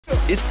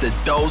It's the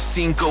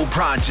Doscinco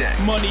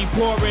Project. Money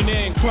pouring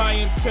in,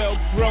 clientele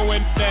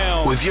growing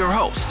down. With your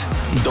host,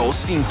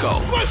 Doscinco.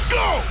 Let's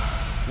go!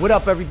 What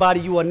up,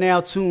 everybody? You are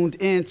now tuned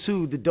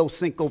into the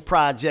Doscinco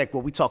Project,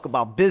 where we talk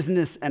about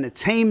business,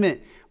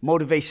 entertainment,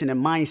 motivation,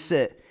 and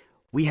mindset.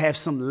 We have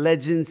some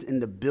legends in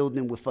the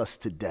building with us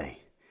today.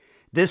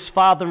 This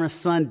father and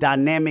son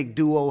dynamic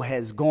duo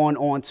has gone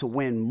on to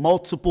win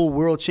multiple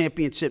world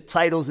championship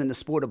titles in the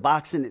sport of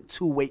boxing in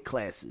 2 weight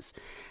classes.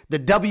 The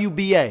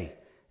WBA,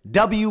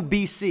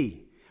 WBC,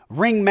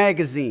 Ring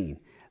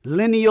Magazine,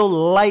 lineal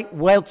light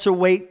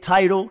welterweight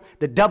title,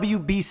 the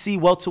WBC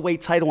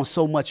welterweight title, and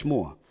so much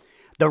more.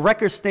 The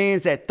record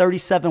stands at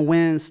 37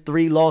 wins,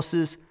 3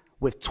 losses,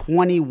 with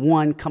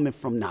 21 coming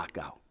from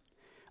knockout.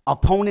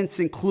 Opponents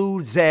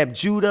include Zab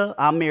Judah,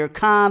 Amir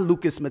Khan,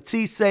 Lucas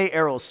Matisse,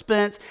 Errol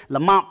Spence,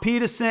 Lamont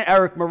Peterson,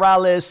 Eric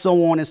Morales,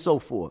 so on and so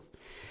forth.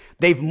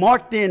 They've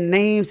marked their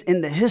names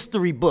in the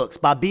history books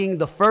by being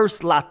the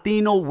first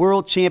Latino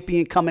world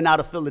champion coming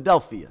out of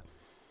Philadelphia,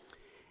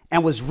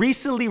 and was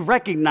recently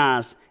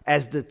recognized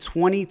as the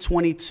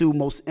 2022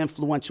 most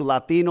influential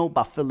Latino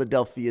by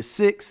Philadelphia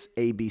 6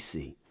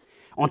 ABC.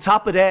 On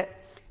top of that,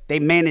 they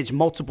manage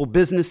multiple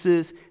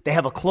businesses. They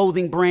have a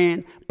clothing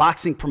brand,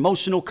 boxing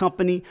promotional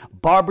company,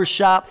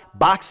 barbershop,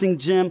 boxing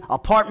gym,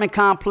 apartment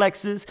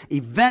complexes,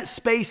 event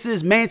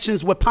spaces,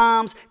 mansions with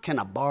palms. Can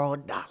I borrow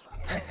 $1?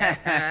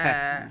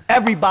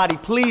 Everybody,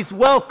 please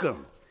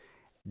welcome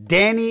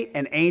Danny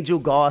and Angel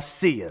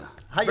Garcia.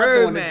 How y'all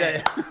doing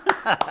today?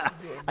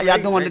 How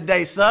y'all doing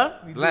today, sir?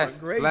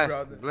 Blessed.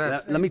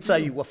 Let me tell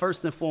you, well,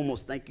 first and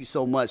foremost, thank you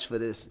so much for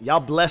this.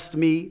 Y'all blessed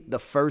me the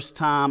first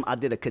time I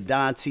did a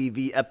Kadan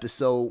TV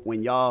episode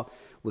when y'all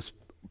was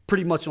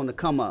pretty much on the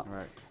come up.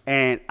 Right.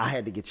 And I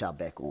had to get y'all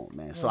back on,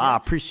 man. So I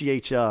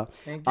appreciate y'all.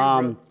 Thank you,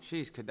 bro.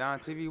 Jeez,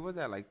 Kadan TV, what was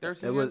that, like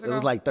 13 years ago? It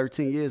was like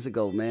 13 years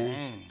ago, man.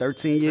 Dang,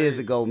 13 years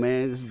ago,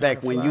 man. This is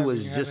back when you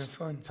was just,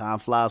 time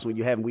flies when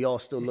you having, we all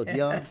still look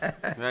young.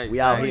 Right. We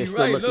out here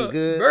still looking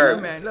good.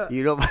 Birdman, look.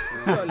 You know?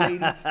 What's up,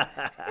 ladies?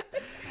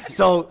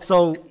 So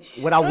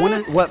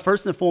what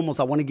first and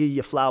foremost, I want to give you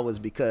your flowers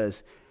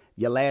because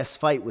your last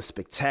fight was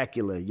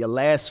spectacular. Your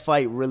last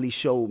fight really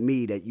showed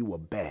me that you were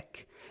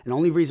back. And the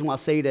only reason why I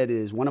say that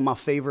is one of my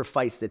favorite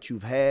fights that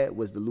you've had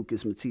was the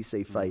Lucas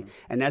Matisse fight.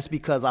 And that's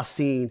because I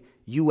seen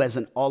you as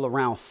an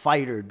all-around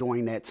fighter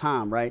during that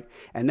time, right?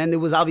 And then there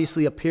was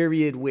obviously a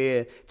period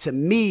where, to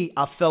me,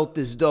 I felt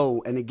as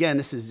though, and again,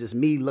 this is just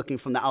me looking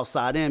from the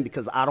outside in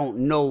because I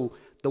don't know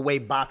the way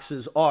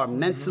boxers are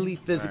mentally,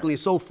 physically, and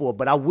so forth.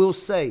 But I will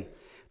say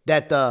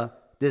that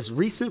this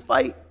recent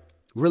fight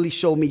really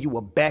showed me you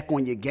were back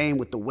on your game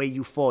with the way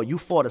you fought. You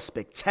fought a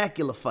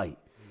spectacular fight.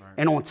 Right.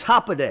 And on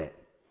top of that,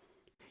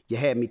 you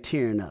had me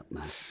tearing up,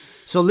 man.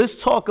 So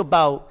let's talk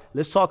about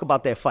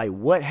that fight.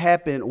 What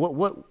happened?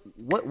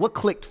 What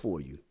clicked for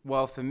you?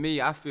 Well, for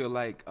me, I feel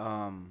like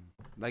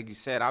you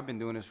said, I've been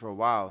doing this for a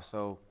while.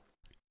 So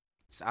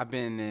I've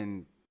been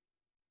in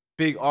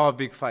all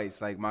big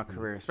fights, like my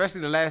career, especially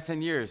the last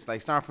 10 years.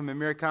 Like starting from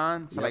Amir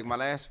Khan to like my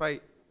last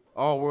fight,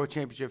 all world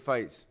championship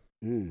fights,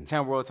 10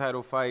 world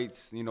title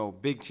fights, you know,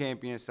 big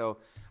champions. So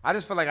I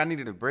just felt like I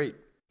needed a break,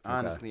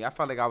 honestly. Okay. I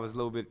felt like I was a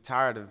little bit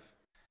tired of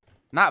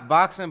not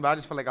boxing, but I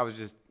just felt like I was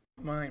just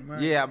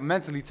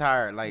mentally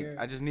tired. Like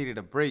I just needed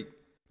a break.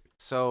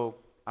 So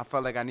I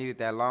felt like I needed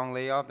that long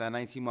layoff, that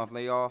 19-month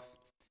layoff.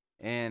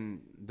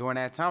 And during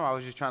that time, I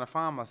was just trying to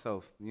find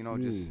myself, you know,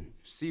 just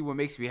see what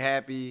makes me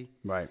happy.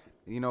 Right.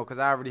 You know, because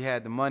I already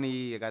had the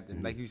money. I got,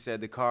 like you said,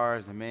 the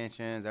cars, the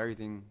mansions,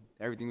 everything.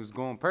 Everything was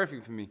going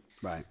perfect for me.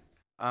 Right.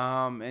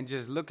 And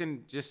just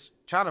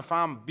trying to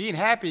find, being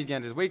happy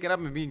again, just waking up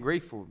and being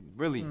grateful,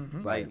 really.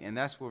 Like, and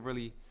that's what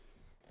really,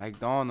 like,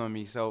 dawned on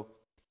me. So,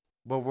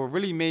 but what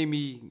really made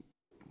me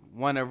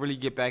want to really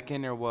get back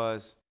in there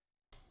was,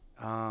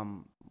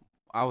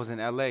 I was in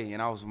LA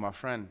and I was with my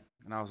friend,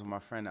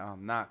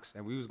 Knox,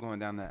 and we was going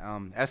down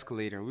the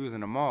escalator. We was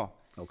in the mall.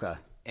 Okay.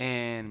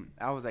 And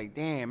I was like,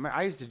 damn, man,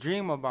 I used to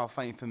dream about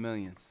fighting for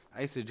millions.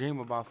 I used to dream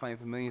about fighting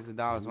for millions of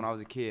dollars when I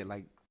was a kid.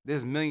 Like,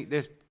 there's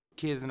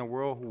kids in the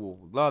world who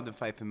will love to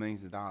fight for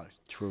millions of dollars.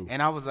 True.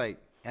 And I was like,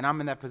 and I'm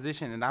in that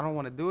position and I don't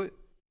want to do it.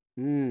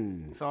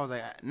 So I was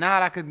like,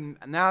 now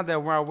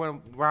that where I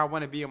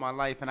want to be in my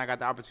life and I got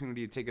the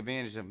opportunity to take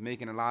advantage of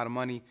making a lot of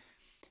money,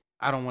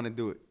 I don't want to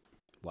do it.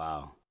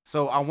 Wow.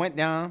 So I went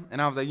down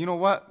and I was like, you know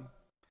what?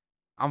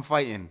 I'm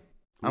fighting.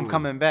 I'm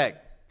coming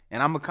back.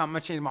 And I'm gonna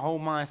change my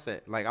whole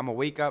mindset. Like, I'm gonna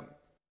wake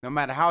up, no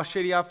matter how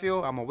shitty I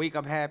feel, I'm gonna wake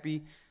up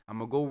happy. I'm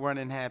gonna go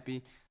running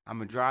happy. I'm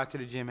gonna drive to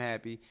the gym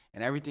happy.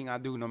 And everything I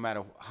do, no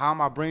matter how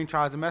my brain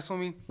tries to mess with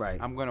me,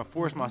 I'm gonna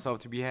force myself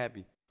to be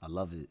happy. I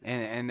love it.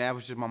 And that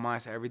was just my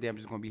mindset. Every day I'm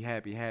just gonna be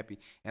happy.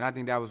 And I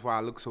think that was why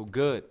I look so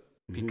good,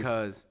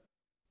 because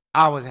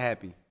I was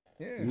happy.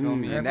 Yeah. You feel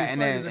me?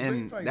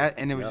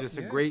 And it was just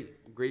a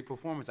great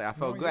performance. Like, I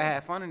felt good. I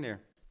had fun in there.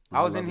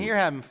 I was in here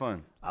having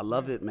fun. I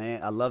love it,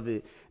 man. I love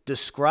it.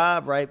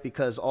 Describe, right?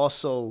 Because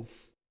also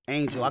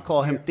Angel. I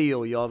call him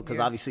Theo, y'all, because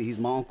obviously he's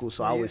my uncle,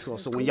 so I always call.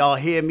 So when y'all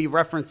hear me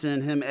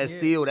referencing him as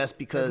Theo, that's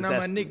because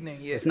that's not my nickname.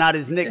 Yeah. It's not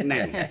his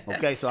nickname.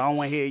 Okay, so I don't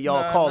want to hear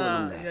y'all calling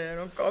him that. Yeah,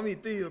 don't call me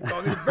Theo.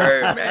 Call me the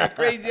Birdman.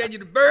 Crazy Edge,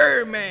 the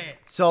Birdman.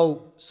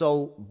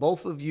 So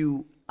both of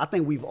you, I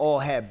think we've all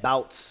had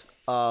bouts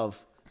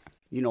of,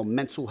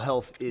 mental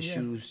health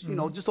issues.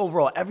 Just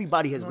overall,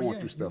 everybody has gone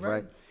through stuff,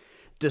 right?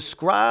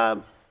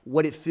 Describe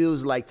what it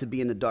feels like to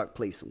be in a dark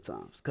place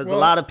sometimes, because a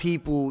lot of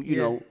people,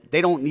 they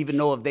don't even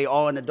know if they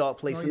are in a dark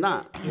place or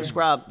not. Yeah.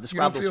 Describe those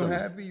feelings. You don't feel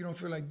happy. You don't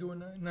feel like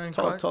doing nothing.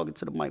 Talking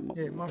to the mic.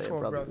 My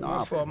fault,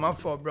 brother. My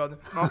fault, brother.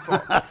 My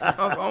fault. I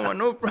don't want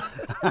no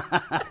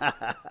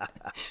brother.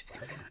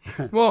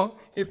 Well,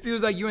 it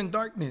feels like you're in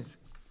darkness.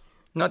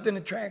 Nothing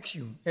attracts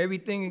you.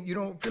 Everything, you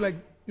don't feel like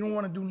you don't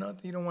want to do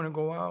nothing. You don't want to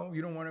go out.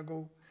 You don't want to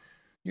go.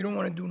 You don't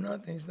want to do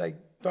nothing. It's like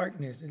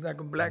darkness. It's like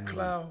a black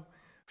cloud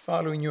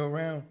following you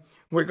around.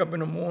 Wake up in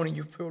the morning,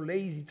 you feel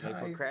lazy,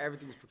 tired.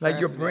 Everything's like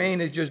your brain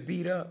is just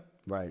beat up.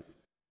 Right.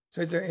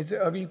 So it's an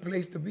ugly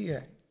place to be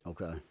at.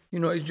 Okay.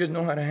 It's just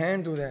know how to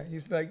handle that.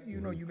 It's like,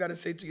 you got to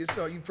say to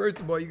yourself, first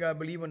of all, you got to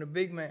believe in the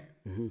big man.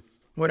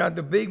 Without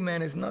the big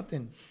man, it's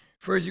nothing.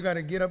 First, you got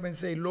to get up and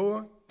say,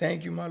 Lord,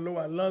 thank you, my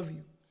Lord, I love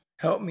you.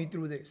 Help me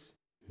through this.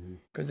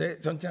 Because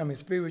sometimes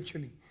it's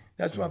spiritually.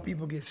 That's why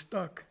people get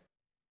stuck.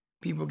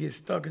 People get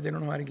stuck because they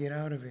don't know how to get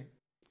out of it.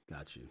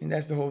 Got you. And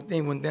that's the whole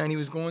thing. When Danny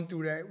was going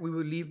through that, we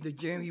would leave the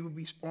gym. He would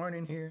be sparring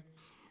in here.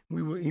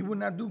 He would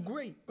not do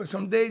great. But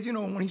some days,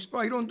 when he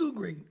spar, he don't do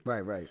great.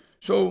 Right.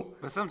 So.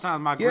 But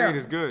sometimes my grade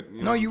is good.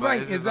 No, you're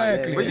right.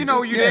 Exactly. But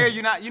you're there.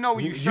 You're not.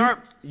 When you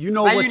sharp. You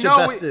know what your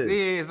best is.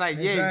 Yeah, it's like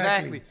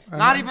exactly.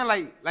 Not even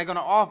like on an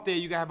off day,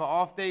 you gotta have an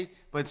off day,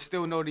 but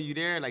still know that you're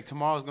there. Like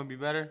tomorrow's gonna be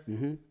better.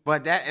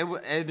 But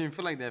it didn't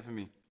feel like that for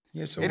me.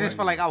 Yeah, so it just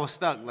felt like I was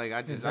stuck. Like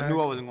I knew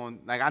I wasn't going.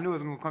 Like I knew I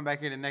was gonna come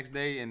back here the next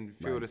day and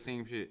feel the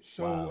same shit.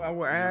 So I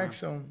would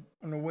ask him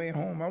on the way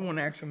home. I wouldn't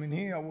ask him in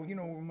here. I would,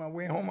 on my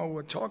way home, I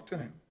would talk to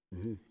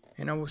him,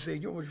 and I would say,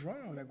 "Yo, what's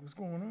wrong? Like, what's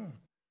going on?"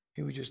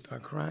 He would just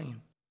start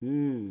crying.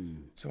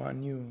 So I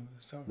knew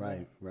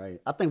something.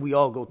 Right. I think we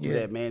all go through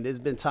that, man. There's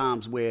been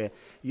times where,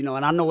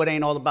 and I know it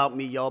ain't all about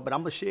me, y'all, but I'm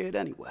gonna share it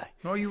anyway.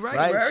 No, you're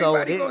right.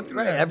 Everybody goes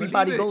through that.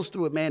 Everybody goes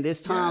through it, man.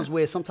 There's times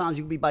where sometimes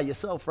you can be by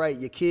yourself, right?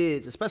 Your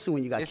kids, especially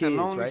when you got kids, right?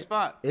 It's a lonely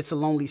spot. It's a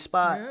lonely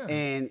spot,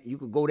 and you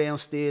could go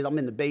downstairs. I'm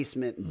in the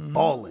basement,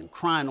 bawling,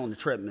 crying on the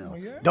treadmill.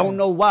 Don't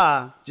know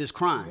why, just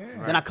crying.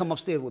 Then I come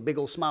upstairs with a big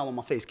old smile on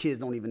my face. Kids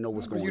don't even know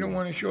what's going on. You don't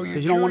want to show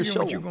because you don't want to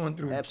show what you're going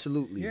through.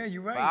 Absolutely. Yeah,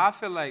 you're right. But I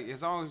feel like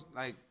it's always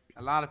like.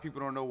 A lot of people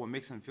don't know what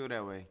makes them feel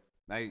that way.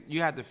 Like,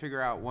 you have to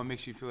figure out what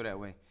makes you feel that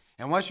way.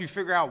 And once you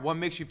figure out what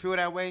makes you feel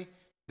that way,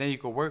 then you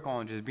can work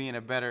on just being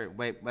a better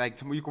way.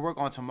 Like, you can work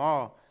on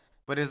tomorrow.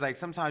 But it's like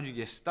sometimes you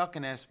get stuck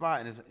in that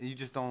spot and you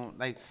just don't,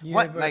 like,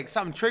 like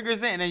something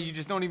triggers it and then you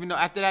just don't even know.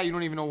 After that, you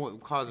don't even know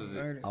what causes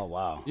it. Oh,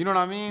 wow. You know what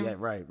I mean? Yeah,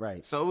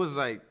 right. So it was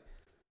like,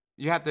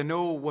 you have to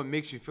know what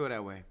makes you feel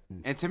that way.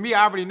 And to me,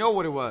 I already know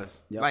what it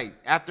was. Yep. Like,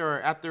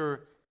 after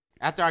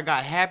I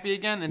got happy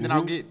again and then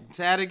I'll get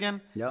sad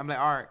again, I'm like,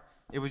 all right.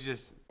 It was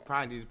just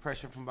probably the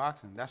pressure from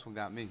boxing. That's what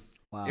got me.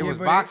 Wow. It was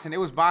boxing. It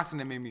was boxing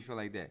that made me feel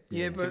like that.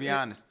 Yeah, to be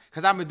honest,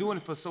 because I've been doing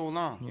it for so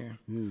long.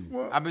 Yeah,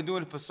 well, I've been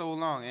doing it for so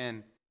long,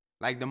 and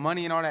like the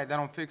money and all that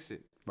don't fix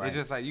it. Right. It's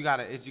just like you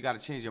gotta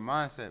change your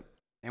mindset.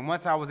 And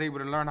once I was able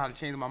to learn how to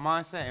change my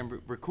mindset and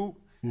recoup,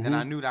 then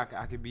I knew that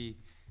I could be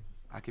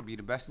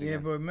the best. Yeah,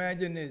 again. But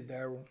imagine this,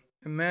 Daryl.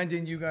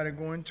 Imagine you gotta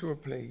go into a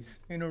place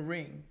in a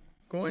ring,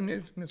 go in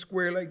a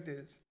square like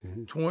this,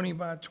 20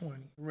 by 20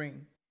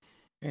 ring.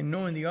 And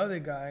knowing the other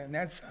guy on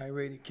that side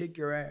ready to kick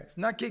your ass.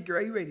 Not kick your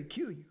ass, he's ready to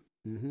kill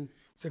you.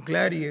 It's a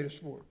gladiator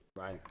sport.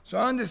 Right. So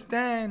I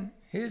understand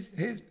his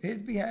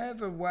behalf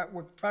of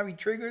what probably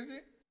triggers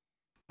it.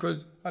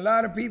 Because a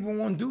lot of people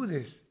won't do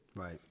this.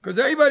 Right. Because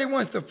everybody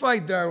wants to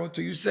fight, Daryl,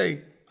 until you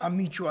say, I'll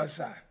meet you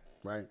outside.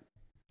 Right.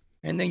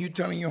 And then you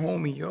telling your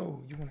homie,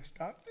 yo, you want to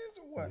stop this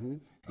or what?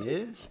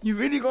 Yeah. You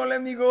really gonna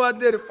let me go out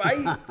there to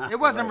fight? It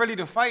wasn't really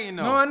the fighting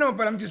though. No, I know,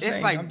 but I'm just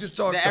saying. Like I'm just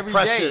talking. The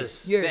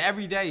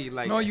every day,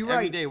 like no, you're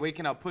every right. day,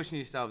 waking up, pushing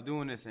yourself,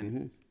 doing this,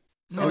 and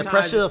no, the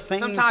pressure of fame.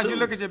 Sometimes too. You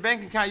look at your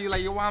bank account, you're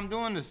like, yo, why I'm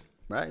doing this?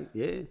 Right.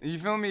 Yeah. You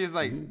feel me? It's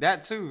like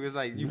that too. It's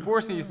like you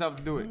forcing yourself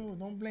to do it. No,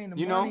 don't blame the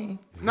You money.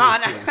 know? No,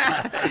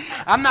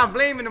 I'm not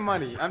blaming the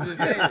money. I'm just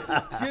saying.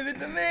 Give it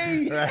to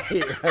me.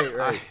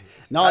 Right.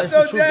 No, it's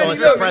the truth though.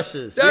 It's the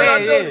pressures. Yeah.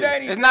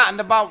 It's not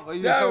about.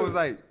 So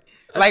it's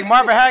like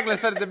Marvin Hagler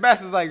said it the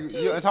best. It's like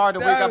it's hard to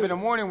wake up in the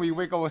morning when you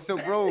wake up with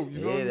silk robe.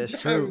 Yeah, that's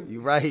true.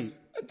 You're right.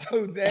 I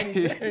told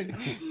Danny,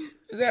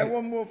 is that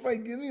one more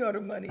fight? Give me all the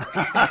money.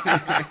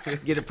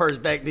 Get the purse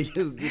back to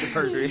you. Get the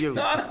purse to you.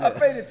 No, I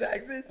pay the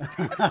taxes.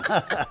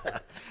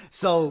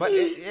 So, but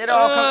it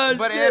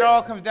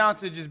all comes down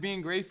to just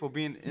being grateful,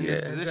 being in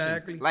this position.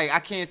 Exactly. Like I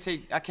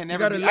can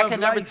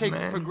never take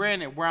for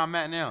granted where I'm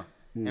at now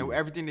and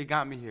everything that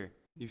got me here.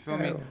 You feel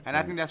me? And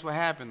I think that's what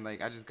happened.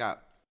 Like I just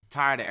got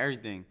tired of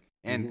everything.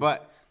 And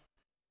but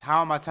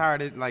how am I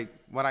tired of like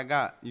what I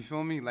got? You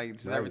feel me? Like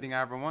this is everything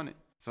I ever wanted.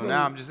 So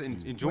now I'm just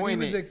enjoying it. When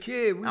he was a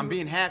kid, I'm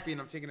being happy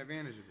and I'm taking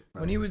advantage of it.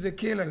 When he was a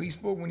kid, like he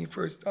spoke when he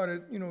first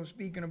started,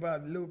 speaking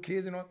about little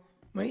kids and all.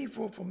 Man, he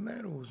fought for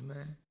medals,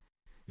 man.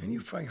 And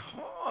you fight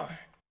hard.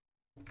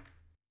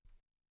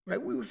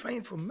 Like we were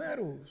fighting for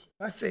medals.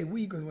 I say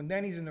we because when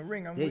Danny's in the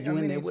ring, I'm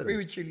in there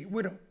spiritually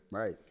with him.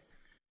 Right.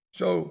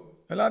 So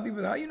a lot of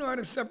people, how you know how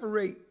to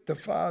separate the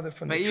father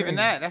from the trainer? But even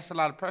that's a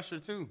lot of pressure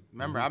too.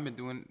 Remember,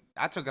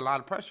 I took a lot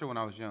of pressure when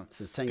I was young.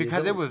 Since 10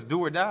 because it was do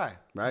or die.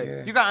 Right.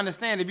 Yeah. You got to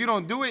understand, if you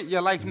don't do it,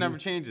 your life never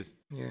changes.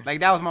 Yeah.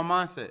 Like that was my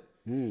mindset.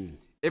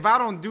 If I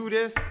don't do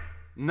this,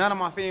 none of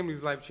my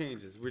family's life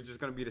changes. We're just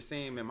going to be the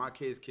same and my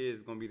kids'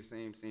 going to be the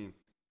same.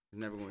 It's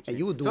never going to change. And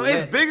you were so doing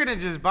it's bigger than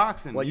just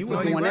boxing. Well, you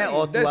were doing that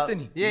all throughout.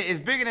 Destiny. Yeah, it's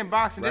bigger than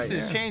boxing. Right.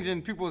 This is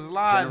changing people's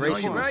lives.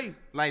 Generation. Right.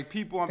 Like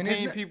people, I'm And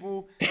paying it's not-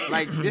 people.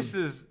 Like this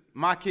is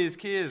my kids.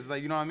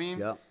 Like, you know what I mean?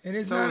 Yeah. And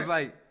it's So not, it's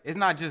like, it's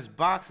not just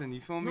boxing. You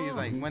feel me? It's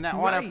like when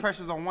all that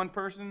pressure's on one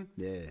person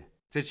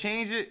to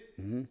change it,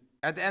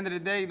 at the end of the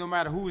day, no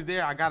matter who's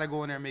there, I got to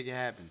go in there and make it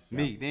happen.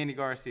 Me, Danny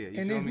Garcia. You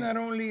and feel it's me? not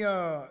only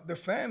the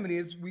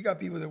family, we got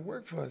people that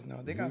work for us now.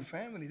 They got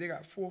family. They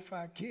got 4 or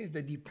 5 kids.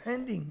 They're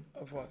depending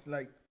of us.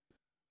 Like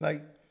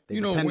They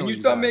when depend on you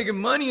you start guys.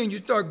 making money and you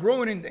start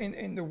growing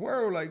in the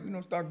world, like,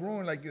 start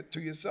growing like to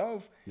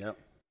yourself. Yep.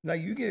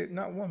 Like you get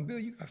not 1 bill,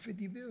 you got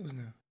 50 bills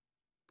now.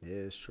 Yeah,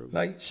 it's true.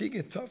 Like shit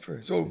get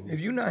tougher. So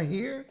if you're not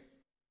here,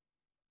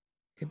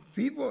 the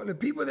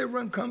people that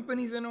run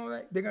companies and all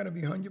that, they gotta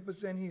be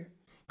 100% here.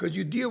 Because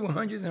you deal with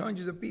hundreds and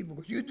hundreds of people.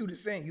 Because you do the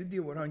same. You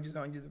deal with hundreds,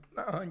 not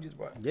hundreds,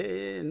 but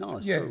No,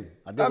 it's yeah. true.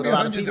 I deal I'll with be a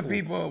lot hundreds of of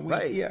people. people a week,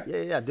 Right.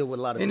 yeah. I deal with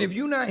a lot of and people. if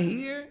you're not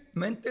here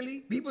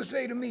mentally, people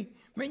say to me,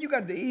 man, you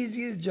got the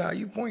easiest job.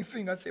 You point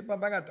finger. I say,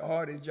 Papa, I got the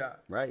hardest job.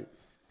 Right.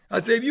 I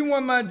say, if you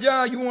want my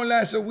job, you won't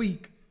last a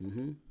week.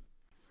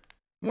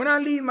 When I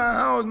leave my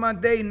house, my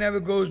day never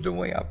goes the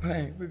way I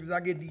plan because I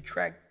get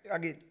tracked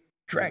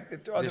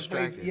to other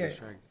places. Yeah.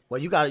 Distracted. Well,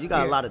 you got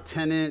a lot of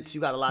tenants.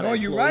 You got a lot of No,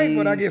 employees. you're right,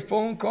 but I get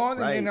phone calls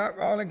Right. and then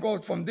all it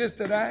goes from this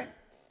to that.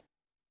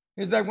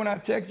 It's like when I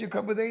texted you a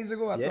couple of days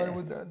ago, I Yeah. thought it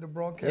was the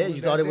broadcast. Yeah, was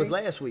you that thought it was day.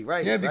 last week,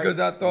 right? Yeah, because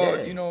I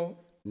thought, Yeah.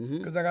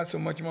 because I got so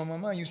much on my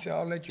mind. You said,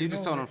 I'll let you You know.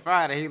 just told him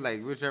Friday. He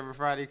like, whichever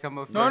Friday come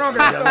up first. No,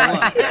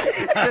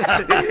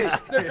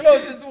 the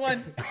closest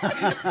one.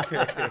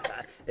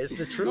 It's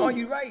the truth. No,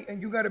 you're right,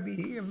 and you got to be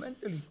here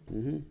mentally.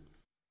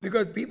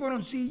 Because people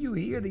don't see you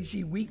here, they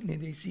see weakness,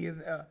 they see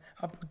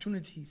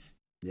opportunities.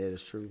 Yeah,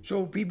 that's true.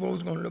 So people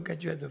always gonna look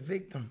at you as a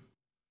victim.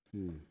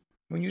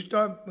 When you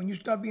start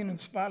being in the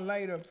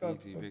spotlight of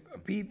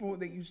people,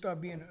 that you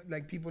start being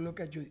like people look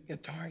at you a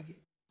target.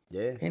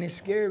 Yeah. And it's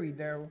scary,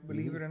 Daryl,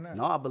 believe it or not.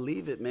 No, I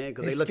believe it, man.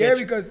 Because It's they look scary at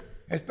you. because,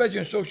 especially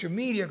on social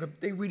media, 'cause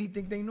they really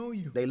think they know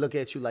you. They look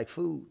at you like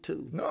food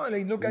too. No,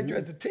 they look at you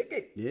as a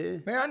ticket. Yeah.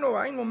 Man, I know,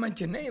 I ain't gonna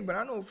mention names, but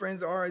I know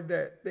friends of ours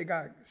that they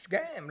got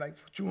scammed, like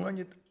for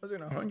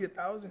 200,000,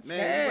 100,000 scammed.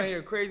 Man, you wanna hear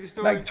a crazy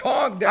story? Like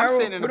talk, I'm Daryl,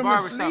 sitting in put the them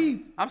to barbershop.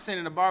 sleep. I'm sitting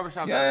in the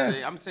barbershop the Yes. other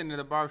day. I'm sitting in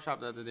the barbershop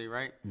the other day,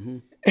 right?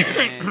 And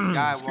the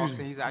guy walks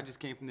in. He's like, I just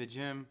came from the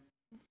gym.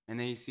 And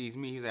then he sees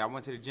me. He's like, I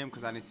went to the gym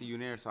because I didn't see you in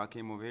there, so I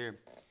came over here.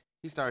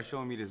 He started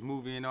showing me this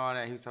movie and all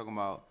that. He was talking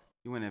about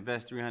you want to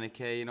invest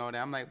 $300K and all that.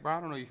 I'm like, bro, I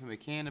don't know you from a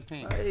can of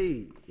paint.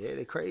 Hey, yeah,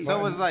 they crazy.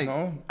 So it's like,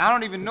 No. I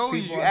don't even know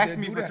you. people You out asked there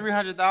me do for that.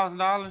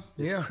 $300,000.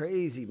 it's Yeah.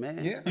 crazy,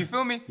 man. Yeah. You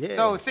feel me? Yeah.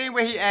 So same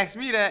way he asked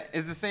me that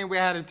is the same way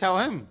I had to tell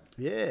him.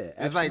 Yeah.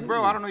 It's like,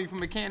 bro, I don't know you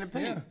from a can of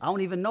paint. Yeah. I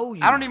don't even know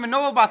you. I don't even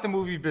know about the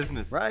movie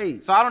business.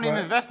 Right. So I don't even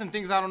Right. invest in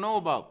things I don't know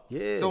about.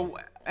 Yeah. So,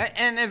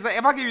 and it's like,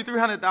 if I give you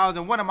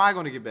 $300,000, what am I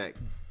going to get back?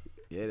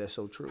 Yeah, that's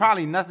so true.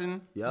 Probably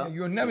nothing. Yeah.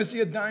 You'll never see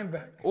a dime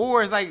back.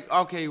 Or it's like,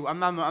 okay, I'm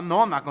not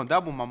going to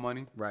double my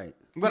money. Right.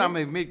 But I'm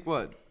going to make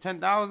what?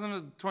 10,000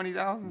 or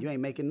 20,000? You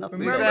ain't making nothing.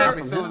 Remember-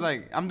 Exactly. from So him. it's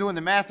like, I'm doing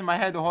the math in my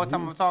head the whole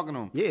time I'm talking to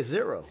him. Yeah,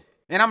 zero.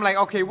 And I'm like,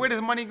 okay, where does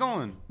money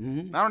going?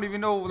 I don't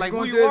even know like who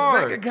going you to his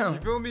are. bank account.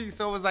 You feel me?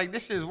 So it's like,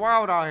 this shit is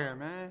wild out here,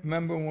 man.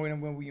 Remember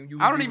when we you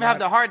I don't even have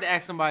the heart to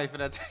ask somebody for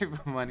that type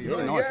of money. Yeah,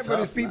 Like, no, Yeah, it's but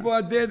there's tough, people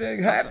man. out there that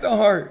have the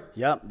heart.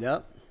 Yep.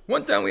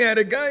 One time we had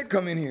a guy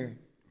come in here,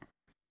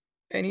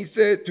 and he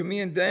said to me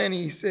and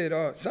Danny, he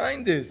said,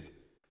 sign this.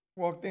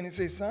 Walked in and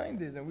said, sign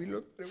this. And we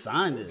looked at it.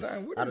 Sign this?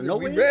 What Out is of it?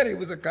 We nowhere? read it. It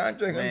was a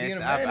contract of man, being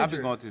a I've manager.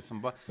 been going through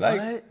some. What?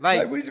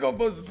 Like we just gonna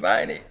supposed to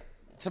sign it.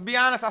 To be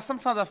honest,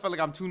 sometimes I feel like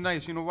I'm too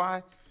nice. You know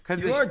why?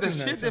 Because You are the too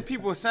nice shit that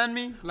people send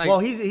me, like, Well,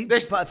 he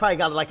there's- probably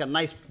got like a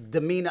nice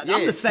demeanor. Yeah.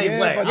 I'm the same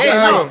Yeah, way. but I'm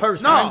yeah, a no, nice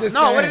person. I No,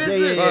 understand. what it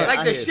is, Yeah, like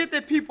I the hear shit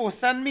that people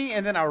send me,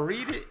 and then I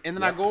read it, and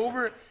then I go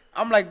over it.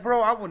 I'm like,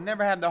 bro, I would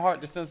never have the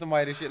heart to send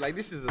somebody this shit. Like,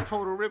 this is a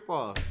total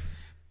ripoff.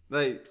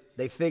 Like,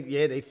 They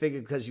figure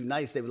because you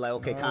nice, they be like,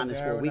 okay,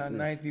 kindness Daryl, for not weakness.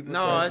 nice people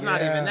no, think, it's not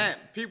yeah. even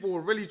that. People will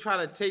really try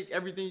to take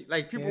everything.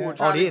 Like, people Yeah. will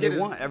try Oh, to yeah, get they his-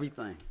 want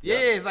everything. Yeah,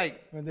 it's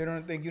like, But they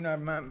don't think you're not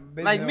my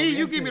business. like me,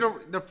 you give me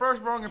the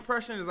first wrong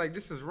impression is like,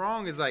 this is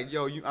wrong. It's like,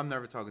 yo, I'm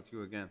never talking to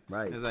you again.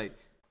 Right. It's like,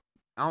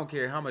 I don't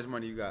care how much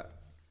money you got.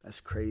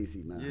 That's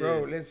crazy, man. Yeah.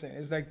 Bro, listen,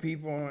 it's like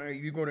people,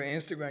 you go to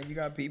Instagram, you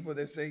got people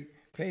that say,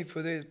 pay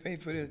for this,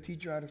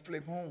 teach you how to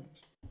flip homes.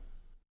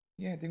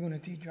 Yeah, they're gonna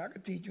teach you. I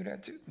could teach you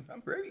that too.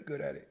 I'm very good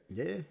at it.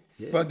 Yeah,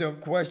 yeah. But the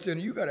question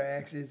you gotta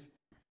ask is,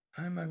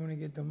 how am I gonna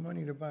get the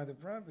money to buy the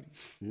properties?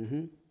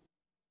 Mm-hmm.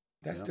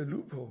 That's the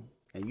loophole.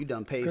 And you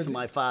done paid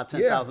somebody $5,000,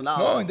 Yeah, $10,000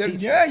 no, to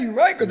teach yeah, you. you're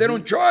right. Because they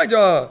don't charge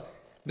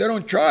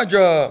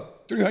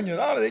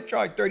 $300. They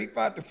charge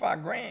 $35 to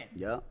 $5,000.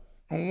 Yeah.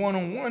 On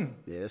one-on-one.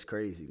 Yeah, that's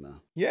crazy, man.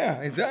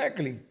 Yeah,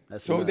 exactly.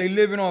 That's so nuts. they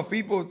living on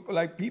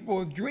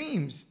people's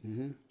dreams.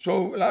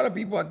 So a lot of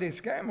people out there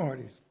scam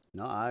artists.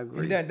 No, I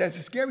agree. And that's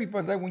the scary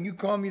part. Like when you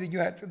call me that you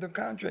had the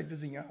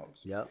contractors in your house.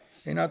 Yep.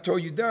 And I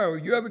told you,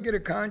 Daryl, you ever get a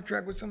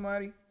contract with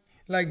somebody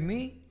like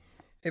me?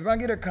 If I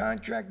get a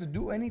contract to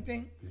do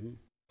anything,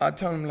 I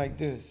tell them like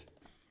this: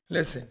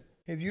 listen,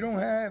 if you don't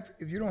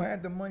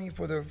have the money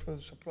for the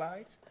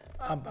supplies,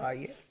 I'll buy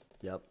it.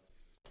 Yep.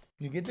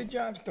 You get the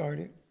job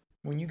started.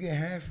 When you get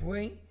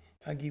halfway,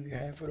 I give you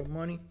half of the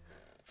money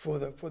for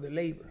the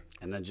labor.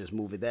 And then just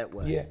move it that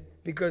way. Yeah,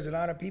 because a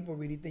lot of people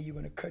really think you're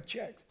gonna cut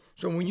checks.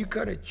 So when you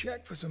cut a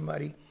check for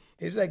somebody,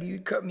 it's like you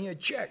cut me a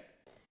check,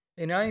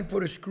 and I ain't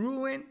put a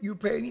screw in. You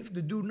pay me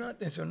to do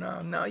nothing. So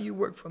now you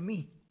work for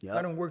me. Yep.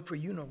 I don't work for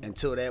you no more.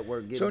 Until that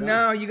work gets done. So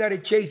now you got to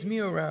chase me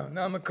around.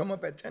 Now I'm gonna come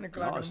up at 10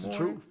 o'clock in the morning.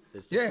 Truth.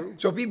 It's the truth.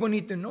 So people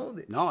need to know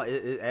this. No,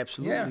 it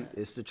absolutely.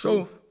 It's the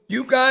truth. So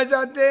you guys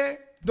out there,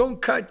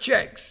 don't cut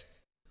checks.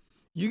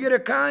 You get a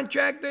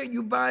contractor,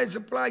 you buy a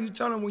supply, you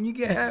tell them when you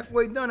get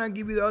halfway done, I'll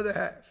give you the other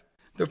half,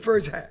 the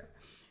first half.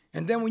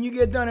 And then when you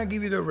get done, I'll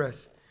give you the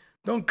rest.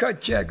 Don't cut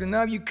checks. And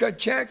now you cut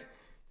checks,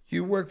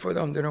 you work for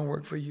them, they don't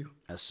work for you.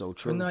 That's so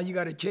true. So now you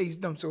got to chase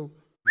them. So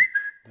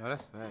No,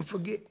 that's fast. don't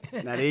forget.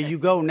 Now there you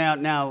go.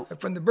 Now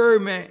From the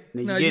Birdman.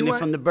 you're getting it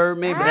from the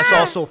Birdman, but that's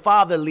also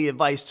fatherly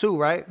advice too,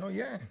 right? Oh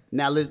yeah.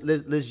 Now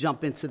let's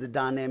jump into the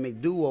dynamic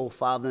duo,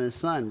 father and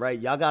son, right?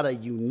 Y'all got a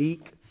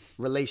unique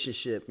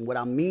relationship. And what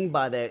I mean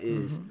by that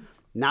is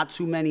not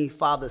too many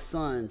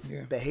father-sons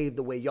behave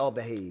the way y'all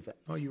behave.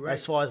 Oh, you're right.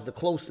 As far as the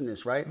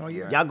closeness, right? Oh,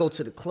 yeah. Y'all go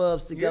to the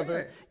clubs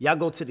together. Y'all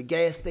go to the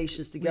gas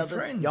stations together.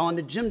 friends. Y'all in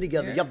the gym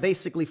together. Yeah. Y'all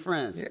basically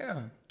friends.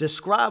 Yeah.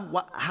 Describe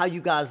how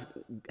you guys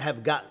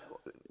have got.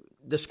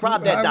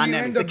 Describe that How we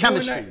dynamic, end the up doing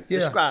chemistry. that? Yeah.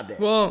 Describe that.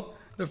 Well,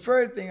 the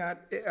first thing I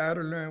had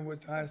to learn was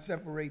how to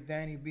separate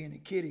Danny being a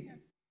kid again.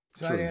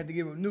 So I didn't have to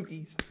give him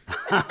nookies.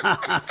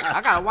 I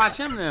gotta watch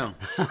him now.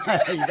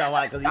 You got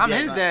why? 'Cause he I'm be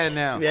his acting dad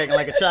now. He acting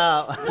like a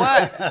child.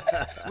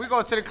 What? We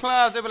go to the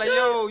clubs. They be like,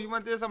 "Yo, you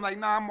want this?" I'm like,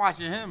 "Nah, I'm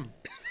watching him."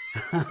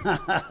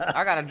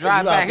 I gotta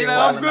drive You out back. He there like,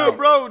 "I'm wilding good, out.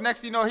 bro."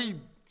 Next thing you know, he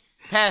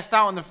passed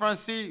out in the front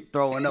seat.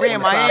 Throwing up We on in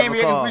the side of Miami.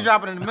 a car. We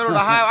dropping in the middle of the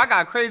highway. I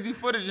got crazy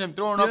footage of him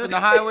throwing up in the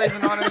highways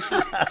and all that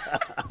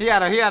shit. He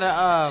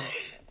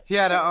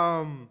had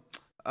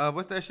a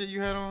what's that shit you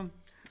had on?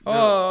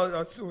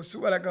 Oh, so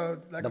like a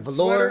The a velour?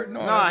 sweater?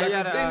 No, Nah, like he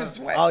had a thing a, to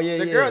sweat. Oh yeah,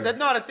 The yeah. girl,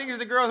 the thing is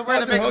the girls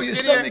wearing to to make hold them your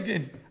skinnier. stomach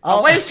in.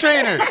 A waist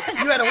trainer.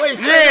 You had a waist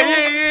trainer.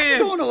 Yeah. You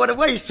don't know what a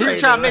waist He trainer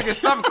was trying to is. make his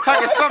stomach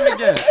tuck his stomach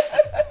in.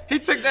 He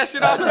took that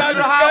shit off to the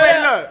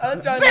highway. Look.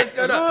 I'm trying to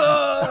shut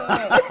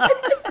up.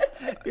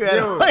 You had a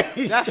Yo,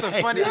 waist that's the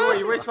trainer. funny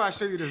way. Wait till I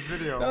show you this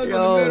video. I was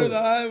Yo. in the middle of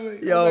the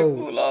highway. Yo. I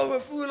was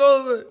like, pull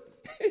over.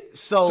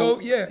 So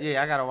Yeah,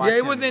 Yeah, I gotta watch. it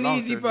him wasn't long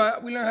easy, term.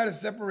 but we learned how to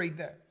separate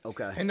that.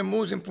 Okay. And the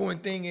most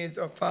important thing is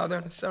a father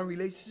and a son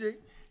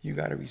relationship. You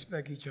gotta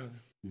respect each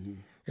other.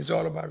 It's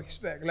all about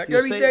respect. Like Yeah,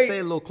 every say, day. say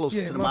a little closer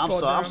Yeah, to the my mic.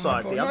 fault, I'm Darryl,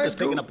 sorry, my D. fault. I'm No, just it's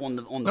picking cool. up on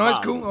the No, it's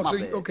volume. cool. Oh, My so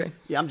bad. okay.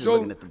 Yeah, I'm just So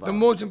looking at the the volume.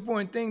 most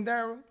important thing,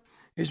 Daryl,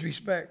 is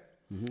respect.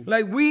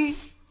 Like we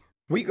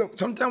go.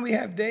 Sometimes we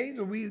have days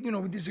where we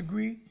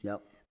disagree.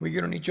 Yep. We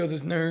get on each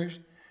other's nerves,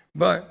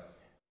 but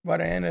by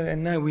the end of that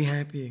night, we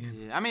happy again.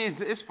 Yeah, I mean,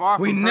 it's far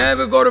from We perfect.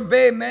 never go to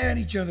bed mad at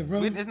each other,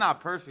 bro. It's not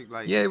perfect.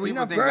 Like Yeah, we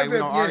people not think like we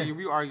don't perfect, yeah. argue.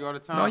 We argue all the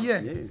time. No, yeah.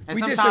 And We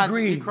sometimes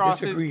disagree. He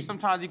crosses.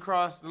 Sometimes he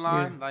crossed the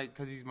line, like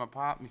because he's my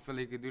pop. We feel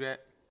he could do that.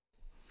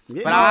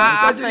 Yeah. But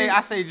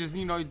I say just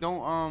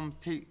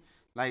don't take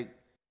like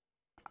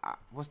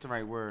what's the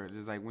right word?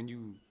 It's like when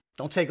you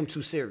Don't take them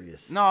too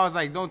serious. no, it's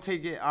like don't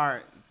take it. All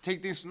right,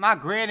 take things not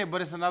granted,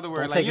 but it's another word.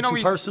 Don't like take you it know too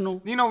when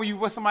personal. You know when you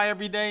with somebody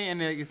every day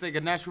and it's like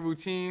a natural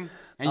routine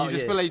and you Oh,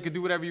 just yeah. feel like you could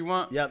do whatever you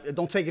want. Yeah.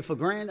 Don't take it for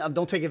granted.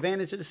 Don't take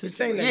advantage of the You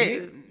saying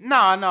situation. like,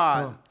 Yeah,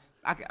 no.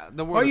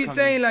 The word are you comes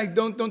saying in. like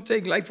don't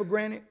take life for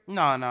granted?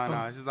 No.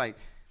 It's just like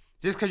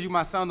just because you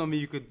my son don't mean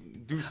you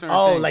could do certain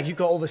Oh, things. like you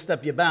can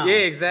overstep your bounds. Yeah,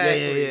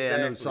 exactly, Yeah. I know what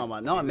you're exactly, talking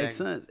about. No, it makes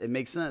exactly. sense. It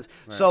makes sense.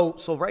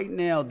 So right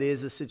now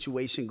there's a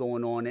situation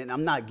going on, and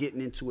I'm not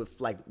getting into it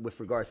like with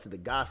regards to the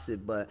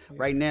gossip, but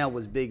right now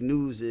what's big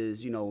news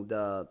is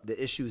the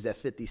issues that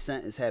 50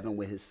 Cent is having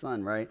with his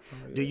son. Right?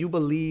 Do you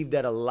believe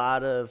that a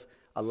lot of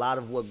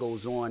what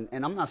goes on,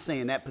 and I'm not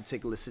saying that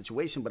particular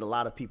situation, but a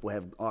lot of people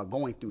are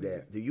going through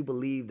that. Do you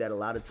believe that a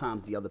lot of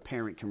times the other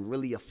parent can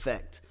really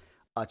affect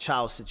a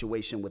child's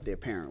situation with their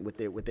parent, with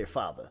their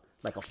father,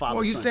 like a father?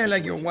 Oh, you saying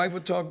like your wife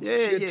would talk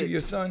shit to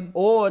your son?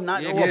 Or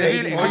not? Yeah, Or 'cause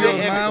baby, or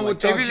your mom would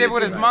if talk he shit live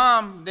with to his him.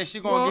 mom, then she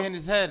gonna Well- get in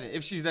his head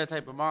if she's that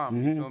type of mom.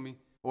 You feel me?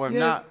 Or if Yeah.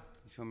 not,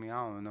 feel me? I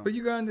don't know. But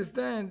you gotta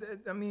understand.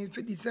 I mean,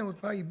 50 Cent was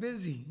probably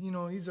busy. You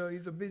know, he's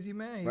a busy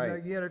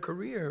man. He had a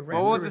career.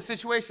 Well, what was the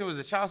situation? It was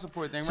a child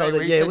support thing, So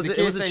right? it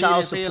was a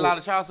child support. A lot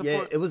of child support.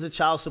 Yeah, it was a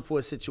child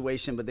support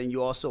situation. But then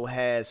you also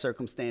had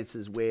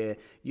circumstances where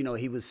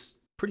he was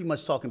pretty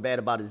much talking bad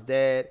about his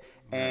dad,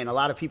 and a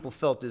lot of people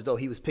felt as though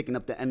he was picking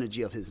up the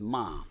energy of his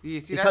mom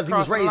because he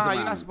was raised around.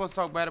 You're not supposed to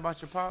talk bad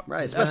about your pop,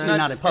 right? Especially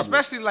not in public,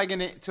 especially like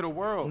to the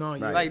world. No,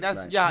 like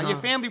that's your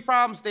family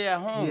problems. Stay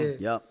at home. Yeah.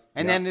 Yep.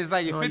 And then it's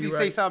like if 50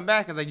 say something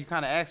back, it's like you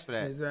kind of ask for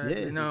that. Exactly.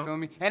 Yeah. No. You feel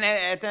me? And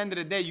at the end of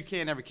the day, you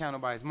can't ever count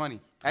nobody's money.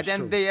 At the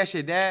end of the day, that's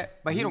your dad,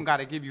 but he don't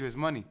gotta give you his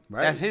money.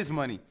 Right. That's his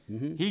money.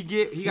 He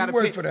gotta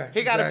work pay for that.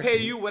 He gotta Exactly.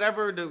 pay you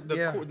whatever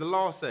the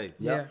law say.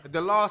 Yeah. If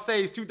the law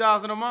says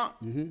 $2,000 a month,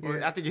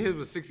 or I think his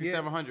was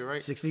 $6,700,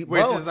 right? 60. Which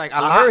Well, is like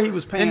I heard he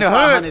was paying in the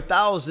hood.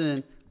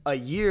 $500,000 a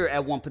year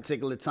at one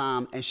particular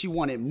time, and she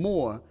wanted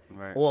more.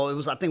 Right. Or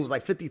I think it was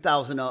like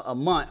 $50,000 a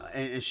month,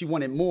 and she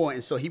wanted more,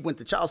 and so he went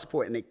to child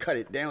support, and they cut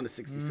it down to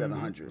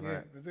 $6,700.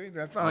 Yeah,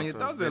 that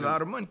 $500,000 is a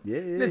lot of money. Yeah.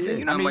 Listen,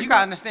 you know I how mean, much you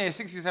gotta understand,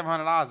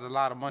 $6,700 is a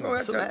lot of money. Bro,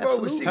 that's So bro,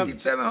 with absolutely.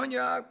 $6,700,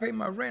 I pay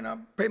my rent, I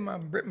pay my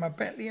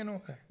Bentley and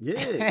all that.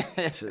 Yeah.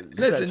 Listen,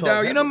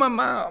 Daryl, you know my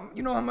mom,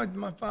 you know how much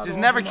my father. Just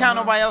owes never my count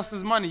mom? nobody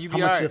else's money. You How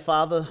be much all your right.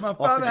 father? My offered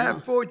father you?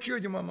 had 4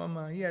 children. My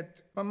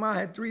mom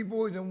had 3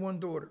 boys and 1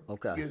 daughter.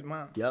 Okay. His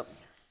mom. Yep.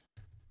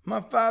 My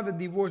father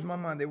divorced my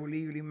mom. They were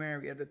legally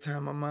married at the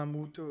time. My mom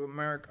moved to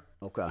America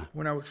Okay.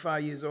 when I was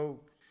 5 years old.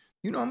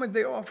 You know how much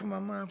they offered my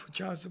mom for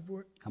child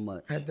support? How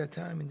much? At that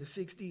time in the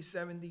 60s,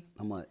 70s?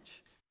 How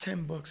much?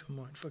 $10 a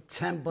month. For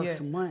 $10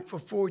 a month? For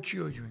 4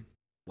 children.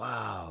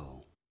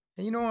 Wow.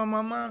 And you know what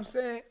my mom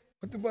said?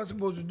 What the boy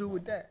supposed to do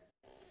with that?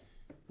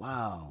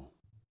 Wow.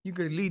 You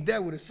could leave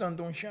that where the sun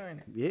don't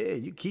shine. Yeah,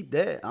 you keep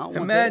that. I don't want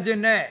that.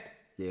 Imagine that.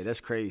 Yeah, that's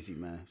crazy,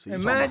 man. So you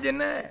talking Imagine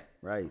that. about,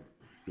 right.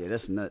 Yeah,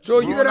 that's nuts. So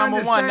you Rule gotta number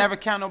understand. one, never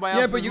count nobody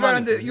Yeah, else's but you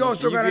money. gotta. You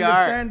also You gotta be all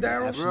right. understand,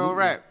 Daryl. Real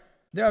rap.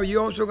 Daryl,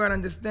 you also gotta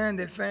understand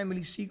that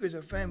family secrets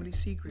are family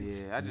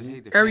secrets. Yeah, I just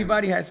hate the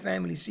Everybody has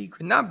family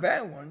secrets, not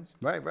bad ones.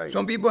 Right, right.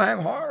 Some people have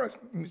horror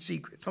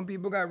secrets. Some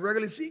people got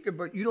regular secrets,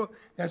 but you don't.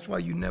 That's why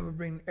you never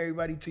bring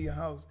everybody to your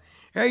house.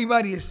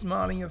 Everybody is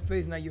smiling in your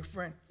face, not your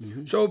friend.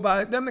 So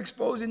by them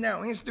exposing that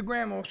on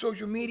Instagram or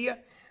social media,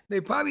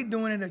 they probably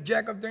doing it to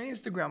jack up their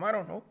Instagram. I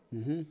don't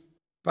know.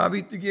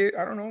 Probably to get,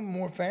 I don't know,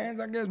 more fans,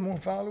 I guess, more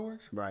followers.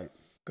 Right.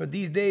 Because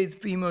these days,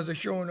 females are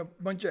showing a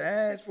bunch of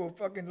ass for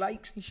fucking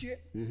likes and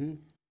shit. Yeah, it's You know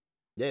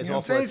all what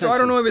I'm for saying? So I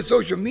don't attention. know if it's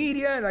social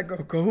media, like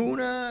a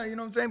kahuna, you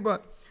know what I'm saying?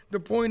 But the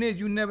point is,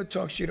 you never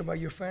talk shit about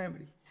your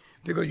family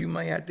because you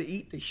might have to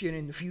eat the shit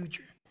in the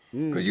future.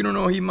 Because you don't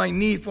know he might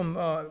need from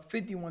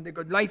 50 one day,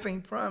 because life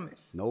ain't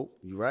promised. Nope,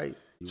 you're right.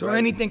 So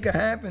anything could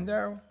happen,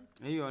 Daryl.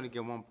 And you only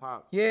get one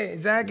pop. Yeah,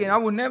 exactly. And I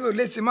would never,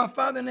 listen, my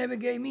father never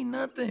gave me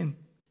nothing.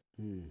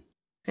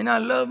 And I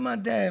love my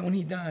dad when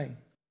he died.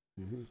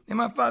 And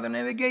my father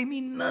never gave me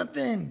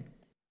nothing.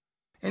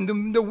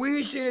 And the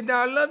weird shit is that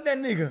I love that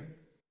nigga.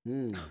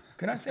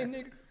 Can I say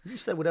nigga? You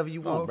say whatever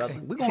you want, Okay.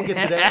 brother. We're going to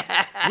get to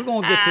that. We're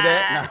going to get to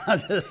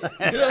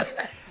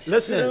that. No,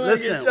 listen.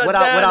 get shut What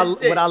down and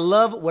shit. I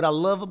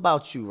love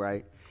about you,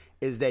 right,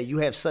 is that you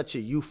have such a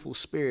youthful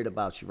spirit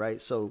about you,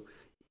 right? So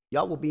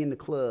y'all will be in the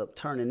club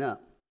turning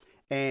up.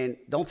 And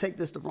don't take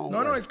this the wrong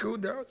way. No, it's cool,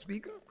 Daryl.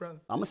 Speak up, brother.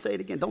 I'm going to say it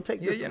again. Don't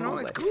take this the wrong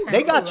way. it's cool.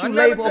 They got I you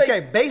never labeled, take- okay,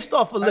 based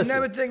off of, listen. I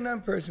never take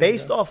nothing personal.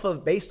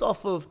 Based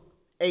off of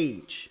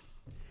age,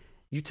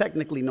 you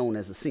technically known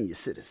as a senior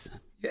citizen.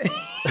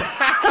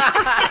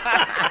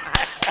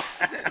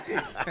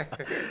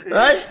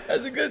 Right?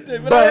 That's a good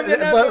thing. But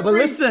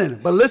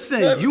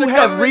listen, you the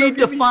have government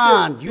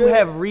don't give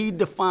me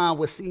redefined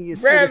what senior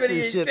Gravity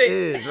and citizenship shit.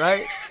 is,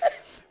 right?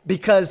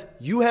 Because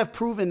you have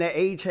proven that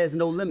age has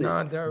no limit.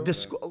 Nah,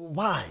 Daryl.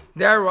 Why?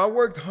 Daryl, I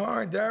worked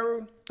hard,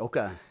 Daryl.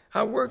 Okay.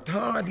 I worked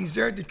hard. I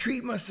deserve to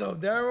treat myself,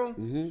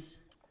 Daryl.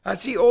 I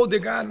see older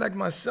guys like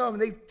myself,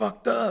 and they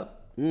fucked up.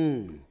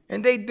 And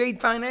they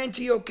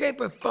financially okay,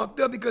 but fucked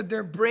up because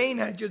their brain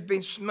has just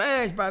been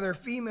smashed by their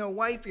female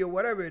wifey or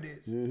whatever it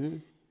is.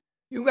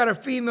 You got a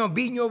female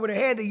beating you over the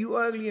head that you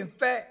ugly and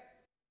fat,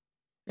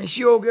 and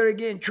she over there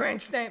getting tramp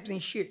stamps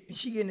and shit, and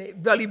she getting a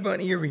belly button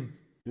earring.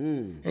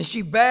 And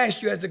she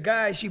bashed you as a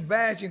guy. She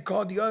bashed you and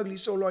called you ugly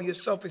so long your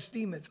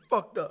self-esteem is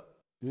fucked up.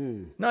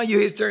 Now you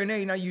hit certain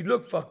age, now you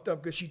look fucked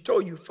up because she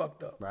told you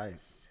fucked up. Right.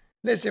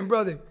 Listen,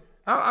 brother,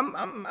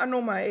 I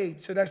know my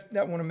age, so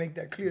I want to make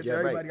that clear to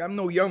everybody. Right. I'm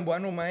no young boy, I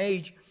know my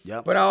age,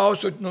 Yep. but I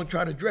also don't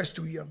try to dress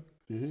too young.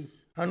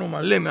 I know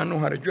my limit. I know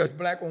how to dress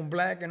black on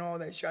black and all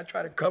that shit. I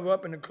try to cover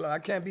up in the club. I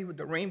can't be with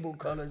the rainbow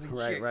colors and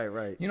shit.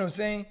 Right. You know what I'm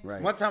saying?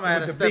 Right. One time I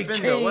had With to the step big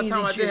in though. One chains time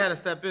and I did shit. have to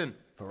step in.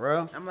 For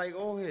real? I'm like,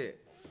 go ahead.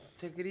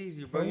 Take it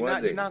easy, bro. What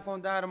was it? You're not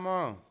gonna die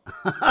tomorrow.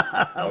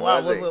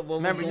 What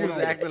Remember,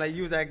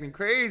 you was acting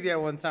crazy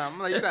at one time. I'm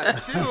like, you gotta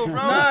chill, bro.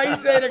 Nah,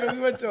 he said that because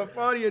we went to a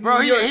party in Bro,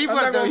 New he- York. he I'm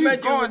was- not gonna he was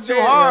mention who going too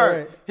there, hard.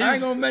 right? He I was-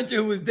 ain't gonna mention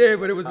who was there,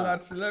 but it was a lot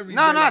of celebrities.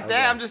 No, there. not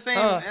that. I'm just saying.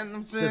 And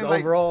I'm saying Just like,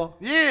 overall?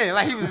 Yeah,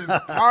 like he was just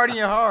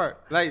partying hard.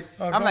 Like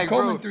I'm I'm like,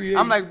 coming bro. 3 days.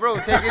 I'm like, bro,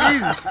 take it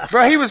easy,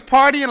 bro. He was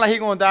partying like he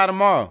gonna die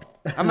tomorrow.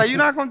 I'm like, you're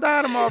not gonna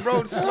die tomorrow,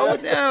 bro. Just slow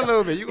it down a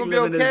little bit. You're gonna be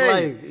living his okay.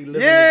 life. He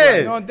living his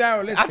life. No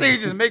doubt. Listen. I think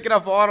he's just making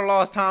up for all the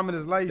lost time in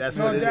his life. That's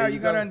No what it doubt. is. You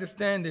gotta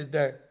understand this,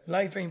 that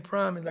life ain't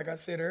promised, like I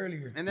said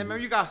earlier. And then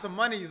when you got some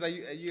money, it's like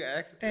you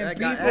And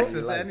got people-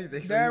 access to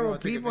anything. So you Daryl, wanna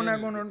take people not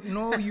advantage. gonna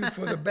know you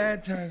for the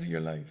bad times of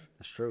your life.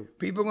 That's true.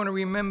 People gonna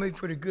remember you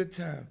for the good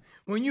time.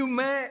 When you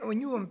mad,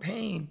 when you in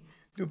pain,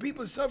 do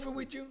people suffer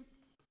with you?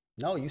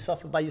 No, you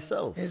suffer by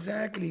yourself.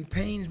 Exactly.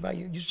 Pain is by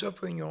you. You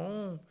suffer on your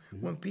own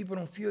when people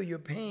don't feel your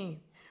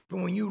pain. But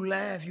when you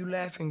laugh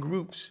in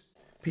groups.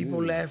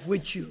 People laugh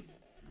with you.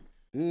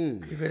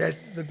 Because that's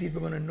the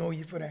people gonna know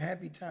you for the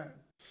happy time.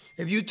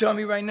 If you tell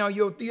me right now,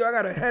 yo, Theo, I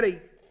got a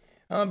headache,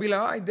 I'm gonna be like,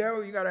 all right,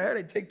 Daryl, you got a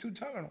headache, take 2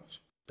 Tylenols.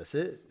 That's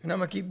it. And I'm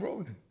gonna keep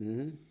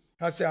rolling.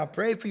 I say, I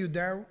pray for you,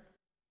 Daryl,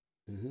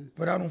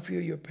 but I don't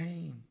feel your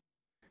pain.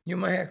 You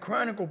might have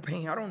chronic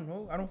pain. I don't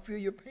know. I don't feel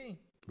your pain.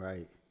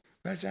 Right.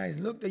 That's how it's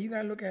looked at. You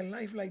gotta look at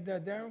life like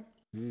that, Daryl.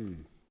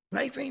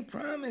 Life ain't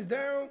promised,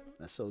 Daryl.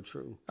 That's so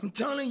true. I'm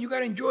telling you, you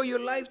gotta enjoy your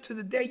life to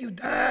the day you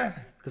die.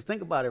 Because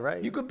think about it,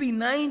 right? You could be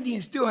 90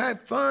 and still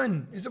have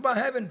fun. It's about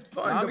having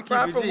fun I'ma the keep it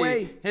proper G.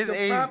 way. His the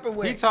age, proper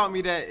way. he taught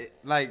me that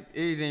like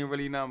age ain't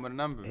really nothing but a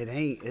number. It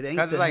ain't.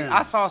 Because to like him.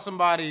 I saw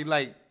somebody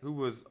like who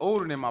was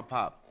older than my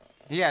pop.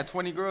 He had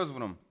 20 girls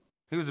with him.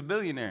 He was a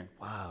billionaire.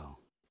 Wow.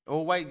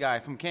 Old white guy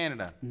from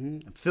Canada.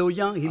 Phil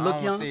Young, he I look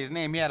don't young. want to say his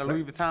name. He had a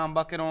Louis Vuitton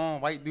bucket on,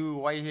 white dude,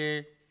 white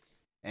hair.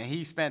 And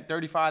he spent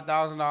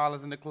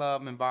 $35,000 in the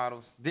club and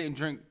bottles. Didn't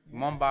drink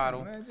one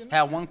bottle.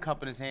 Had one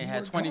cup in his hand.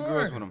 Had 20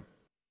 girls with him.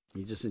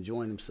 He just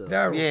enjoying himself.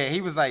 Daryl. Yeah,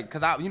 he was like,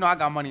 cause I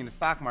got money in the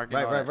stock market.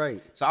 and all Right, that.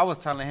 right. So I was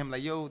telling him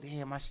like, yo,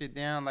 damn, my shit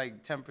down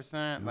like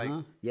 10%. Like,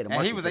 Yeah, the and he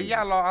market was like, crazy.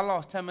 yeah, I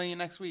lost 10 million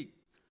last week.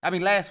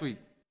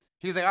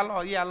 He was like,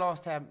 I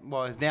lost 10.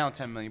 Well, it's down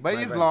 10 million, but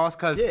it's right. lost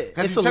because Yeah, if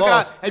it's you a took it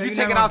loss. out, if you You're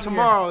take not it out gonna-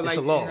 tomorrow, It's like,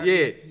 a loss.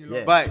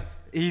 yeah, but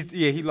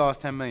he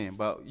lost 10 million.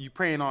 But you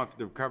praying on for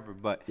the recovery.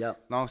 But Yep.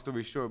 long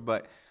story short,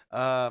 but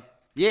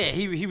yeah,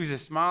 he was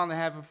just smiling and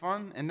having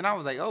fun, and then I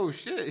was like, oh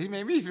shit, he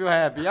made me feel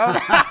happy. I was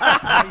like,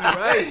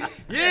 Right.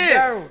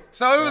 yeah. Daryl.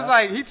 So it was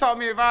like he taught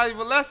me a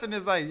valuable lesson.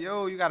 It's like,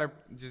 yo, you gotta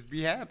just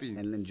be happy.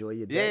 And enjoy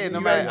your Yeah, day. no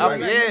You matter. gotta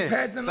enjoy life and Yeah.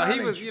 pass the So he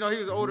was, knowledge. he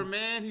was an older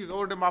man. He was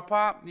older than my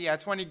pop. He had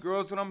 20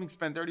 girls with him. He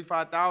spent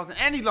 35,000,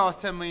 and he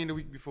lost 10 million the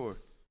week before.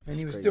 And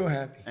he was crazy. still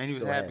happy. And he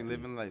was Still happy happy.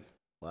 living life.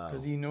 Wow.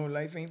 Because he know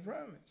life ain't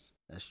promised.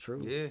 That's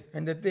true. Yeah.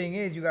 And the thing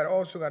is, you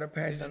also got to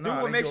pass the Just do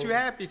knowledge. what makes you over.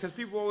 happy, because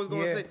people always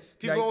gonna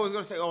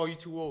Yeah. say, oh, you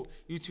too old,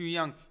 you too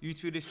young, you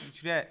too this, you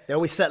too that. They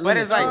always set But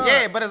limits. it's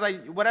like, but it's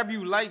like whatever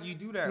you like, you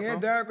do that, Yeah, bro.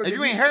 dog, 'cause If if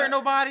you you ain't hurting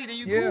stop- nobody, then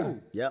you Yeah. cool.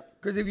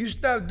 Yep. Because if you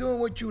stop doing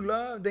what you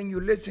love, then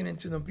you're listening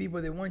to the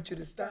people that want you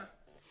to stop.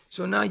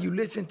 So now you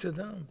listen to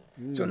them.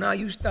 So now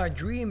you start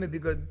dreaming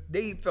because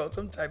they felt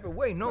some type of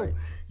way. No,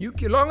 you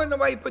can, as long as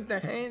nobody put their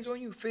hands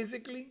on you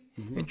physically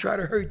and try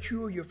to hurt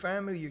you or your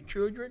family, your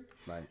children,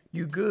 Right.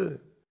 you good.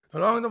 As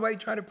long as nobody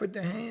try to put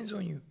their hands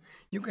on you,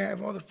 you can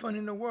have all the fun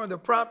in the world the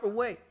proper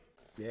way.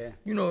 Yeah.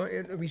 You know,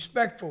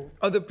 respectful,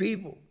 other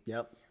people.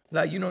 Yep.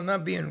 Like, you know,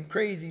 not being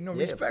crazy. You know,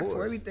 Yeah, of respectful,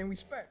 course. everything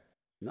respect.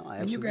 No, And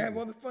absolutely. you can have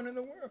all the fun in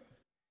the world.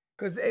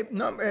 Because,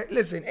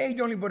 listen,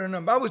 age only but a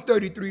number. I was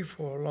 33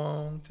 for a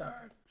long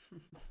time.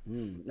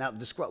 Now,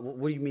 describe.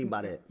 What do you mean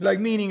by that? Like,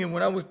 meaning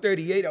when I was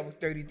 38, I was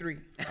 33.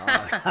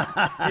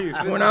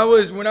 when I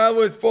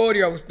was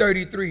 40, I was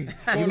 33.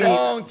 For a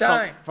long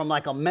time. From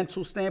like a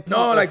mental standpoint?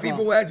 No, or like from-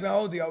 people would ask me how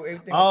old are you?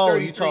 Everything Oh,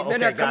 was you 33. talk-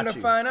 Then okay, I come got to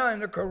you. find out in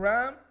the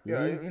Quran,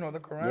 you know, the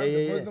Quran, Yeah,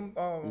 yeah, the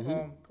yeah.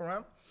 Muslim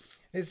Quran,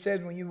 it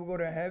says when you will go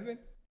to heaven,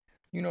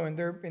 you know, in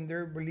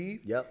their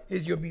belief, Yep.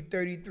 is you'll be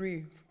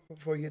 33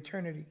 for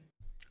eternity.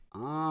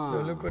 Ah.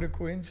 So look what a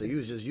coincidence. So you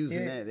was just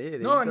using Yeah. that. Yeah, there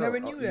No, I you go. never Oh,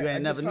 knew you that. I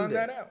ain't never just knew found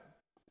that. that out.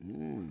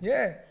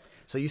 Yeah.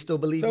 So you still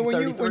believe So you when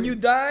 33? you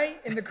die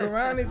in the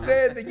Quran, it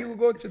said that you will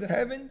go to the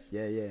heavens,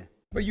 Yeah, yeah.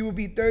 but you will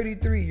be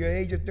 33, your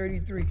age of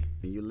 33,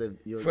 And you live.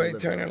 You for live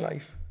eternal that.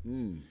 life.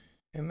 Mm,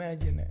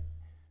 Imagine that.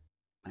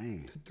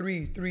 man.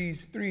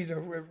 Threes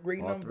are a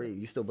great All number. three.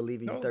 You still believe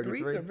in No, you threes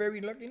 33? are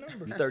very lucky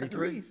number. You 33?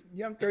 Threes.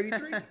 Yeah, I'm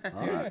 33.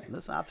 All Yeah. right,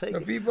 listen, I'll take The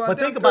it. people out But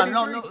there, think about it.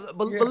 No, 33. no.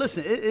 But Yeah.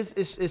 listen,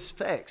 it's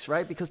facts,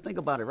 right? Because think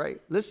about it,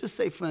 right? Let's just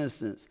say, for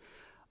instance,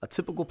 a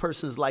typical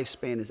person's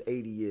lifespan is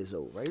 80 years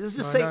old, right? Let's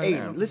just say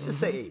 80. Let's just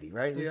say 80,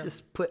 right? Let's Yeah.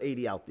 just put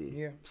 80 out there.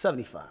 Yeah.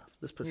 75.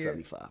 Let's put Yeah.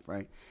 75,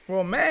 right?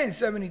 Well, a man's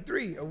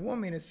 73. A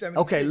woman is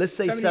 76. Okay, let's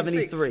say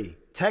 76. 73.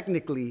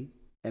 Technically,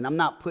 and I'm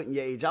not putting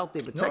your age out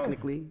there, but No.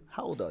 technically,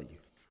 how old are you?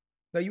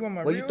 Like you want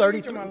my Well, real you age or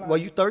 33. my life? Well,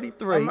 you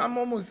 33.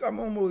 I'm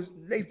almost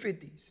late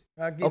 50s.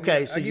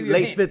 Okay, so you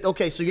late 50.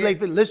 Okay, so you late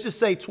 50. Let's just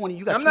say 20.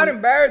 You got I'm 20. not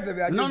embarrassed of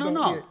it. I No, just no, don't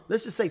no. get it.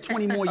 Let's just say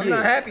 20 more years. I'm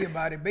not happy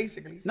about it,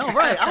 basically. No,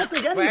 right. I don't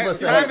think any of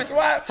us are Time happy.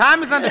 is,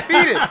 time is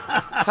undefeated.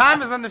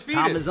 Time is undefeated.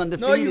 Time is No,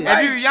 undefeated. you If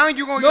right. you're young,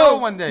 you're gonna No, go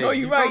one day. no,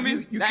 you're feel right.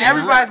 me? You Now, can't-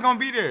 everybody's gonna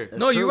be there.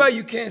 No, you're true. right.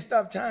 You can't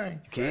stop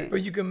time. You can't.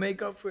 But you can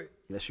make up for it.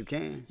 Yes, you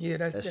can. Yeah,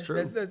 that's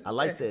true. I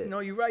like that. No,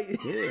 you're right.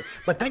 Yeah,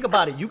 but think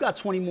about it. You got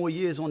 20 more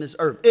years on this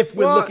earth. If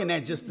we're Well, looking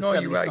at just the no,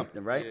 you're 70 right.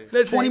 something, right?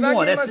 Listen, 20 if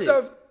more. I give That's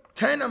myself it.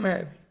 10, I'm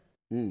happy.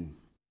 If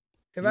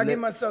I live- give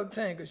myself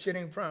 10, because shit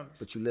ain't promised.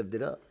 But you lived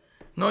it up.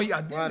 No, I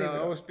did Well, live it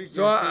no, up. speak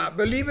So your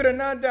believe it or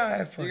not, I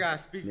had fun. You gotta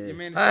speak your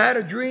man. I had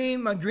a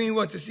dream. My dream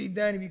was to see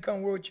Danny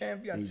become world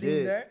champion. I He seen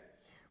did. that.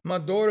 My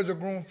daughters are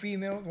grown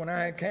females. When I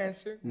had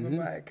cancer,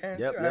 remember I had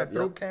cancer? I had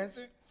throat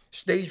cancer,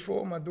 stage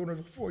 4. My daughters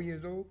were 4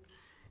 years old.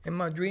 And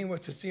my dream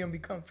was to see them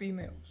become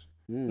females.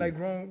 Like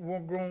grown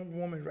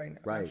women right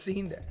now. Right. I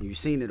seen that. You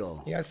seen it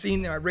all. Yeah, I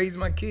seen that. I raised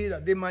my kids. I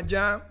did my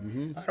job.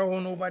 I don't owe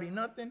nobody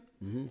nothing.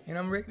 And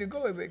I'm ready to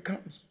go if it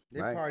comes.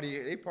 They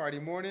party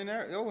more than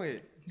that. Go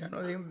ahead. I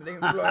know they in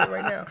Florida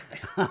right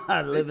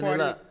now. Living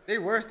it up. They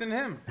worse than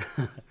him.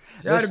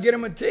 So I had to get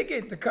them a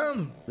ticket to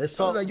come. Let's I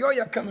talk. was like, yo,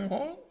 y'all coming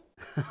home?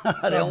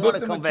 They don't want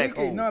to come back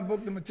ticket. home. No, I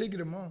booked them a ticket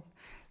tomorrow.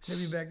 They'll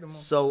be back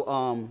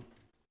tomorrow.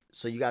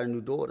 So you got a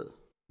new daughter,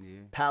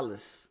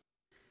 Palace.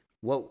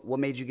 What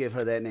made you give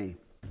her that name?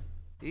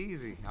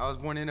 Easy. I was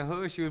born in the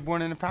hood. She was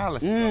born in the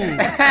palace.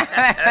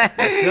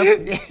 That's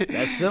simple.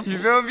 That's simple. You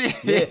feel me?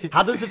 Yeah.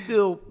 How does it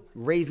feel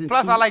raising?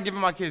 Plus, I like giving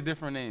my kids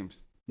different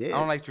names. Yeah. I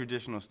don't like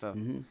traditional stuff.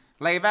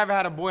 Like, if I ever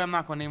had a boy, I'm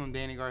not going to name him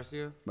Danny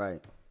Garcia.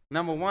 Right.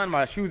 Number one,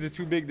 my shoes are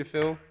too big to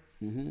fill.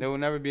 There will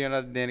never be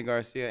another Danny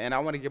Garcia. And I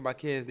want to give my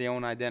kids their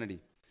own identity.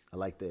 I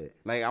like that.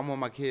 Like, I want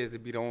my kids to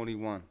be the only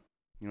one.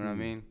 You know what I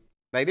mean?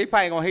 Like, they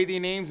probably going to hate their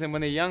names, and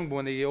when they're young, but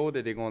when they get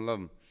older, they're going to love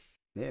them.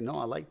 Yeah, no,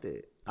 I like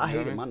that. I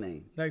hated my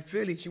name. Like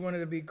Philly, she wanted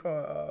to be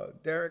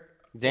called Derek.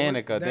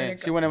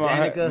 Danica. She wanted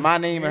Danica. my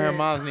name and her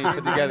mom's name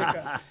put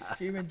together.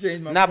 She even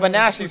changed my Nah, but phone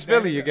now to she's put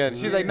Philly Danica. again.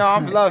 She's like, no, I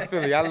love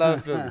Philly. I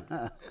love Philly.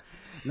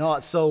 No,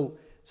 so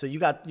you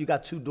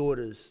got two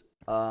daughters.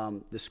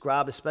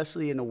 Describe,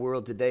 especially in the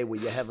world today where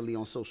you're heavily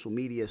on social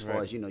media, as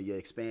far as you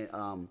expand.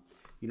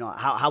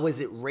 How is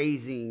it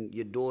raising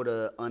your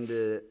daughter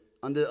under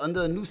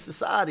a new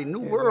society, new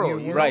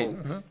world? You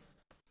Right. know?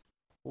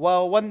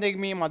 Well, one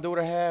thing me and my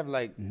daughter have,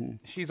 like,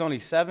 she's only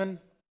 7,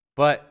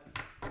 but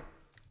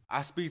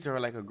I speak to her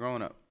like a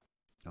grown-up.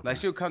 Okay. Like,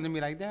 she'll come to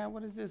me like, Dad,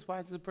 what is this? Why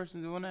is this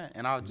person doing that?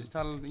 And I'll just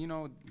tell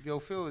her, yo,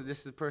 Phil, this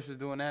is the person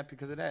doing that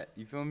because of that.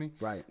 You feel me?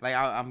 Right. Like,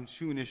 I'm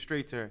shooting it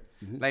straight to her.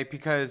 Like,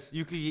 because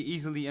you could get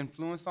easily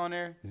influenced on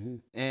her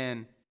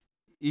and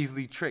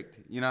easily tricked.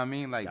 You know what I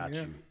mean? Like,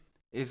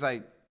 it's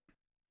like,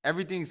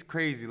 everything's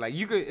crazy. Like,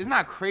 it's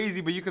not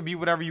crazy, but you could be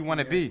whatever you want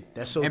to be.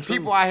 That's so and true.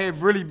 people out here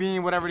really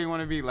being whatever they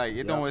want to be. Like,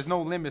 there's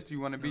no limits to you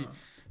want to be.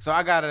 So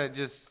I gotta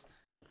just,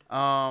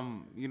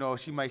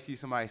 she might see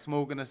somebody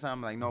smoking or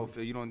something. Like, no,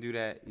 Phil, you don't do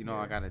that.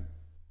 I gotta.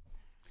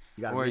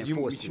 You gotta or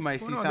reinforce she it. might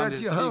see Well, no, something.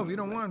 that's your hoe. You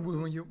don't want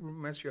when you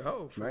mess your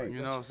hoe. Right.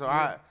 So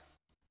I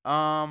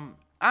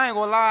ain't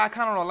gonna lie. I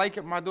kind of don't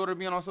like my daughter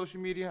being on social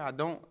media. I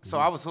don't. So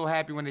I was so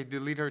happy when they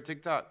deleted her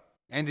TikTok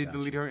and they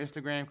deleted her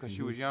Instagram because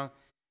she was young.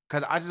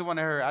 Cause I just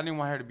wanted her. I didn't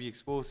want her to be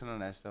exposed to none of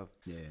that stuff.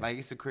 Yeah. Like,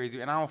 it's a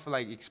crazy, and I don't feel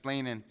like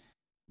explaining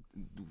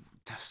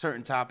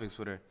certain topics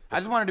with her. I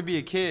just wanted to be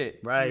a kid.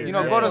 Right.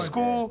 Go to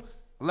school,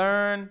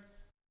 learn,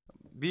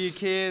 be a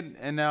kid,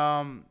 and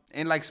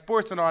like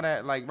sports and all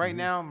that. Like right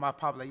now, my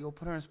pop like, yo,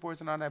 put her in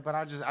sports and all that. But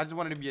I just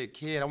wanted to be a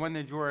kid. I wanted to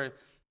enjoy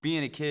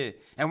being a kid.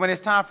 And when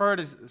it's time for her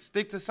to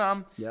stick to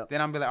something,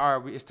 then I'm be like, all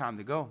right, it's time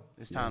to go.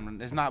 It's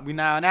time. It's not.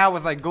 Now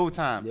it's like go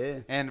time. Yeah.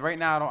 And right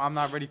now, I'm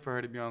not ready for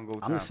her to be on go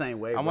time. I'm the same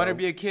way. I want her to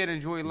be a kid,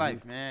 enjoy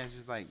life, man. It's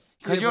just like,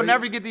 because you'll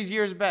never get these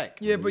years back.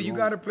 Yeah, but you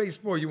gotta play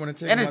sport. You want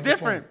to take. And it's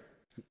different.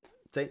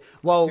 But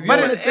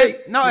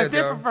it's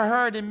different for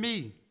her than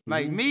me.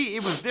 Like me,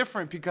 it was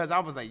different because I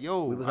was like,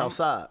 yo, we was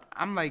outside.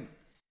 I'm like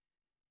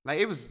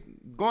it was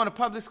going to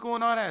public school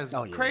and all that is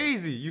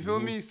crazy. You feel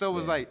me? So it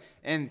was like,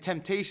 and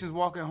temptations,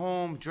 walking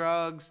home,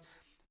 drugs,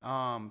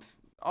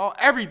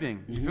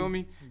 everything. You feel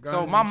me?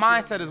 So my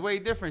mindset is way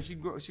different. She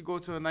go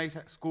to a nice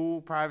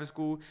school, private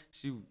school.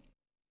 She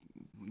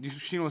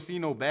don't see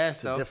no bad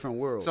stuff. It's a different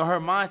world. So her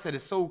mindset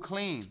is so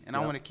clean, and I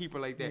want to keep her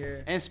like that. Yeah.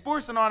 And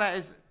sports and all that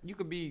is, you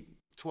could be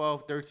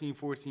 12, 13,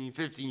 14,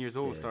 15 years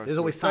old. There's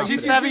always time.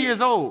 She's 7 years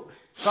old.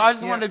 So I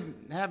just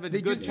wanted to have a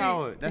good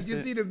childhood. Did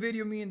you see the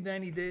video me and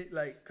Danny did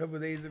like a couple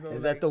of days ago?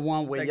 Is that the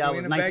one where y'all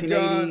was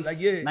 1980s? Like,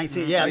 yeah.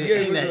 19, yeah, I just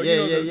seen that.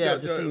 Yeah, I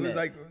just seen that. It was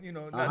like,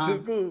 not too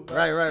cool.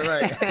 Right.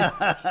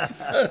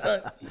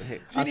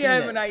 She didn't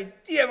have an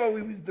idea what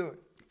we was doing.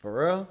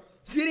 For real?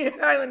 She didn't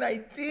have an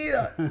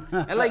idea.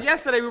 And like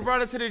yesterday, we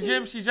brought her to the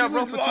gym. She jumped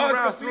rope for 2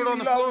 rounds, threw it on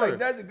the floor. Like,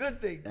 that's a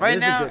good thing. Right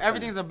now,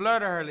 everything's a blur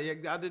to her.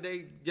 Like,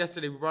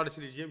 yesterday, we brought her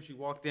to the gym. She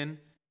walked in,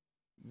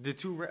 did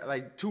 2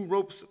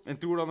 ropes, and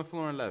threw it on the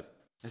floor and left.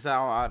 And said,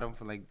 I don't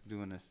feel like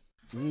doing this.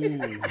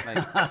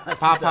 Like,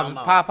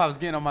 Pop-Pop's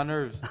getting on my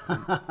nerves.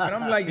 And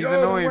I'm like, He's yo,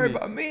 don't annoying worry me.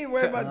 about me,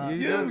 worry about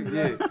you.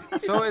 Yeah.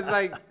 So it's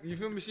like, you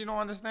feel me? She don't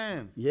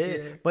understand. Yeah.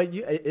 But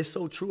it's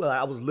so true.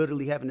 I was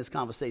literally having this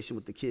conversation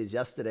with the kids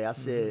yesterday. I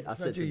said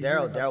to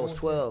Daryl was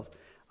 12.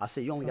 I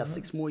said, you only got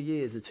 6 more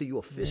years until you're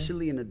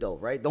officially an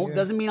adult, right?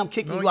 Doesn't mean I'm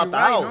kicking you out the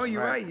house. No,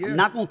 you're right. Yeah. I'm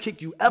not gonna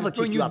kick you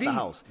kick you out the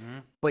house.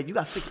 But you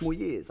got 6 more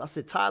years. I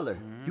said, Tyler,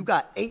 you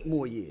got 8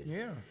 more years.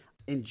 Yeah.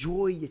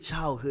 enjoy your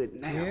childhood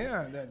now.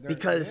 Yeah,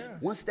 because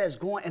once that's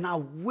gone, and I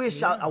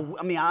wish I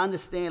mean, I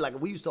understand. Like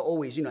we used to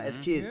always, you know, as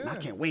kids, I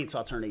can't wait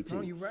until I turn 18.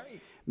 No, you're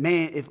right.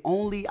 Man, if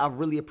only I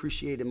really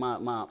appreciated my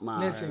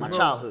Listen, bro,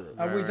 childhood.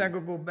 I wish I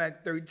could go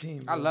back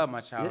 13. Bro. I love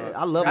my childhood.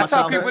 Yeah, I love my childhood.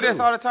 I tell people this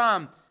all the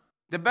time.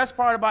 The best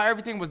part about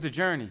everything was the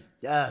journey.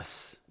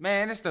 Yes.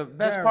 Man, it's the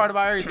best part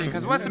about everything.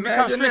 Because once it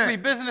becomes strictly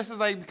business,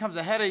 it's like becomes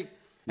a headache.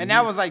 And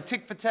that was like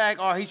tick for tack.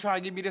 Oh, he's trying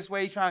to get me this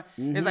way. He's trying.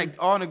 It's like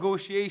all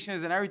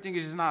negotiations and everything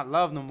is just not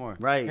love no more.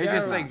 Right. It's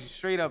just like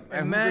straight up.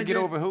 And who can get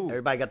over who?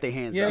 Everybody got their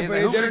hands up. It's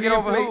like, who can get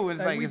over who?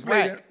 It's like it's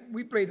whack.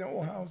 We played the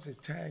old houses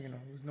tag, There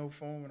was no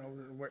phone when I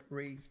was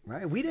raised.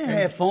 Right. We didn't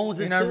have phones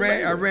and until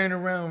I ran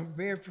around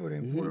barefoot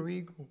in Puerto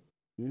Rico.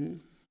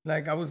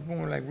 Like I was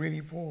born like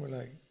really poor,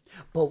 like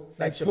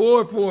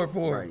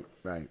poor.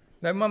 Right.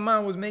 Like my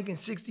mom was making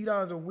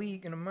 $60 a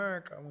week in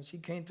America when she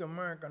came to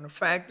America in a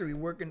factory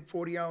working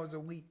 40 hours a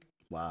week.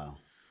 Wow.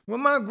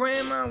 When my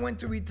grandma went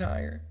to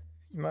retire,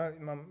 our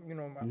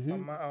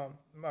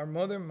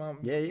mother,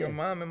 your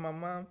mom and my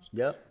mom's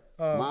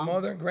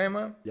mother,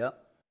 grandma. Yep.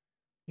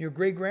 Your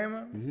great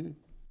grandma.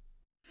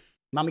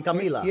 Mami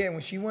Camila. Yeah,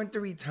 when she went to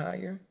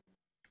retire,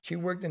 she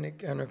worked in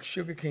the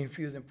sugarcane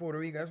fields in Puerto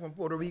Rico. That's when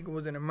Puerto Rico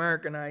wasn't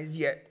Americanized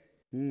yet,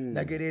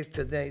 like it is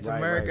today. It's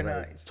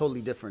Americanized. Right.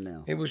 Totally different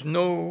now. It was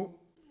no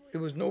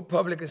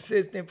public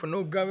assistance for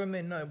no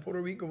government. No,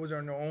 Puerto Rico was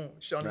on their own,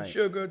 selling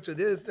sugar to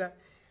this, that.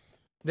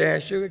 They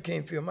had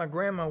sugarcane field. My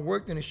grandma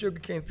worked in the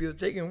sugarcane field,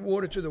 taking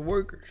water to the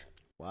workers.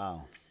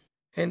 Wow.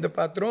 And the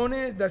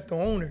patrones, that's the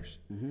owners.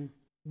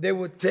 They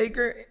would take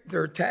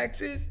their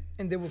taxes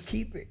and they would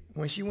keep it.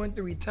 When she went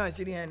to retire,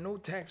 she didn't have no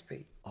tax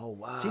paid. Oh,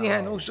 wow. She didn't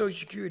have no Social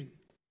Security.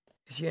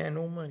 She had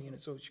no money in the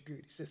Social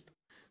Security system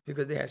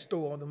because they had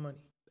stole all the money.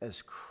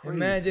 That's crazy.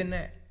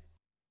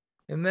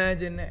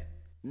 Imagine that.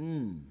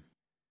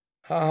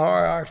 How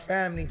hard our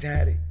families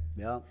had it.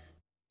 Yeah.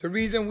 The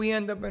reason we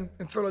end up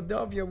in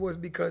Philadelphia was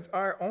because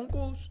our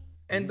uncles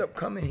end up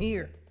coming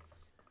here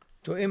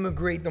to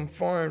immigrate them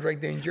farms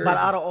right there in Jersey. But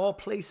out of all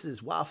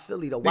places, why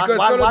Philly though?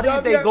 Why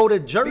didn't they go to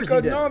Jersey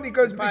because, then? No,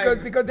 because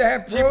they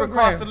have cheaper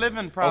cost of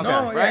living problem.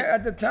 No, right?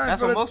 at the time.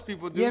 That's what most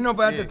people do. Yeah, no,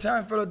 but at the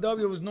time,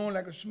 Philadelphia was known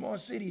like a small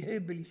city,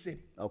 hillbilly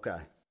city. Okay.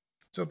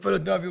 So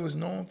Philadelphia was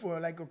known for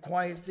like a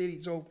quiet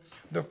city. So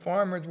the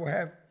farmers will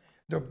have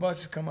their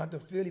buses come out to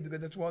Philly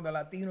because that's where all the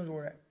Latinos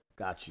were at.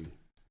 Got you.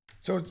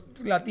 So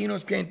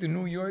Latinos came to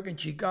New York and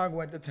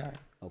Chicago at the time.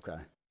 Okay.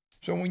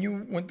 So when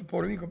you went to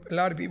Puerto Rico, a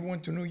lot of people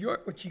went to New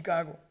York or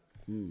Chicago.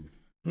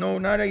 No,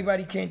 not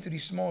everybody came to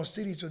these small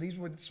cities. So these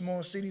were the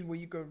small cities where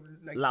you could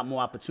like a lot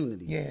more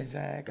opportunity. Yeah,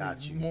 exactly.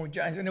 Got you. More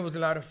jobs, and there was a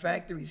lot of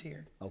factories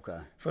here. Okay.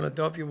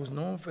 Philadelphia was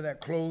known for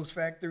that, clothes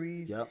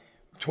factories, yep,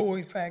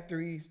 toy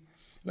factories.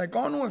 Like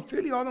all in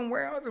Philly, all them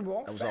warehouses were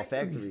all factories. all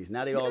factories.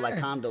 Now they all like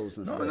condos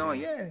and stuff.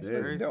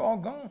 They're all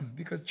gone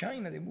because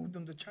China. They moved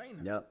them to China.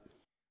 Yep.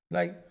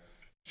 Like,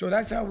 so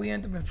that's how we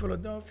ended up in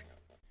Philadelphia.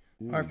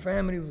 Our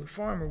family was a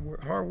farmer,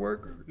 hard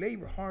worker,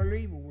 hard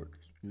labor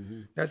workers.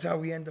 That's how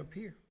we end up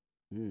here.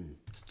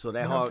 So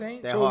that you know hard. What I'm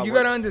saying? That so hard you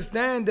got to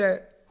understand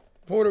that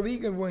Puerto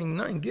Ricans were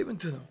nothing given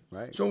to them.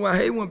 Right. So I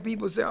hate when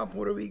people say, "Oh,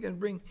 Puerto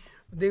Ricans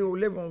they will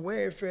live on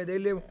welfare. They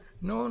live."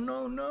 No,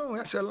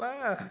 that's a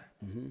lie.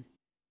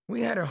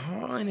 We had it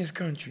hard in this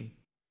country,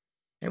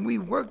 and we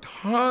worked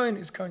hard in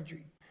this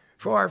country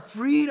for our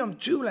freedom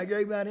too, like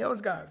everybody else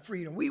got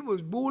freedom. We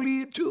was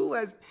bullied too,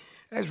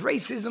 as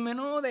racism and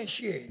all that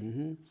shit.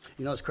 You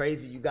know, it's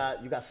crazy. You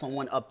got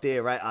someone up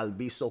there, right?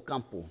 Albizu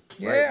Campo.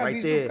 Yeah, right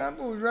Albizu there.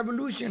 Campo was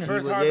revolutionary.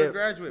 First Harvard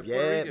graduate.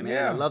 Yeah,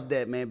 man, I love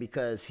that, man,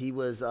 because he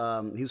was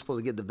supposed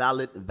to give the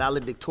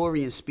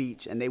valedictorian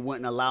speech, and they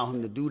wouldn't allow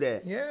him to do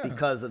that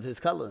because of his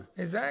color.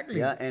 Exactly.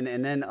 Yeah,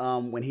 and then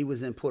when he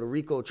was in Puerto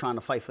Rico trying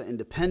to fight for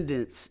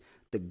independence,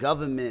 the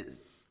government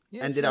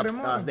ended up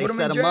they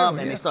set him up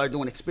and they started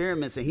doing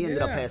experiments, and he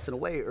ended up passing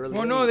away early.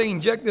 Well, no, they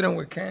injected him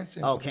with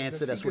cancer. Oh,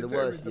 cancer, that's what it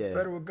was. The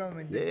federal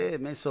government. Yeah,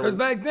 man. So because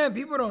back then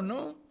people don't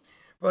know,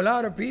 but a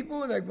lot of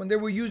people, like when they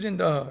were using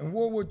in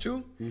World War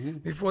II,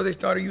 before they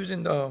started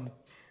using the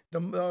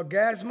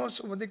gas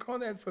muscle, what they call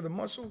that for the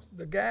muscles,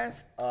 the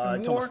gas.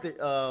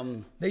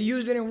 They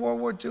used it in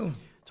World War II.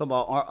 Talking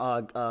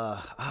about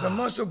the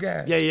muscle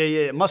gas.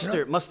 Yeah.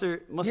 Mustard.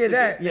 Yeah,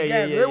 that.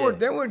 Yeah.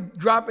 They were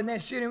dropping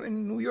that shit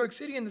in New York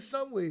City in the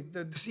subways.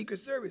 The Secret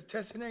Service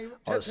testing it.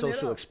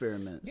 Social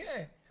experiments.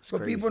 Yeah. So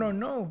people don't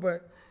know,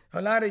 but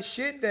a lot of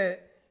shit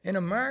that in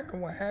America,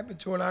 what happened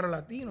to a lot of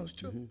Latinos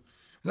too.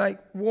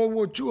 Like World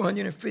War II,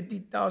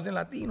 150,000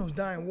 Latinos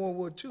died in World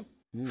War II.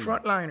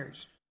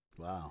 Frontliners.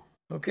 Wow.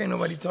 Okay,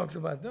 nobody talks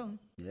about them.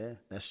 Yeah,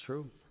 that's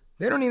true.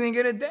 They don't even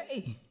get a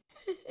day.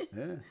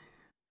 Yeah.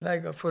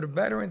 Like for the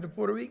veteran, the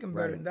Puerto Rican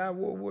veteran died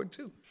World War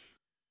II.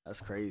 That's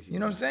crazy. You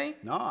know what I'm saying?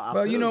 No,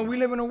 but you know, we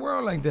live in a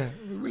world like that.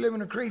 We live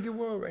in a crazy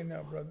world right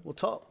now, brother. Well,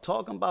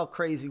 talking about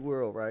crazy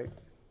world, right?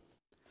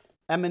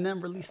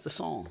 Eminem released a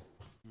song.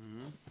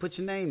 Put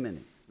your name in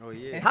it. Oh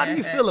yeah. How do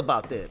you feel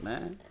about that,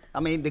 man? I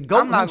mean, the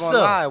GOAT I'm not himself.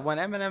 gonna lie. When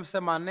Eminem said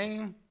my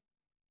name,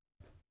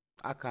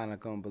 I kind of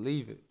couldn't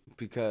believe it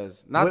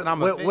because not that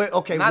I'm a fan.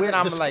 Okay, not that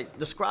I'm like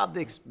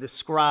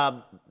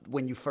describe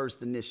when you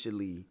first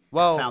initially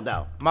found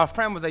out. My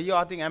friend was like, "Yo,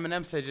 I think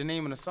Eminem said your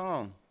name in the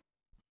song,"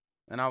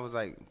 and I was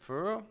like,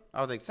 "For real?"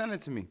 I was like, "Send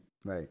it to me."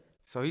 Right.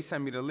 So he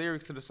sent me the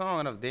lyrics to the song,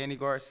 and it was Danny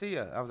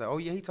Garcia. I was like, "Oh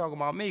yeah, he talking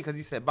about me," because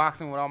he said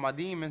boxing with all my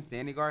demons,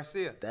 Danny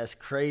Garcia. That's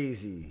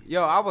crazy.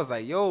 Yo, I was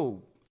like,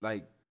 yo,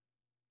 like,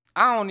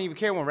 I don't even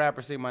care when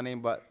rappers say my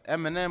name, but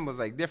Eminem was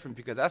like different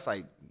because that's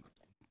like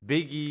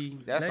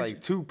Biggie, that's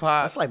like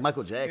Tupac. That's like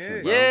Michael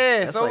Jackson, bro. Yeah,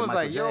 That's so like it was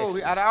Michael like, yo,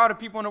 Jackson. out of all the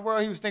people in the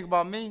world, he was thinking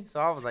about me. So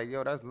I was like,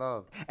 yo, that's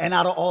love. And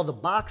out of all the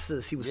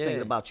boxers, he was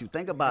thinking about you.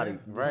 Think about it.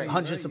 Right.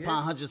 Hundreds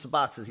upon hundreds of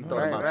boxers, he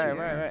thought about you.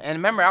 Right. And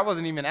remember, I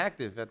wasn't even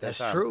active at that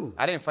time. That's true.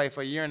 I didn't fight for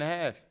a year and a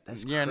half.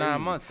 That's year and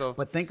 9 months. So,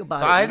 but think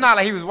about so it. it's not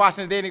like he was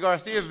watching a Danny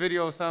Garcia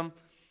video or something.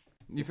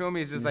 You feel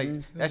me? It's just like,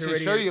 that should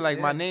show you like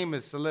my name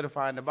is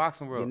solidified in the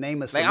boxing world. Your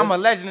name is like I'm a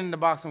legend in the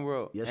boxing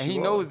world. Yes, and he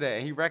knows that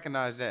and he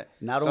recognized that.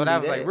 Not so only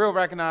that was that, like real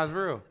recognized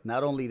real.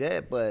 Not only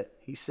that, but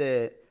he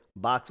said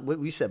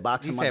boxing He said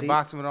boxing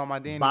with all my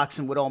demons.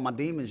 Boxing with all my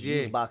demons. You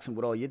was boxing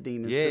with all your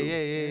demons too.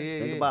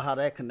 Yeah. Think about how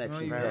that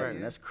connection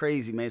happened. That's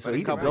crazy, man. So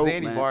he the dope,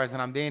 Danny man. bars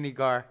and I'm Danny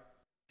Gar.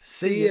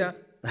 See ya.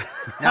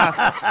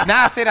 Now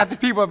I say that to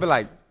people, I'll be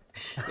like,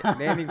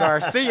 Danny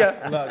Garcia.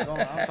 Look,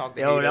 I'm talking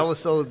to Yo, that was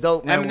so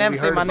dope, man. Eminem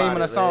said my name in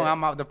the song.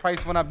 I'm out. The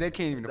price went up. They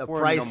can't even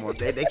afford me no more.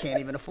 They can't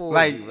even afford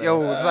like, you,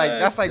 yo, it's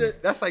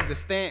like that's like the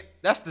stamp.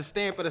 That's the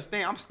stamp of the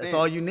stamp. I'm stamped. That's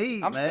all you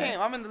need, I'm man.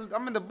 Stamped.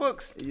 I'm in the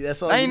books. Yeah,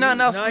 that's all. There ain't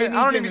nothing else. I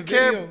don't even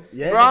care.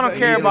 Yeah, bro, I don't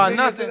care about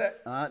nothing.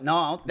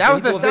 No, that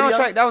was the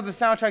soundtrack. That was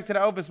the soundtrack to the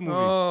Elvis movie.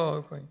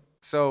 Oh, okay.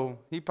 So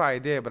he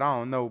probably did, but I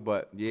don't know.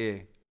 But yeah.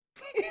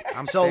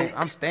 I'm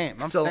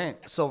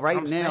stamped. So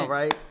right now,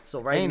 right?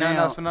 So right ain't now, nothing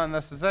else for nothing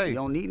else to say. You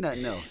don't need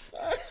nothing else.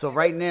 So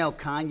right now,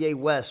 Kanye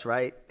West,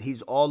 right?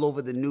 He's all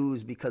over the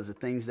news because of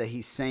things that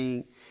he's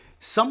saying,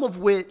 some of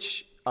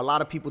which a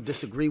lot of people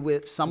disagree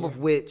with, some of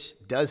which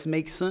does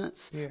make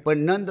sense. Yeah. But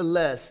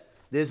nonetheless,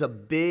 there's a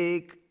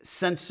big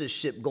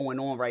censorship going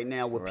on right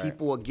now where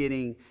people are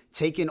getting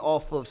taken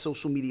off of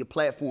social media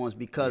platforms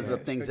because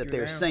of things that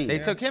they're saying. They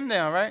took him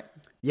down, right?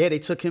 Yeah, they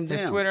took him down.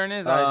 His Twitter and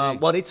his IG.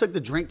 Well, they took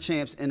the Drink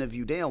Champs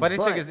interview down. But they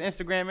took his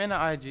Instagram and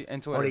the IG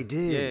and Twitter. Oh, they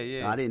did?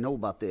 Yeah. No, I didn't know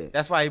about that.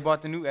 That's why he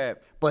bought the new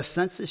app. But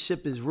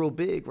censorship is real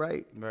big,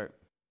 right? Right.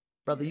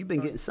 Brother, you've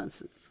been getting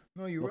censored.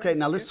 No, you're okay, right.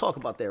 now let's talk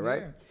about that,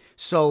 right?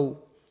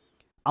 So,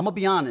 I'm going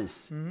to be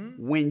honest.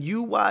 When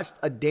you watched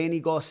a Danny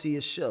Garcia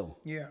show,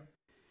 you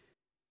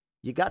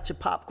got your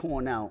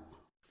popcorn out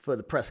for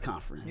the press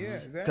conference. Yeah,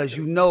 exactly. Because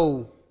you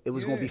know it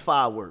was going to be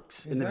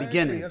fireworks in the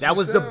beginning. That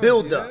was the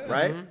build-up,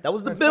 right? That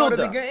was the build-up.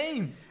 Part of the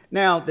game.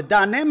 Now, the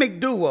dynamic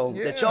duo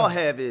that y'all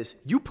have is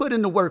you put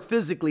in the work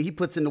physically, he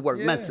puts in the work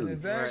mentally.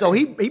 Exactly. So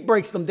he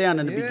breaks them down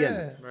in the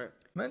beginning. Right.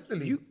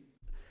 Mentally.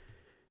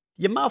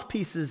 Your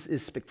mouthpiece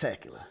is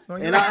spectacular. No,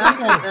 and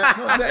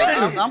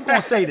I'm going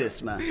to say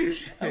this, man.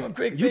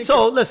 You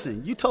told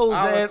Zab.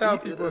 I always tell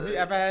people,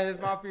 if I had his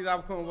mouthpiece, I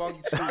couldn't walk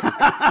the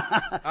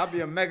streets. I'd be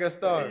a mega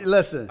star.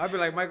 Listen. I'd be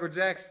like Michael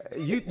Jackson.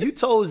 You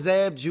told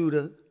Zab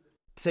Judah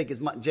to take his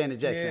Janet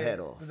Jackson hat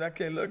off. Because I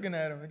kept looking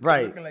at him.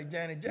 Looking like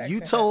Janet Jackson.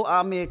 You told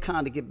Amir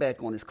Khan to get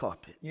back on his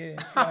carpet.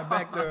 Yeah, fly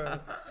back to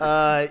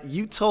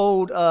you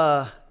told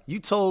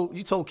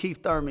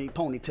Keith Thurman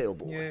ponytail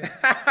boy. Yeah.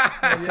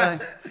 Okay.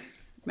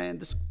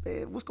 Man,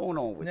 what's going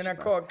on with you? And then I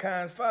called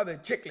Khan's father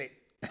Chicklet.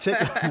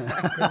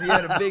 Chicklet. Because he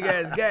had a big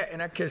ass gat, and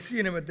I kept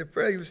seeing him at the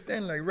prayer. He was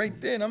standing like right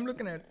there, and I'm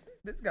looking at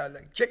this guy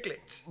like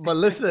chiclets. But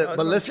listen.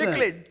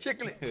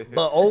 Chiclets.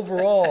 But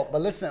overall,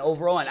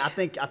 and I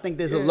think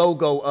there's a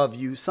logo of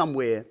you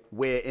somewhere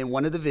where in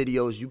one of the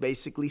videos you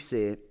basically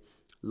said,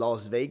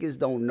 Las Vegas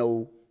don't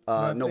know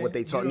what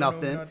they talk.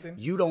 Nothing.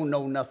 You don't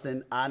know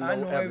nothing. I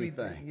know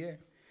everything. Yeah.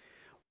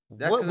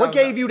 What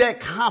gave you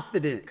that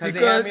confidence? Because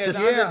they had me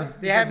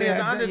as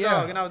the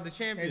underdog, and I was the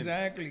champion.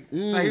 Exactly.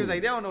 So he was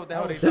like, they don't know what the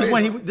hell they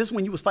This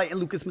when you was fighting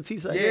Lucas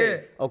Matisse?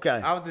 Yeah. Okay.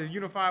 I was the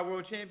unified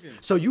world champion.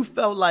 So you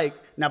felt like,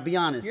 now be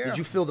honest, did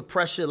you feel the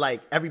pressure like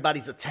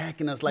everybody's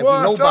attacking us like we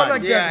nobody? I felt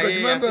like that, because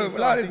remember, a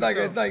lot is like...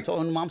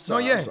 I'm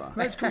sorry. I'm sorry.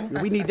 That's cool.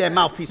 We need that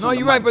mouthpiece. No,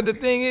 you're right, but the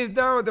thing is,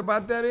 Darryl,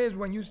 about that is,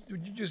 what you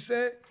just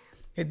said,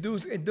 it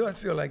does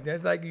feel like that.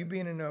 It's like you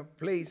being in a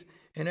place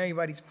and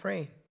everybody's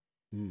praying.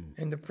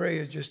 And the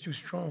prayer is just too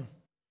strong.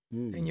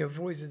 And your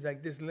voice is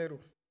like this little.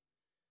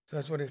 So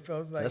that's what it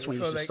felt like. That's when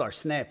you should start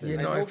snapping. You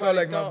know, it felt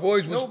like my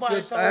voice was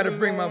just, I had to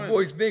bring my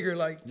voice bigger.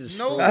 Like,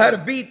 I had to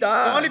beat the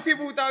odds. The only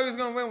people who thought he was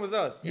going to win was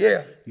us.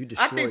 Yeah. You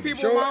destroyed I think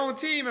people on my own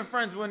team and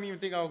friends wouldn't even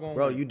think I was going to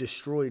win. Bro, you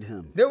destroyed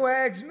him. They would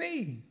ask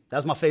me.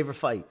 That's my favorite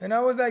fight. And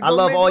I was like, I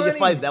love all your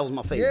fights. That was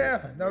my favorite.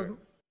 Yeah. That was,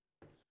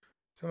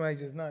 somebody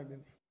just knocked at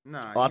me.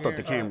 Nah, I thought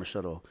the camera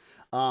shut off.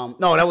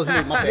 No, that was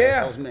me. My bad.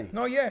 That was me.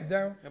 No,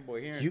 Darryl. That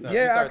boy hearing stuff.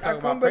 Yeah, I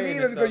couldn't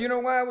believe it because you know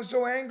why I was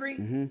so angry?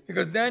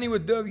 Because Danny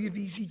was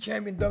WBC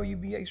champion,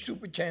 WBA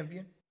super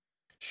champion.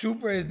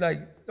 Super is like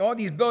all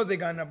these belts they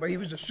got now, but he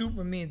was the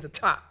super me at the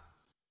top,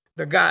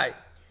 the guy.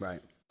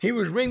 Right. He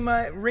was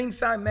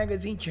Ringside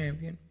Magazine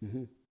champion.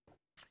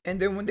 And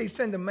then when they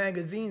send the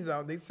magazines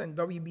out, they send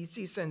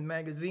WBC send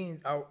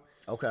magazines out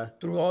Okay.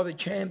 through all the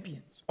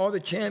champions. All the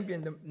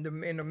champions in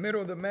the middle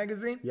of the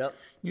magazine. Yep.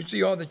 You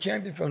see all the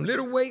champions from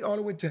little weight all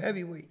the way to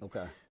heavyweight.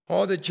 Okay.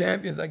 All the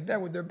champions like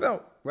that with their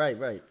belt. Right,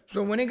 right.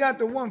 So when they got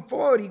to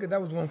 140, because that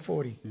was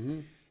 140,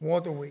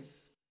 welterweight.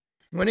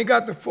 When they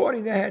got to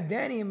 40, they had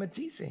Danny and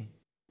Matisse.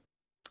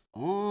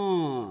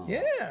 Oh.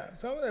 Yeah.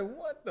 So I was like,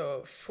 what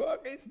the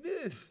fuck is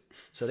this?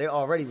 So they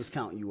already was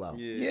counting you out.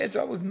 Yeah,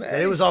 so I was mad. So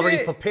they as was already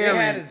shit. preparing.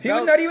 They had his He was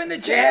belt. not even the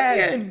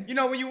champion. You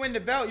know, when you win the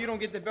belt, you don't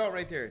get the belt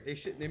right there.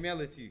 They mail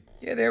it to you.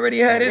 Yeah, they already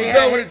had his They belt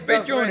had with his his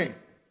belts picture on ready. it.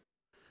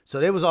 So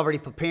they was already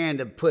preparing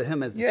to put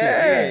him as the Yeah.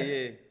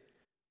 champion. Yeah.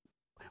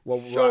 Well,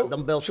 So,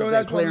 them belts so is in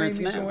that's what clearance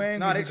made me now. so angry.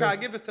 No, they try because-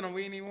 to give us to them.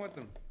 We ain't even want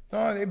them.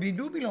 No, they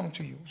do belong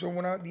to you. So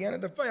when at the end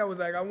of the fight, I was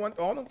like, I want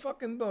all them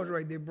fucking belts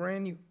right there,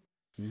 brand new.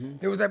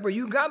 They was like, but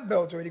you got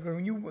belts already. Because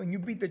when you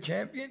beat the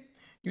champion,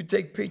 you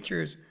take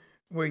pictures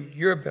with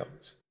your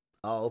belts.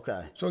 Oh,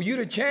 okay. So you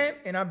the champ,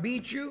 and I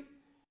beat you.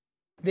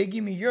 They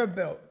give me your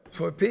belt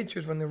for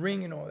pictures from the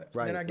ring and all that.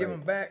 Right, Then I give right.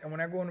 them back, and when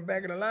I go in the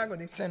back of the locker,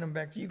 they send them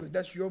back to you because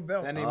that's your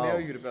belt. Then they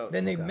mail you the belt.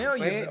 Then they mail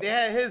you. But the they belt.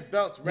 had his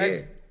belts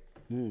ready.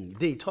 Yeah.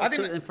 D, talk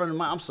think to it in front of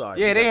my. I'm sorry.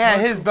 Yeah, they had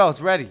his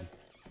belts ready.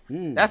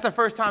 That's the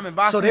first time in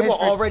boxing So they were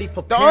history. already The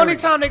preparing. only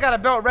time they got a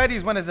belt ready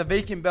is when it's a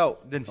vacant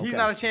belt. Then he's Okay.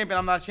 not a champion,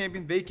 I'm not a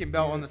champion. Vacant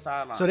belt on the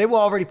sideline. So they were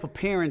already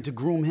preparing to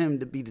groom him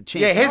to be the yeah,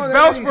 champion. his Oh, they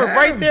belts already were had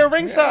right him. there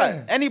ringside.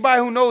 Yeah. Anybody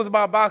who knows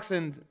about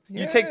boxing,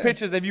 you take Yeah.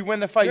 pictures. If you win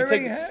the fight, They you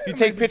already had him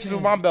take at the pictures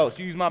with champ. my belts.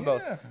 You use my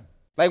belts. Yeah.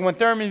 Like when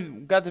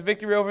Thurman got the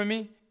victory over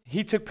me,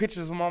 he took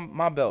pictures with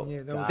my belt.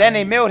 Yeah, that was- Then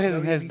they mailed his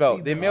WBC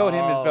belt. They mailed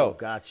him his Oh, belt.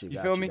 got you, You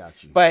got feel you, me?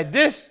 got you. But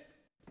this,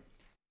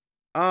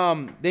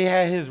 they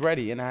had his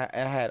ready, and I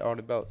had all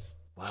the belts.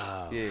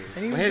 Wow. Yeah,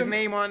 And he with was his the-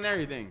 name on and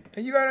everything.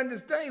 And you gotta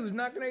understand, he was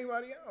knocking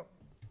everybody out.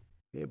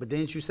 Yeah, but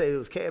didn't you say it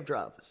was cab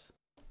drivers?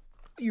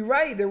 You're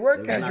right. They were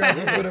not-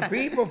 casual for the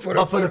people.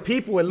 But for the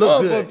people, it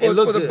looked good. For, It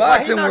looked for the good. But he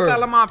boxing knocked world. out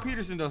Lamont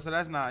Peterson though, so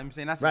that's not. I'm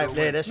saying that's a Right good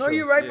there, win. that's No, true.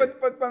 you're right, Yeah.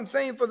 but I'm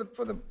saying for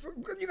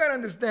you gotta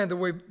understand the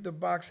way the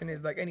boxing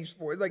is like any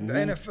sport. It's like the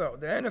NFL.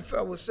 The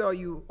NFL will sell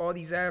you all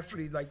these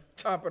athletes like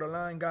top of the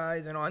line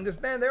guys, and I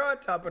understand they are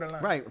top of the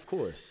line. Right, of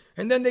course.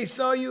 And then they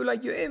sell you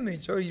like your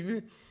image. So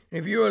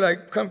if you're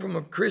like come from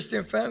a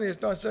Christian family, they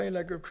start selling you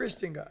like a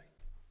Christian guy.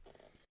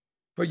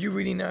 But you're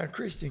really not a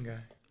Christian guy.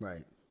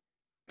 Right,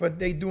 But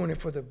they doing it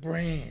for the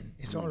brand.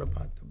 It's all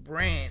about the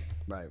brand.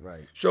 right,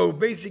 right. So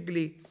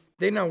basically,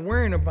 they're not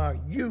worrying about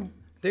you.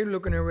 They're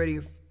looking already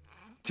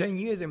 10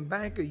 years in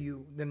back of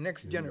you, the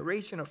next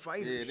generation of Yeah,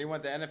 fighters. they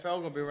want the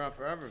NFL gonna be around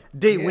forever.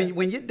 D, Yeah.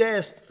 when your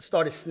dad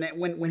started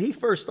when he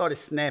first started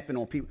snapping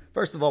on people,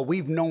 first of all,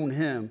 we've known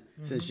him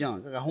since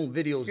young. I got home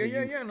videos Yeah, of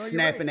yeah, you yeah. No, you're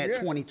snapping right, at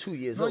yeah. 22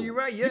 years No, old. you're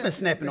right, yeah. You've been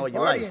snapping all And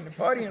your life.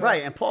 partying.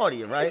 Right, and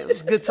partying, right? It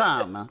was a good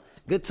time, man.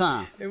 Good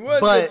time. It was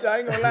but, good, I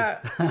ain't gonna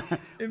lie.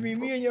 It'd be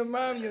me and your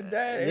mom, your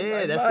dad. Yeah,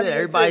 and that's my it. mom,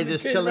 Everybody the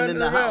just kids chilling in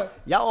the running around. house.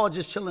 Y'all all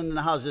just chilling in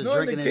the house, just No,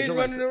 drinking the and kids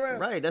enjoying. running around.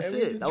 Right, that's And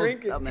we it. just That was,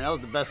 drinking. I mean, that was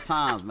the best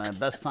times, man.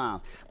 Best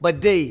times. But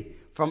D,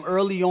 from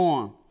early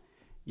on,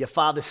 your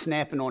father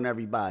snapping on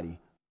everybody.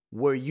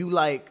 Were you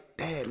like,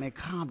 Dad, man,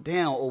 calm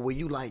down, or were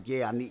you like,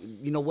 yeah, I need,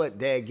 you know what,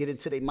 Dad, get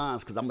into their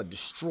minds because I'm gonna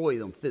destroy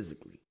them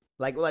physically.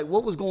 Like,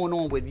 what was going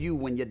on with you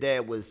when your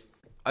dad was?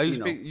 Are you,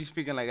 know, you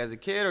speaking like as a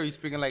kid, or are you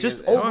speaking like just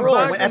as, overall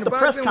boxing, at the the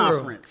press boxing world.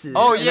 conferences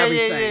Oh, and yeah,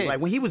 yeah, everything. yeah. Like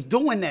when he was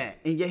doing that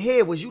in your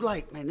head, was you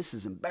like, man, this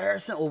is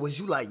embarrassing, or was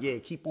you like, yeah,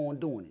 keep on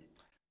doing it?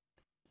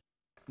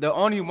 The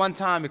only one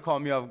time it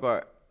caught me off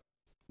guard.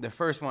 The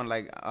first one,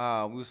 like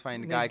we was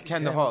fighting the guy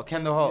Kendall Hawk, Yeah,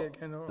 Kendall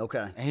Hawk.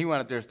 Okay. and he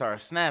went up there and started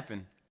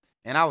snapping,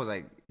 and I was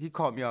like, he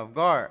caught me off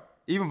guard.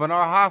 Even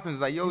Bernard Hopkins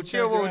was like, yo,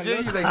 chill, turned OG.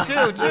 around, He's looked like, chill,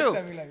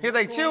 at me chill. like, He was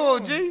like, what's chill,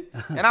 going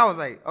OG. And I was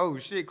like, oh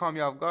shit, caught me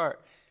off guard.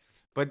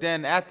 But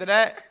then after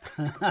that,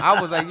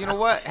 I was like, you know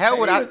what? Hell He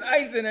would was I?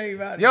 icing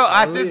everybody. Yo,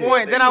 at this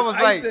point, then I was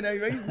like, Icing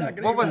everybody. He's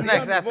knocking what was everybody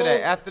next out after the that?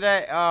 ball. After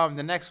that,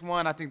 the next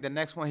one, I think the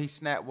next one he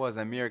snapped was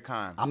Amir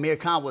Khan. Amir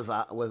Khan was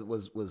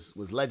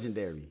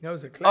legendary. That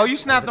was a classic. Oh, you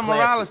snapped That the was a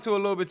Morales classic. too a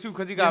little bit too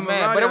because he got Yeah,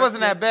 mad, but it Morales,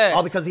 wasn't that bad.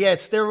 Oh, because he had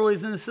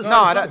steroids in the system.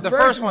 No, the the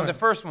first first one, one. the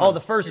first one. Oh,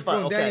 the first fight.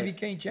 Before Danny Okay.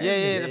 became Yeah,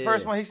 champion. the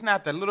first one he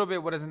snapped a little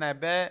bit, but isn't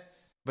that bad?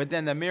 But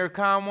then the Amir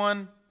Khan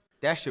one,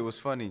 that shit was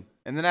funny.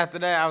 And then after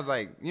that, I was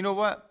like, you know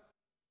what?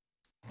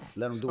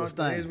 Let him do his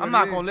Fuck it thing. is. I'm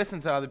not gonna listen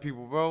to other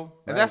people, bro.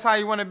 If that's how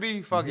you want to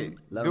be, fuck it,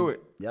 Let do him-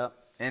 it. Yep.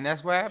 And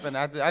that's what happened.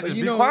 I just you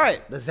be know-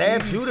 quiet The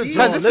Zab Judah BBC.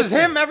 joint. because this is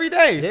him every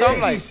day. So Yeah.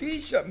 I'm like,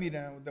 PBC shut me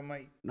down with the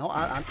mic. No,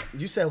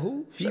 you said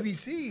who?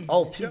 PBC.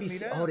 Oh, shut me PBC.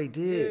 down. Oh, they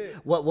did. Yeah.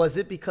 What was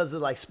it? Because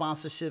of like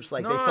sponsorships?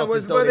 Like No, they it felt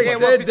was as though where they they yeah,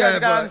 were- well, said because that, you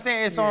gotta but-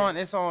 understand,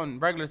 it's on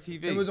regular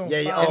TV. It was on Yeah,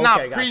 yeah. Fox. Oh, It's not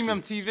okay, got premium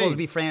you. TV. Supposed to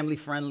be family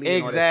friendly.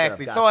 and all that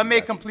Exactly. stuff. So Got it you, made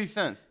got you. complete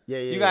sense. Yeah,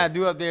 yeah, You yeah. gotta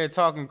do up there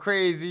talking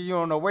crazy. You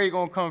don't know where you're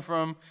gonna come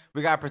from.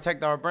 We gotta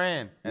protect our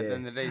brand at the Yeah.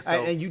 end of the day. So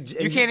And you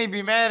can't even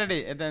be mad at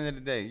it at the end of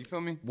the day. You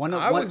feel me?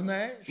 I was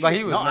mad. Like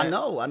he was No, mad.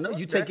 I know.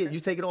 You take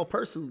it all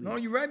personally. No,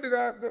 you're right,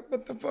 because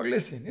what the fuck?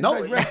 Listen, it's No,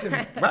 like wrestling.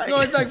 right. No,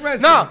 it's like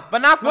wrestling. No,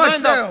 but not for What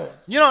nothing though. sells?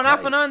 You know,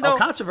 not for nothing though. Oh,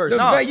 controversy.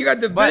 The No, bad, you got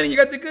the but- villain, you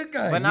got the good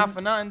guy. But not for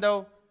nothing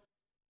though.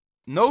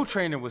 no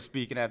trainer was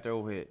speaking after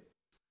O-Hit.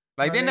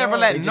 Like, No, they they never all-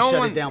 let They just no shut it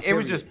one. down, It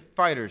was period. just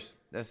fighters.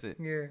 That's it.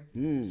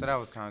 Yeah. So that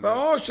was kind of But good.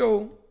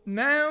 also,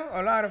 now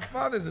a lot of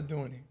fathers are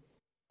doing it.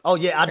 Oh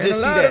yeah, I And did a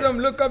see lot that. of them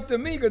look up to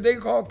me because they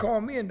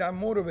call me and I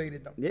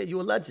motivated them. Yeah, you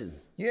a legend.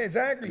 Yeah,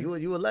 exactly.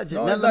 You a legend.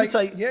 No, Now, it's let me like-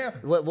 tell you, yeah.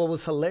 what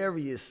was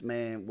hilarious,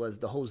 man, was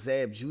the whole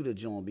Zab Judah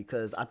joint,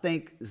 because I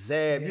think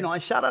Zab, you know,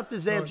 and shout out to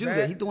Zab No, Judah,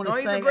 Zab- he doing no, his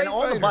he's a thing, great and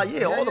all the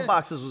fighter. all the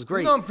boxers was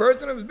great. He's on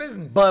personal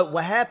business. But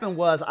what happened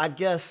was, I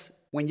guess,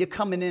 when you're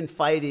coming in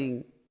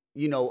fighting,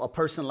 you know, a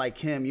person like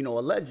him, you know,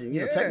 a legend,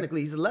 you know, Yeah.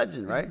 technically he's a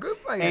legend, right? a good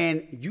fighter.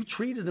 And you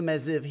treated him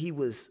as if he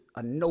was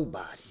a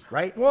nobody,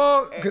 right?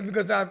 Well,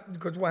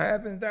 because what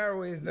happens,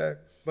 Daryl, is that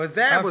But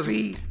Zab I was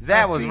feed-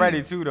 Zab I was feed.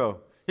 ready too,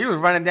 though. He was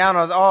running down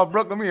us all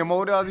Brooklyn. Me and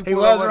Models. He pulled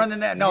was up running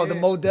that. No, the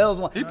Models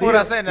one. He pulled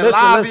us in the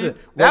Listen, lobby. listen.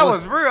 That What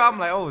was real. I'm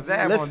like, oh, Zab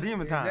on Listen.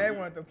 demon Dad time.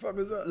 wanted to fuck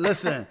us up.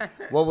 Listen,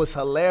 what was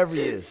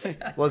hilarious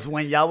was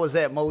when y'all was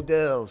at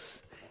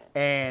Modell's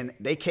and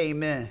they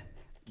came in.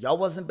 Y'all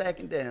wasn't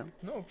backing down.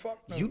 No, fuck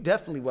no. You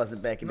definitely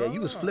wasn't backing down.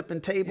 You was No. flipping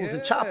tables and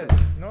Yeah. chopping.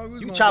 No, we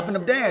was You gonna chopping go-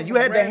 them down. go You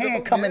had the random,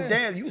 hand coming yeah.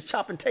 down. You was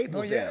chopping No,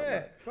 tables down. yeah.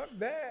 Bro. Fuck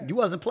that. You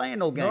wasn't playing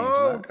no games,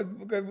 No, man.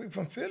 because we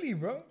from Philly,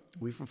 bro.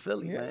 We from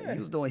Philly, man. Yeah. You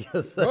was doing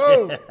your thing.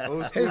 Bro,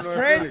 Old school his North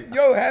friend, Philly.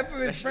 yo, half of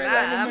his friends,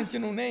 I won't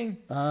mention no name.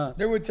 Uh-huh.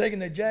 They were taking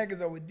their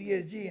jackets off with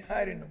DSG and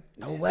hiding them.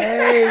 No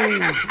way.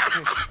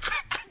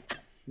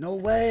 No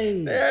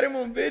way. They had him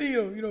on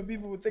video. You know,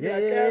 people were taking Yeah,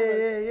 our yeah, cameras.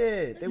 yeah,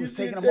 yeah. They You was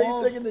see taking him them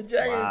off. taking the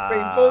jacket Wow.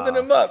 and folding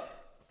them up.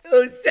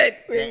 Oh shit,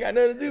 we ain't got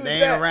nothing to do with They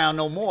that. ain't around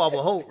no more, I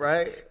would hope,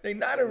 right? They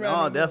not around. No, no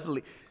more.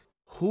 definitely.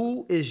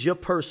 Who is your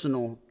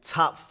personal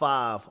top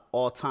 5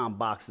 all-time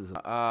boxers?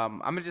 I'm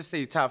gonna just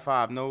say top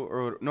 5. No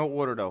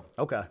order though.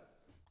 Okay.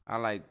 I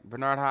like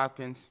Bernard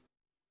Hopkins,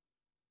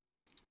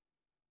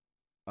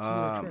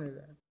 Tino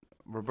Trinidad.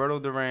 Roberto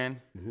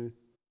Duran, Mm-hmm.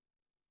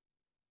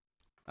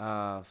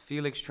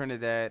 Felix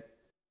Trinidad.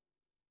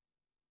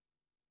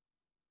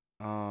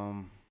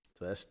 So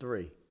that's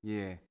 3.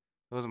 Yeah,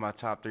 those are my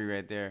top 3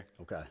 right there.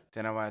 Okay.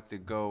 Then I would have to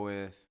go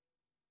with.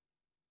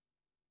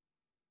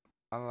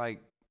 I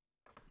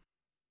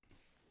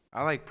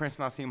like Prince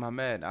Nassim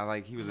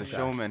Hamed. He was a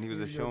showman. He was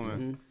a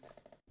showman.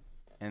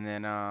 And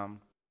then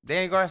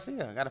Danny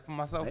Garcia. I gotta put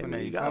myself Hey, in man, there.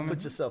 you You gotta feel me?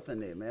 put yourself in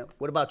there, man.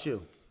 What about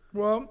you?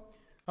 Well,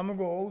 I'm gonna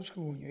go old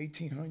school in your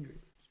 1800.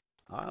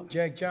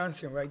 Jack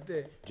Johnson, right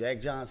there.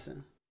 Jack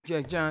Johnson.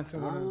 Jack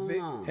Johnson, one of the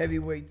big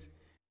heavyweights.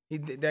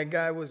 That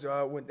guy was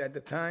at the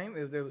time.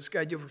 It was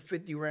scheduled for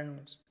 50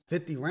 rounds.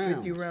 50 rounds.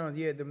 50 rounds,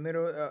 yeah. The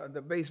middle,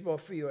 the baseball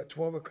field at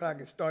 12 o'clock.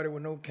 It started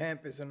with no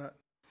campus or nothing.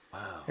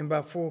 Wow. And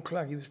by 4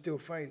 o'clock, he was still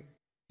fighting.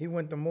 He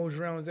went the most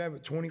rounds ever,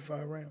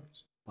 25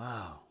 rounds.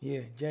 Wow.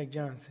 Yeah, Jack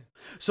Johnson.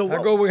 So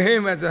I go with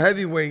him as a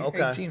heavyweight, Okay.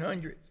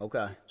 1800s.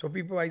 Okay. So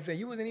people like say,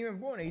 you wasn't even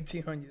born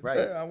 1800s. Right.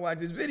 I watch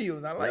his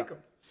videos. I like him.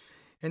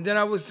 And then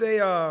I would say,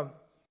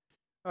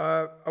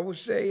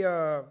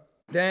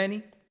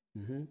 Danny.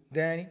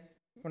 Danny,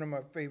 one of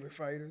my favorite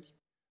fighters.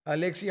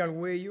 Alexi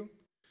Arguello,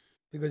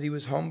 because he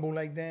was humble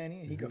like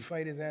Danny. He could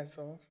fight his ass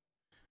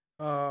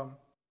off.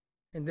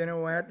 And then I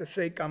would have to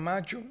say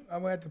Camacho. I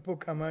would have to put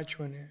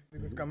Camacho in there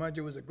because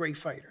Camacho was a great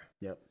fighter.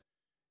 Yep.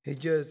 He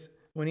just,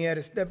 when he had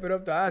to step it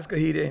up to Oscar,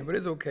 he didn't. But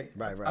it's okay.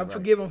 Right. I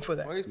forgive him for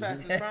that. Well, he's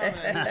past his prime on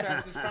that. He's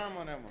past his prime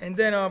on that one. And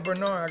then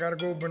Bernard, I gotta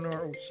go with Bernard.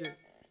 Oh shit.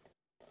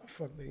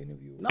 Fuck the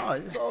interview. No,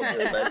 it's all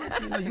good,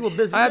 baby. You know, you a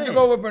busy I have man. to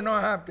go with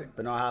Bernard Hopkins.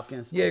 Bernard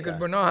Hopkins? Yeah, because Okay.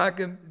 Bernard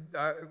Hopkins,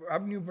 I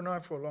knew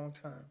Bernard for a long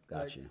time.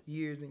 Got you.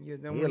 Years and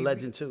years. Then He when a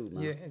legend too,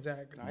 man. Yeah,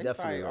 exactly. He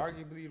Definitely probably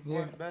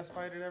arguably the best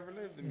fighter that ever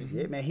lived to me.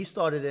 Yeah, man. He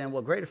started in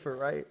Graterford,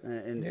 right?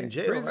 In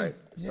jail, prison. right?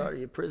 Yeah.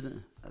 Started in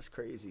prison. That's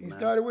crazy, He man.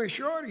 started with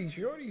Shorty.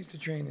 Shorty used to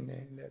train in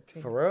that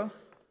team. For real?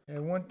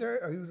 At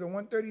 130, he was a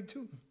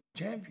 132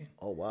 champion.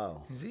 Oh,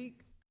 wow. Zeke,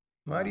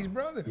 Marty's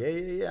brother.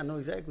 Yeah. I know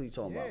exactly what you're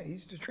talking Yeah, about. he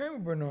used to train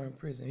with Bernard in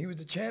prison. He was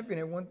the champion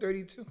at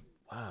 132.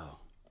 Wow.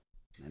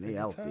 Man, they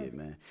out there, time.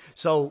 man.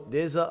 So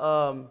there's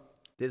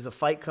a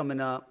fight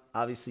coming up.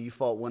 Obviously, you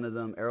fought one of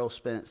them, Errol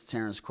Spence,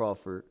 Terrence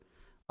Crawford.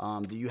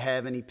 Do you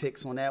have any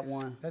picks on that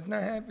one? That's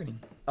not happening.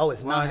 Oh,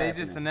 it's Well, not they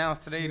happening. just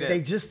announced today that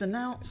They just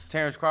announced?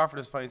 Terrence Crawford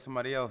is fighting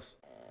somebody else.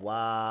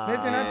 Wow.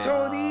 Listen, I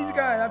told these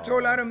guys, I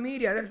told a lot of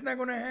media, that's not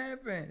going to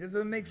happen. It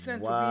doesn't make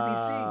sense for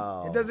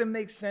Wow. PBC. It doesn't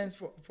make sense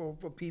for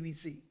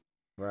PBC.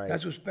 Right.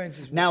 That's what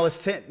Spencer's with.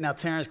 Now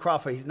Terrence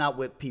Crawford, he's not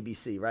with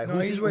PBC, right? No,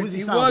 he signed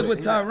was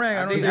with Top Rank.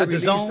 I don't think at they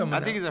the released Zone? him.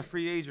 I think he's a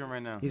free agent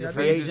right now. He's a I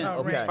free think he's agent? Top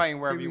Okay. He's Rank. fighting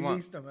wherever They he wants.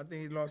 released him. I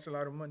think he lost a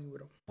lot of money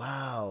with him.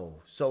 Wow.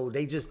 So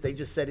they just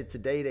said it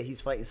today that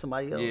he's fighting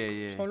somebody else?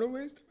 Yeah. Solo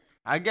waist?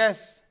 I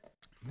guess.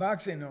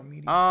 Boxing on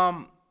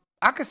media.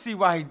 I could see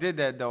why he did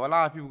that though. A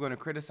lot of people are gonna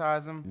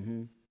criticize him.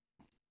 Mm-hmm.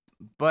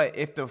 But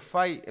if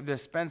the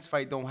Spence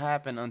fight don't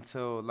happen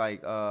until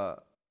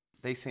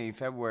they say in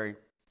February,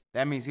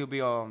 that means he'll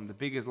be on the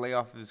biggest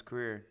layoff of his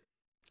career.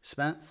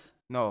 Spence?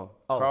 No.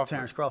 Oh, Crawford.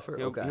 Terrence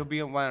Crawford? Okay. He'll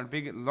be on one of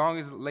the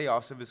longest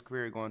layoffs of his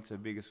career going to the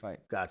biggest fight.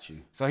 Got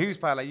you. So he was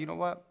probably like, you know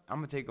what? I'm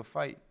gonna take a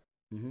fight.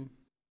 Mm-hmm.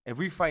 if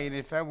we fighting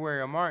in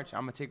February or March,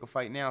 I'm gonna take a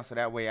fight now, so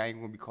that way I ain't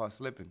gonna be caught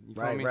slipping. You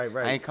feel me?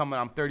 Right. I ain't coming.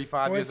 I'm 35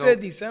 Well, it years said old.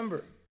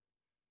 December.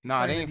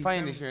 Nah, they fighting ain't in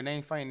fighting this December. year. They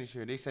ain't fighting this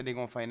year. They said they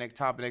gonna fight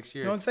top of next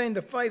year. No, I'm saying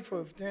the fight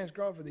for Terrence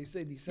Crawford. They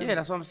say December. Yeah,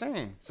 that's what I'm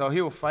saying. So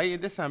he'll fight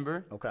in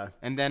December. Okay.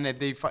 And then if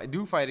they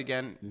do fight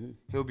again,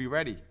 he'll be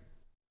ready.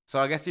 So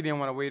I guess he didn't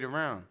want to wait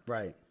around.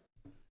 Right.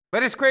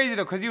 But it's crazy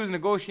though, cause he was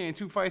negotiating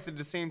 2 fights at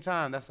the same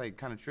time. That's like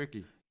kind of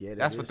tricky. Yeah,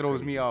 that's what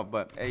throws crazy. me off.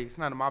 But hey, it's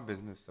none of my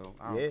business, so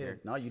I don't care.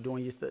 No, you're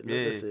doing your thing. Yeah.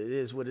 Listen, it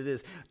is what it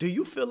is. Do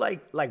you feel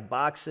like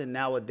boxing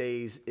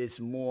nowadays is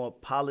more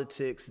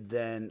politics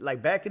than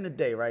like back in the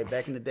day, right?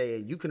 Back in the day,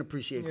 and you can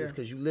appreciate this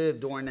because you lived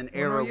during an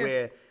era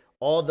where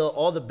all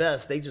the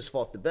best, they just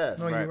fought the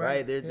best,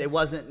 right? There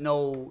wasn't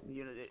no,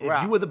 you know,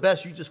 if you were the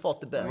best, you just fought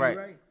the best.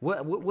 Right.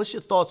 What's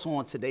your thoughts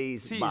on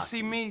today's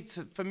boxing?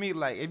 For me,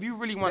 like if you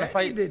really want to Danny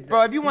fight, did that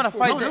bro, if you want to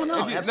before.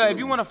 fight, if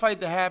you want to fight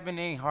to happen,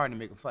 it ain't hard to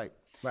make a fight.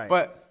 Right.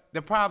 But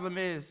the problem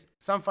is,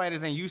 some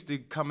fighters ain't used to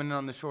coming in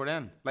on the short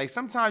end. Like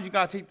sometimes you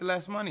gotta take the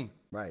less money.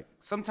 Right.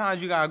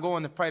 Sometimes you gotta go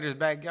in the fighter's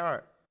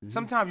backyard.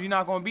 Sometimes you're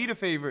not gonna be the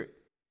favorite.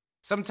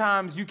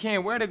 Sometimes you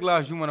can't wear the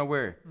gloves you wanna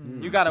wear.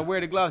 You gotta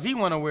wear the gloves he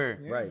wanna wear.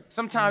 Right.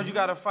 Sometimes you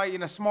gotta fight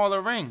in a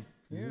smaller ring.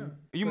 Yeah.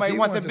 You might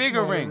want the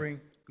bigger ring.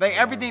 Like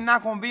everything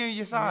not gonna be on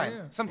your side.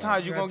 Yeah.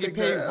 Sometimes you're Gotta gonna get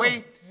take that paid L.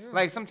 way. Yeah.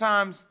 Like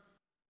sometimes,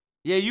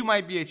 yeah, you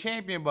might be a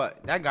champion,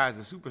 but that guy's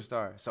a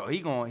superstar. So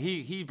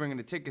he's bringing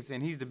the tickets in.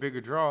 He's the bigger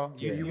draw.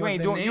 You want ain't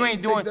the doing name, you ain't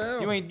take doing the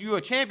L. you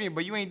a champion,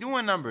 but you ain't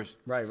doing numbers.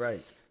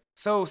 Right.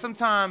 So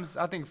sometimes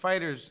I think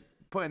fighters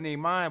put in their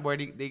mind where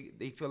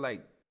they feel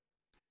like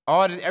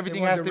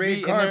everything want has the to red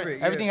be carpet,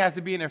 everything has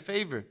to be in their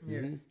favor.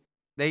 Yeah.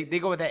 They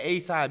go with that A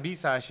side, B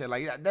side shit.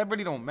 Like that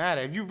really don't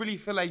matter. If you really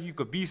feel like you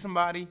could beat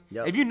somebody,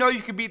 if you know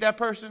you could beat that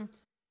person.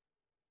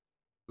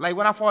 Like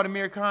when I fought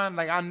Amir Khan,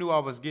 like I knew I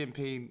was getting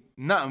paid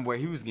nothing where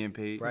he was getting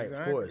paid. Right,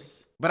 Exactly. of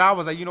course. But I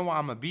was like, you know what,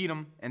 I'm gonna beat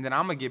him and then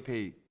I'm gonna get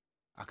paid.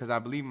 Because I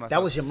believe in myself.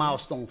 That was your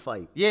milestone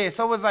fight. Yeah,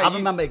 so it was like I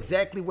remember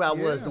exactly where I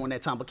was during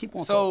that time, but keep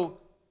on talking. So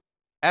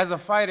as a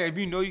fighter, if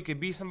you know you can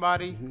beat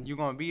somebody, you're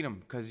gonna beat them.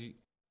 Because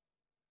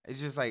it's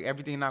just like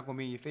everything not gonna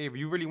be in your favor.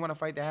 You really want a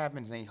fight to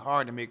happen, it ain't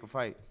hard to make a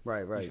fight.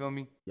 Right. You feel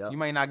me? Yep. You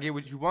might not get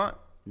what you want,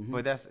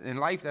 but that's in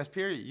life, that's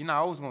period. You're not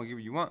always gonna get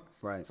what you want.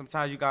 Right.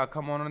 Sometimes you gotta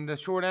come on the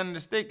short end of the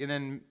stick and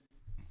then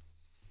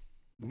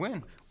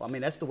win. Well, I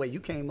mean, that's the way you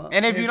came up.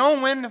 And if you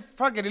don't win,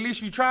 fuck it, at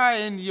least you try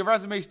and your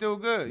resume's still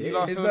good. You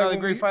lost It's to like another when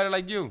great we- fighter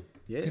like you.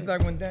 Yeah. It's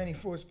like when Danny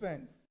fought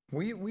Spence.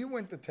 We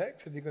went to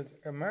Texas because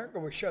America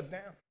was shut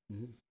down.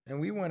 And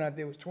we went out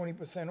there, it was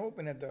 20%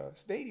 open at the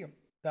stadium,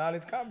 the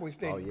Dallas Cowboy Oh,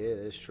 Stadium. yeah,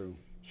 that's true.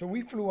 So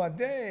we flew out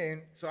there,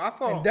 and So I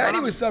fought. And Daddy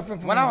was suffering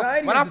from when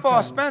anxiety When at I the fought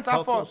time. Spence, I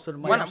Talk fought. close to the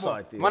mic. When I'm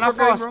sorry, Theo. I It's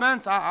fought okay, bro.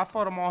 Spence, I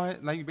fought him on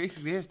like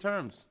basically his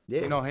terms.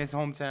 Yeah. You know, his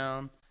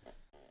hometown.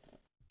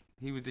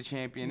 He was the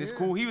champion. It's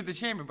cool. He was the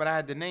champion, but I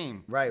had the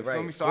name. Right, You feel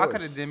right, me? of So I course.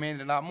 could have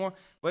demanded a lot more.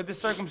 But the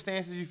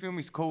circumstances, you feel me?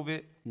 It's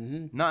COVID.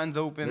 Nothing's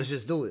open. Let's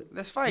just do it.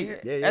 Let's fight. Yeah,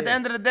 At the yeah.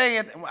 end of the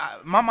day,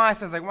 my mind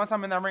says like once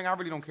I'm in that ring, I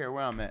really don't care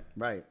where I'm at.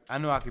 Right. I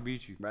know I could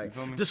beat you. Right. You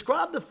feel me?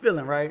 Describe the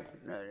feeling, right?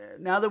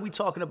 Now that we're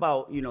talking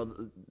about, you know,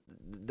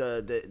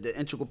 the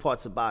integral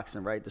parts of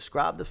boxing, right?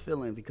 Describe the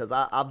feeling because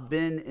I've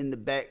been in the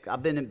back,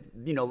 I've been in,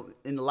 you know,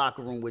 in the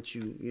locker room with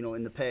you, you know,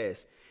 in the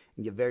past,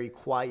 and you're very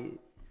quiet.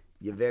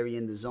 You're very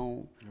in the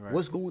zone. Right.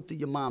 What's going through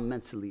your mind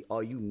mentally?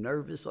 Are you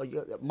nervous?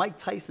 Mike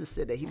Tyson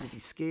said that he would be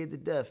scared to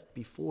death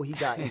before he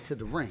got into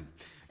the ring.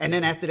 And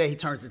then after that, he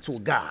turns into a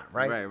god,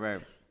 right? Right.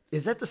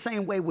 Is that the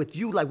same way with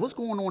you? Like, what's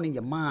going on in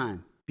your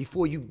mind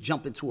before you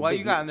jump into a Well, big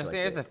you gotta match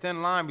understand, like it's a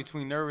thin line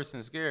between nervous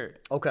and scared.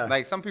 Okay.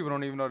 Like some people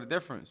don't even know the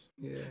difference.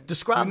 yeah.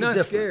 Describe You're the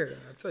not scared.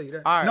 difference. I'll tell you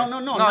that. All right. No, I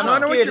not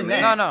know what scared you in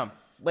mean. that. No.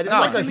 But it's No.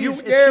 like You a mean human.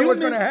 scared what's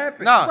gonna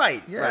happen? No.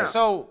 Right, Yeah. right.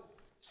 So,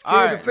 Scared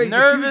all to right, face the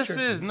nervous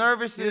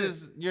future.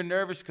 is you're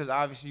nervous because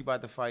obviously you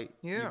about to fight.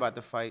 Yeah. You about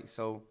to fight.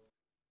 So,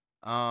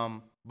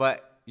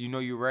 but you know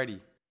you're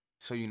ready,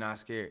 so you're not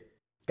scared.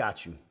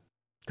 Got you.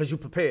 Because you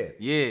prepared.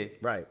 Yeah.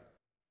 Right.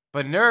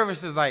 But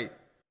nervous is like,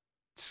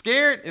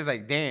 scared is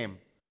like, damn.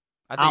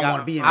 I don't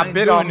wanna be in I there.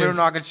 bit Doing on this.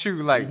 there I could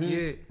chew. Like,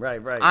 Yeah.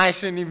 Right. I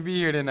shouldn't even be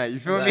here tonight. You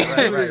feel me?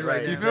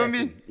 Right. You feel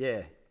me? Exactly.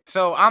 Yeah.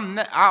 So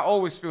I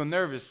always feel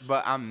nervous,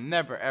 but I'm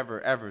never,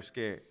 ever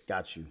scared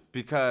Got you.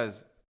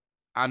 because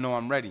I know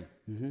I'm ready.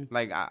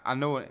 Like I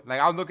know it. Like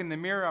I'll look in the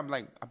mirror. I'm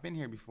like, I've been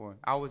here before.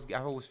 I always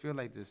feel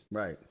like this.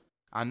 Right.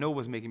 I know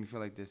what's making me feel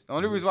like this. The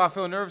only reason why I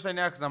feel nervous right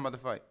now is because I'm about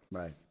to fight.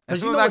 Right. As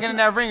soon you as know I it's get in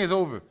not- that ring, it's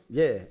over.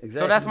 Yeah, exactly.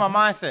 So that's my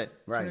mindset.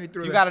 Right.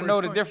 Throw You that got to first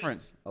know the punch.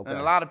 difference. Okay. And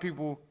a lot of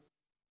people,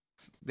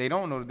 they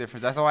don't know the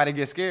difference. That's why they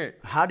get scared.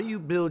 How do you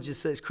build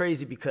yourself? It's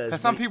crazy because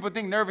Because some people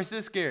think nervous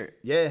is scared.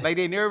 Yeah. Like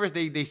they nervous,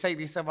 they say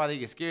themselves how they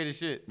get scared as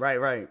shit.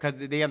 Right. Because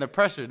they under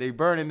pressure. They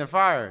burn in the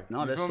fire.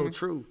 No, You that's feel so me?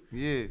 true.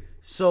 Yeah.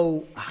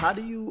 So how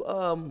do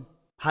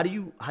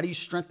you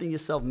strengthen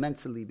yourself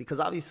mentally? Because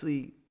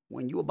obviously,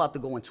 when you're about to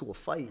go into a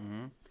fight,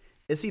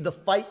 it's either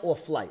fight or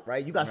flight,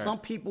 right? You got some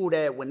people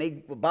that when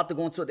they about to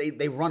go into it,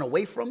 they run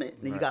away from it.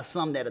 And you got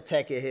some that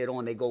attack it head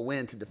on. They go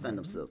in to defend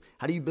themselves.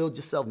 How do you build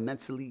yourself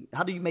mentally?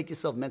 How do you make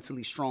yourself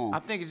mentally strong? I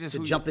think it's just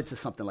to jump into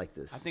something like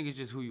this. I think it's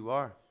just who you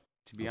are.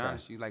 To be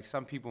honest, you like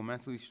some people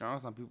mentally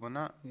strong, some people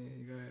not. Yeah,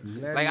 you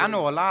gotta Like I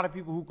know a lot of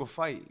people who can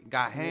fight,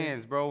 got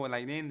hands, bro, and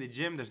like they in the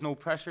gym. There's no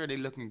pressure. They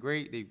looking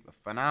great. They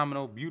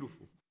phenomenal,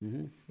 beautiful.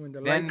 When the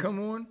light come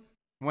on,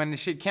 when the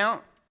shit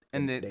count.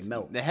 And they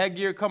melt. The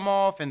headgear come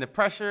off and the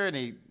pressure, and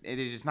they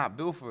just not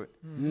built for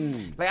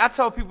it. Like I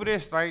tell people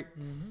this, right?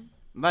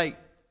 Like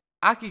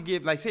I could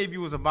give, like say if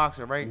you was a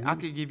boxer, right? I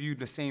could give you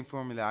the same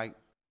formula.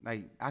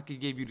 Like I could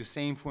give you the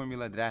same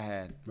formula that I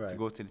had to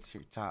go to the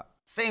top.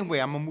 Same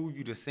way, I'm gonna move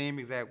you the same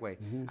exact way.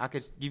 I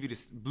could give you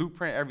this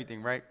blueprint,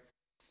 everything, right?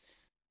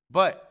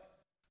 But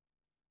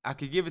I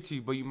could give it to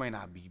you, but you might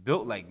not be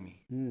built like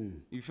me.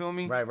 You feel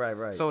me?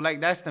 Right. So like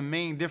that's the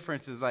main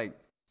difference is like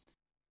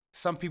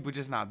some people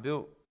just not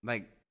built.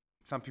 Like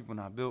some people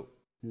not built.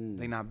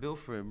 They not built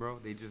for it, bro.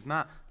 They just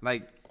not.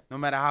 Like no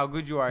matter how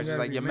good you are, it's just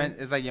like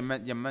it's like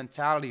your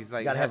mentality is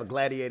like you gotta have a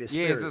gladiator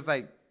spirit. Yeah, it's just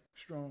like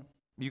strong.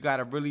 You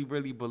gotta really,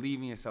 really believe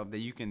in yourself that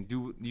you can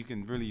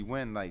really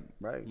win. Like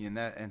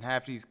and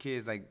half these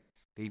kids like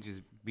they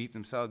just beat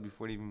themselves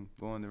before they even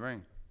go in the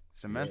ring.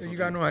 It's a mental. You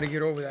gotta know how to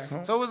get over that.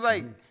 Huh? So it's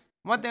like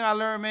one thing I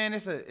learned, man.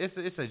 It's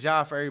a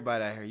job for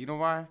everybody out here. You know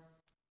why?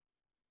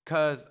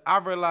 Cause I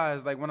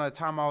realized like one of the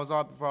time I was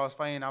off before I was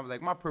fighting, I was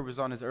like, my purpose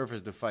on this earth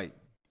is to fight.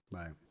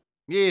 Right.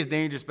 Yeah, it's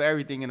dangerous, but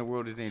everything in the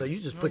world is dangerous. So you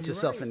just put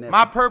yourself in there.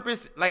 My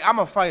purpose, like I'm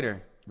a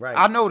fighter. Right.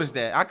 I noticed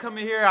that. I come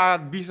in here, I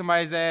beat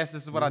somebody's ass.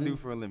 This is what I do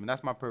for a living.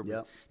 That's my purpose.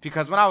 Yep.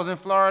 Because when I was in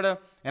Florida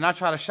and I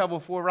tried to shovel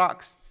 4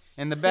 rocks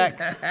in the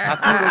back, I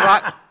threw the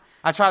rock.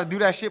 I tried to do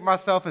that shit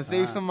myself and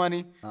save some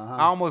money.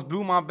 I almost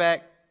blew my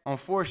back on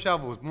 4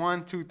 shovels.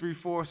 1, 2, 3,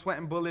 4,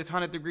 sweating bullets,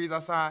 100 degrees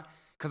outside.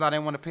 Because I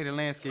didn't want to pay the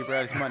landscaper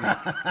all this money.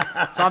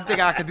 So I'm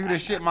thinking I could do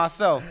this shit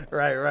myself.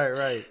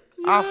 Right.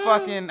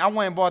 I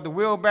went and bought the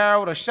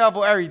wheelbarrow, the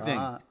shovel, everything.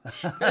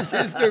 That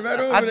shit's still right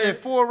over I there. did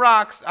 4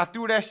 rocks. I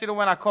threw that shit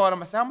away and I called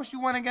him. I said, how much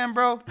you want again,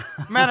 bro?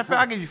 Matter of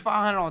fact, I'll give you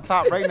 500 on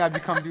top right now if you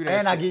come do that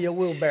And shit. I give you a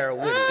wheelbarrow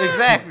with it.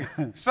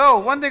 Exactly. So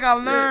one thing I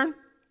learned.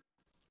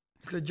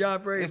 It's a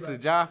job for everybody. It's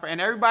a job for,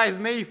 and everybody's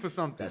made for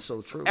something. That's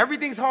so true.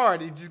 Everything's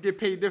hard. You just get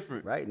paid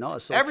different. Right? No,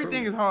 it's so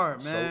Everything true. is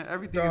hard, man.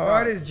 Everything The is hard.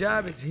 hardest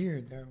job is here,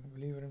 though.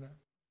 Believe it or not.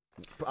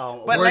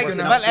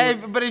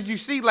 But as you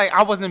see, like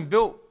I wasn't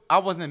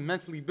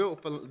mentally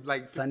built for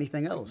like For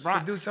anything else.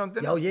 To do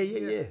something. Yo,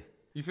 yeah.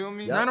 You feel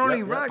me? Not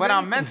only rock, but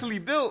I'm mentally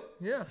built.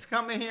 Yeah. To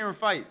come in here and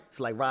fight.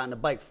 It's like riding a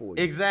bike for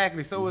you.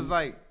 Exactly. So it's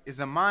like it's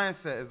a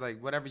mindset. It's like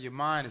whatever your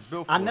mind is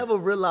built for. I never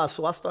realized,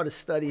 so I started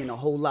studying a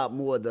whole lot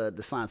more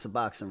the science of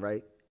boxing,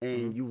 right?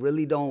 And you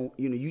really don't,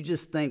 you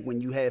just think when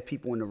you have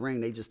people in the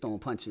ring, they just throwing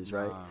punches,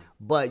 right?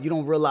 But you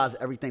don't realize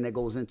everything that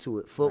goes into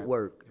it.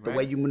 Footwork, the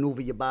way you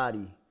maneuver your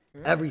body,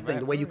 everything,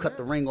 the way you cut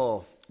the ring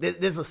off.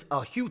 There's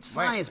a huge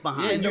science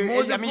behind it. And the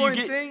most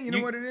important thing, you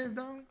know what it is,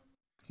 though?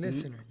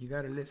 Listener. You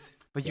got to listen.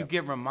 But you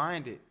get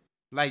reminded.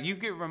 Like, you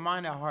get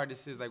reminded how hard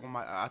this is. Like, when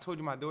I told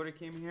you my daughter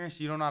came in here and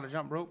she don't know how to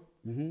jump rope.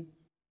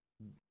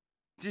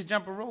 Just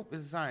jump a rope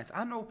is a science.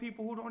 I know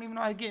people who don't even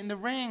know how to get in the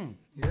ring.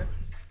 Yeah.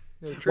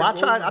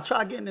 Well, I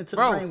tried getting into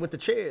the ring with the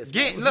chairs.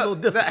 It was a little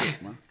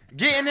difficult, man.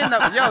 Getting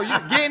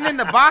in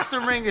the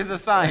boxing ring is a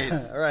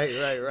science.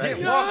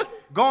 Right.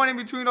 Going in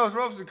between those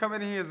ropes and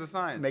coming in here is a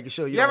science. Making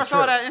sure you ever don't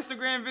saw trip. that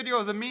Instagram video? It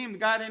was a meme. The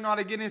guy didn't know how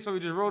to get in, so he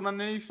just rolled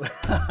underneath.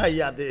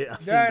 Yeah, I did. I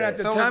seen At that.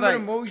 the So time it's of the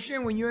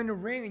motion, when you're in the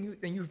ring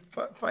and you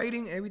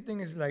fighting, everything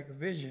is like a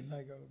vision,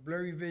 like a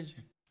blurry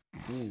vision.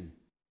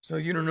 So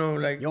you don't know,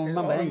 like, You don't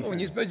remember anything. when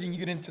especially when you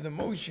get into the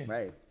motion.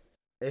 Right.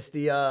 It's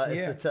the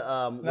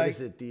what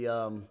is it?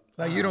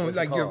 Like you don't what's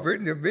it like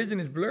called? your vision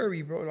is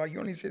blurry, bro. Like you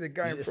only see the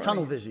guy. It's in front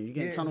tunnel of you. vision. You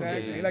get tunnel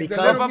exactly. vision Like the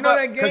because little- you know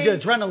that because your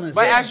game? adrenaline's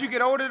But there. as you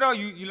get older, though,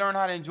 you learn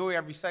how to enjoy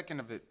every second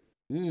of it.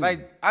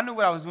 Like, I knew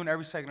what I was doing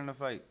every second of the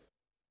fight.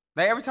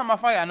 Like, every time I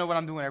fight, I know what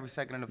I'm doing every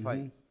second of the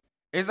fight.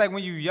 It's like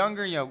when you're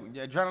younger, your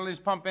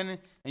adrenaline's pumping, and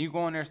you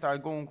go in there and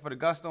start going for the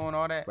gusto and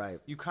all that. Right.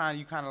 You kind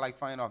of like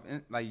fighting off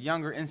like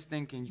younger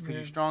instinct, and because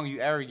you're strong,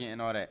 you arrogant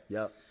and all that.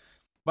 Yep.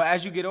 But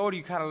as you get older,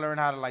 you kind of learn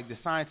how to like the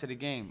science of the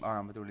game. All right,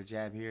 I'm gonna throw the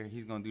jab here.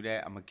 He's gonna do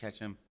that. I'm gonna catch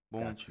him.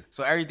 Boom. Got you.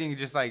 So everything is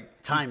just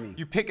like Timing.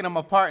 You picking them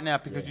apart now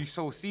because you're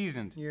so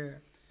seasoned. Yeah.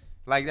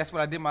 Like that's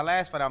what I did my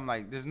last fight. I'm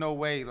like, there's no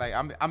way. Like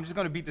I'm just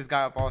gonna beat this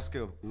guy up all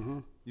skill.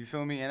 You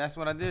feel me? And that's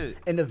what I did.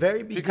 In the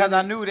very beginning, Because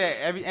I knew that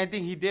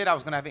anything he did, I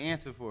was gonna have an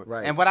answer for it.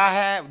 Right. And what I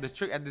had,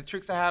 the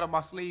tricks I had on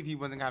my sleeve, he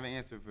wasn't gonna have an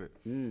answer for it.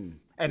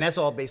 and that's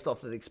all based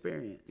off of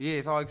experience. Yeah,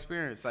 it's all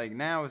experience. Like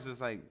now, it's just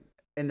like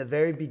In the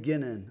very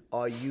beginning,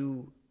 are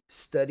you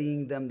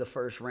studying them the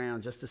first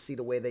round just to see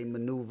the way they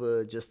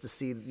maneuver, just to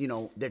see,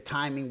 their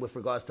timing with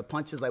regards to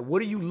punches? Like,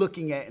 what are you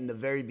looking at in the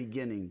very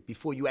beginning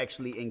before you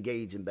actually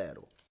engage in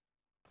battle?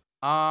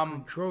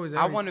 Control is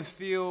I want to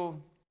feel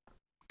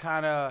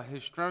kind of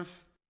his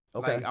strength.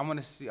 Okay. Like I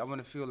want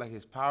to feel like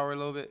his power a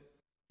little bit,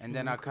 and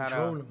then I'll kind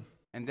control of, him.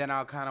 and then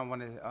I'll kind of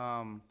want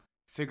to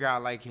figure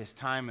out like his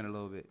timing a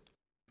little bit.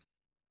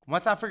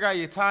 once I figure out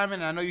your timing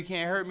and I know you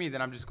can't hurt me,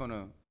 then I'm just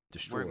gonna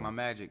work my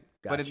magic.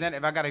 Gotcha. But then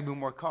if I gotta be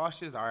more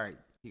cautious, all right,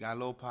 he got a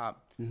low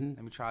pop.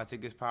 Let me try to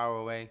take his power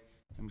away.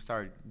 Let me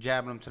start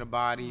jabbing him to the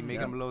body,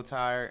 making him a little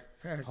tired,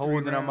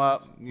 holding him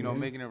up, you know,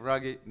 making it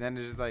rugged. Then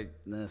it's just like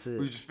that's it.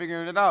 we're just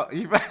figuring it out.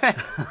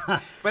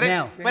 but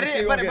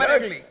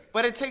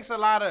it takes a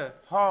lot of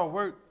hard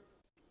work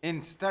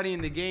in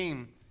studying the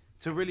game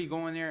to really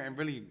go in there and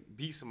really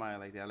beat somebody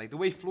like that. Like the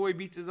way Floyd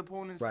beats his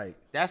opponents, right?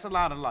 That's a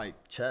lot of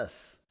like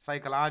chess,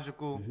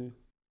 psychological.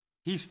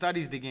 He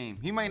studies the game.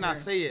 He might not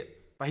say it,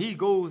 but he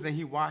goes and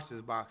he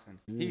watches boxing.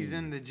 He's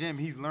in the gym.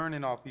 He's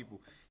learning off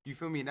people. You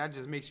feel me? And that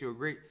just makes you a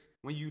great.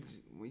 When you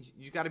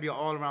got to be an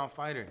all-around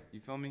fighter. You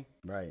feel me?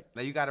 Right.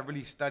 Like you got to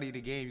really study the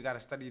game. You got to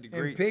study the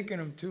greats. And picking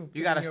them too.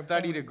 You got to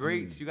study the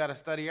greats. You got to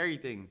study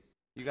everything.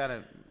 You got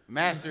to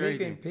master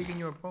everything. Picking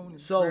your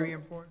opponents. So very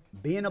important.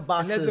 Being a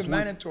boxer and that's is a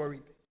mandatory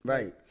thing.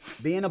 Right.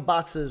 Being a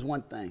boxer is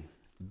one thing.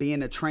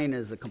 Being a trainer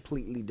is a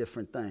completely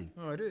different thing.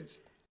 Oh, it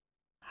is.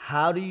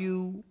 How do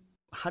you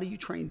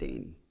train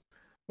Danny?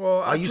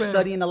 Well, are you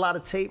studying a lot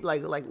of tape?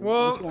 Like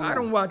what's going on? I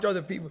don't watch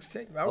other people's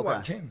tape. I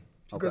watch him.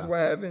 Because what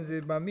happens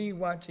is by me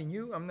watching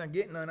you, I'm not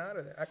getting none out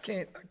of that. I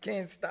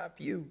can't stop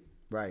you.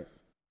 Right.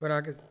 But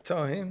I can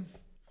tell him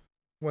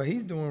what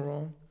he's doing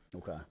wrong.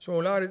 Okay. So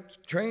a lot of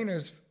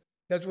trainers,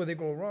 that's where they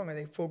go wrong, and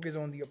they focus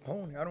on the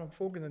opponent. I don't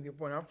focus on the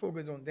opponent. I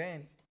focus on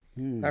Danny.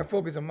 I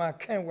focus on my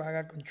camp where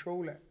I got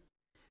control at.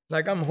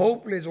 Like I'm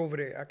hopeless over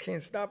there. I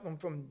can't stop them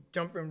from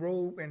jumping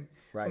rope and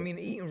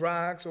eating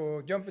rocks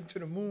or jumping to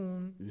the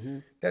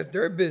moon. That's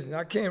their business.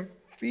 I can't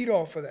feed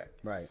off of that.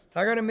 Right.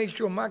 I got to make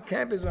sure my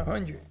camp is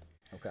 100.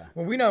 Okay.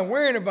 Well, we're not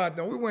worrying about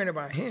them. We're worrying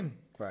about him.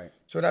 Right.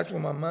 So that's where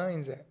my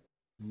mind's at.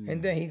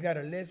 And then he got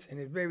to listen.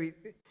 It's very,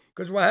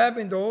 because what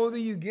happened, the older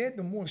you get,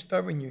 the more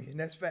stubborn you get. And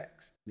that's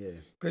facts. Yeah.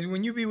 Because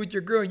when you be with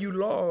your girl, you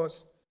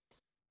lost.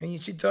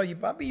 And she tell you,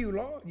 Papi, you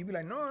lost. You be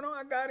like, no,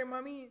 I got it,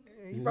 Mommy.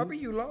 Papi,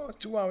 you lost.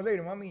 2 hours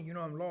later, Mommy, you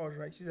know I'm lost,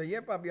 right? She said,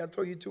 yeah, Papi, I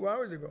told you 2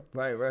 hours ago.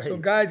 Right. So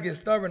guys get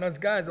stubborn. Us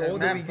guys, the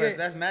older we get.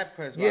 That's map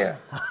quest. Yeah.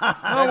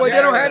 No, they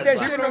don't have that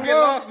shit no more. Get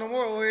lost no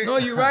more. No,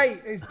 you're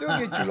right. They still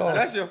get you lost.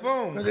 That's your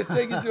phone. Because it's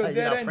taking you to a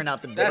dead end. Print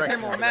out the That's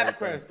him on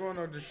MapQuest going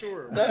on the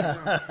shore.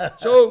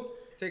 So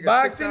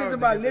boxing is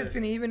about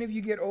listening. Even if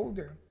you get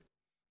older,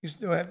 you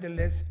still have to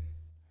listen.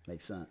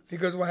 Makes sense.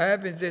 Because what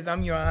happens is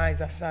I'm your eyes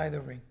outside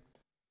the ring.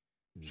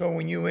 So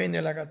when you're in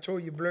there, like I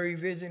told you, blurry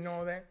vision and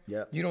all that,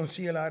 you don't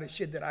see a lot of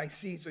shit that I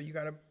see, so you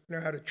got to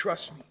learn how to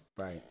trust me.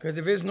 Right. Because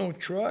if there's no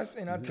trust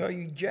and I tell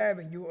you jab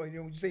and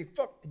you say,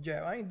 fuck the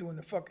jab, I ain't doing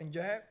the fucking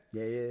jab,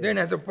 then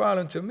that's a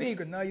problem to me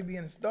because now you're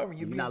being stubborn.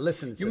 You're not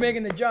listening to You're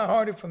making the job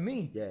harder for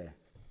me. Yeah.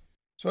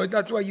 So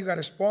that's why you got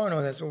to spar and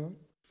all that.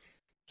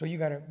 So you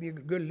got to be a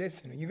good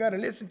listener. You got to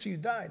listen till you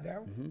die,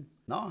 Darryl.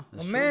 No,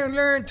 that's true. Man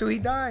learn till he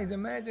dies.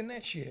 Imagine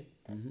that shit.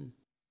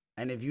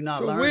 And if you're not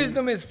so learning,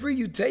 wisdom is free.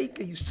 You take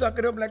it, you suck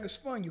it up like a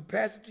sponge. You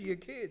pass it to your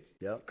kids.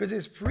 Yep. Because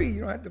it's free.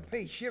 You don't have to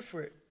pay shit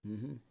for it.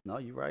 No,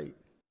 you're right.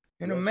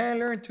 And a man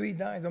learns till he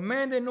dies. A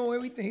man that know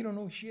everything, he don't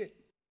know shit.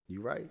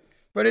 You're right.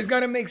 But it's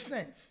got to make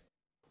sense.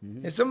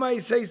 If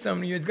somebody say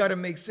something to you, it's got to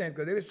make sense.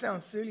 Because if it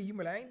sounds silly, you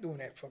be like, I ain't doing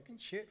that fucking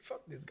shit.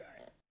 Fuck this guy.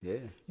 Yeah.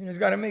 You know, it's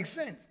got to make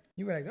sense.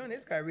 You be like, oh,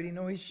 this guy really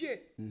know his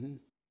shit.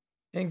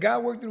 And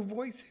God worked through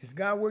voices.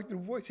 God worked through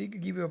voices. He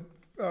could give you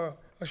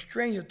a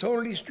stranger,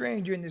 totally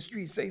stranger in the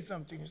street, say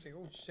something, you say,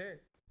 oh,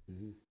 shit.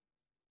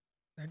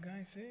 That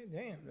guy said,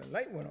 damn, the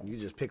light went on. You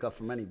just pick up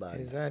from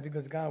anybody. Exactly,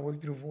 because God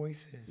worked through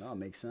voices. No, it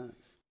makes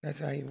sense. That's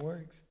how he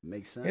works.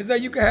 Makes sense. It's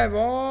like you can have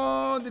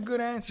all the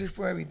good answers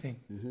for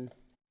everything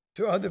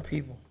to other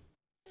people,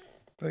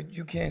 but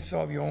you can't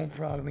solve your own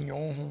problem in your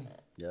own home.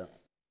 Yeah.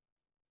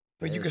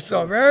 But you can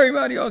solve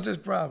everybody else's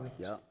problem.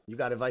 Yeah. You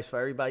got advice for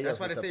everybody else.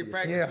 That's why they say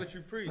practice what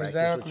you preach.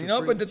 Exactly.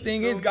 But the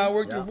thing is, God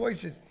worked through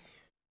voices.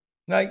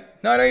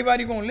 Like, not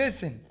everybody gonna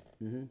listen.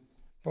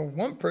 But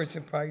one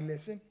person probably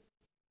listen.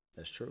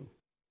 That's true.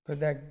 Because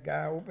that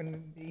guy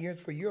opened the ears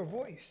for your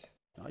voice.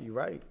 No, you're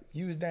right.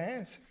 Use the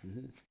answer.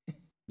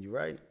 You're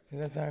right. So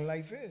that's how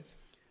life is.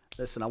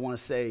 Listen, I want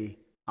to say,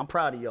 I'm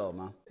proud of y'all,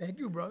 man. Thank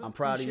you, brother. I'm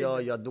proud of y'all.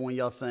 Y'all doing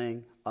your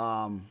thing.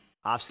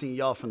 I've seen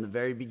y'all from the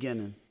very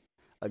beginning.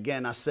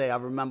 Again, I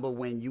remember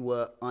when you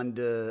were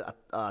under,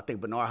 I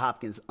think, Bernard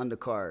Hopkins'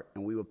 undercard,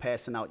 and we were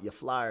passing out your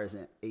flyers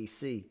in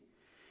AC.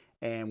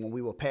 And when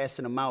we were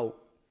passing them out,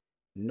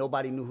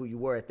 nobody knew who you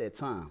were at that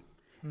time.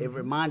 It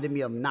reminded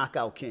me of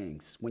Knockout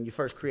Kings, when you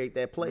first create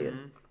that player.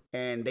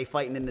 And they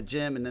fighting in the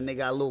gym, and then they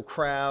got a little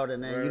crowd,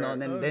 and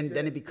then,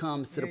 then it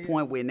becomes to the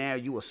point where now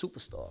you a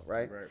superstar,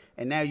 right?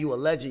 And now you a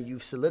legend.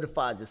 You've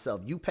solidified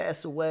yourself. You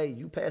pass away,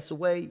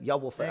 y'all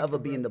will forever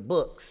be in the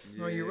books.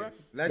 No, you're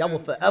right. Y'all will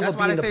forever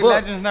be in the books.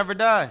 Legends never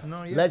die.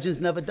 No,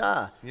 Legends never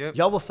die.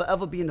 Y'all will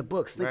forever be in the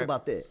books. Think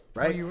about that,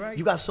 right? No, you're right.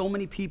 You got so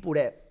many people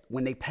that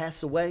when they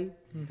pass away,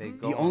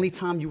 the only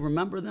time you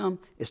remember them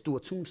is through a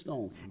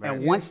tombstone.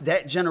 And once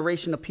that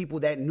generation of people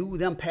that knew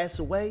them pass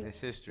away,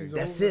 that's history.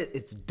 That's it.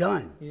 It's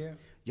done. Yeah.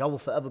 Y'all will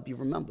forever be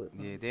remembered.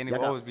 Yeah, Danny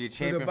will always be a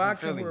champion from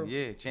Philly. World.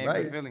 Yeah, champion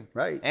Right, Philly.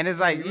 right. And it's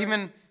like,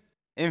 even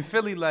in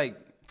Philly, like,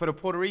 for the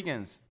Puerto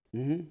Ricans.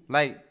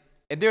 Like,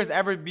 if there's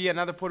ever be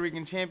another Puerto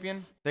Rican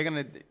champion,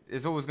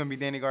 it's always gonna be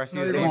Danny Garcia.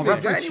 No, They're they gonna gonna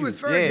reference Danny you. was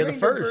first. Yeah, He the ain't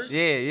first.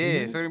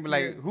 Yeah. So they're gonna be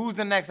like, who's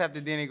the next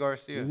after Danny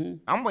Garcia?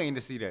 I'm waiting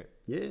to see that.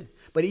 Yeah,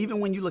 but even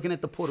when you're looking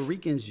at the Puerto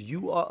Ricans,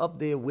 you are up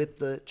there with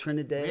the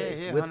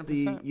Trinidadians, Yeah, with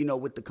 100%. the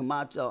with the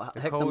Camacho,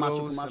 Hector Cotos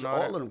Macho and Camacho,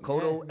 all all of them,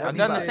 Coto. Yeah. I've done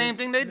the everybody. same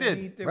thing they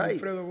did.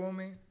 Right.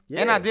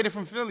 And I did it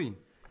from Philly,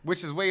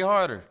 which is way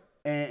harder.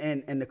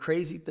 And the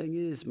crazy thing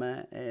is,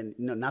 man, and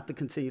not to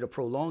continue to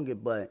prolong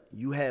it, but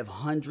you have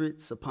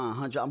hundreds upon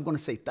hundreds, I'm gonna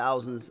say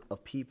thousands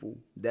of people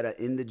that are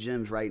in the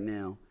gyms right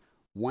now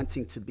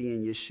wanting to be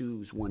in your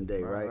shoes one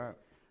day, right?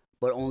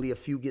 But only a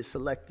few get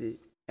selected,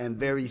 and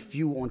very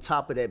few on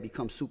top of that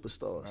become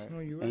superstars. Right. No,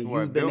 you're And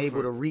right. you've been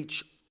able to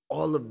reach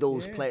all of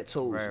those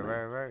plateaus, man.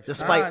 Right.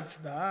 Despite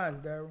The odds,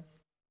 Daryl.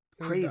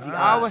 crazy odds,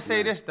 I would say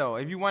man. this though: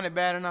 if you want it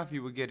bad enough,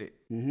 you would get it.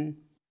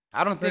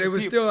 I don't think it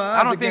was people. still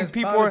I don't think against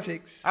people.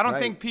 politics. I don't Right.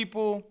 think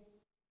people.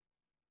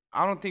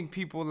 I don't think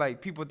people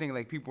think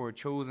like people are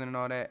chosen and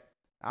all that.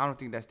 I don't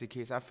think that's the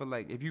case. I feel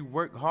like if you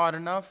work hard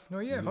enough, No,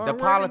 yeah, the hard work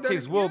politics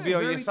is will yeah, be it's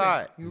on your everything.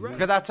 side. You're right.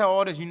 Because I tell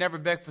all this, you never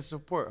beg for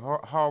support.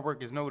 Hard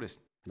work is noticed.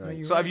 No,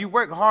 you're So right. if you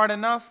work hard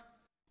enough,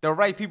 the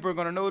right people are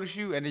gonna notice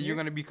you, and then you're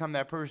gonna become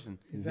that person.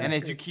 And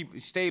if you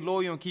stay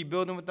loyal and keep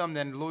building with them,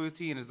 then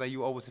loyalty, and it's like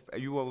you always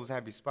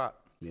have your spot.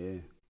 Yeah,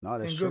 no,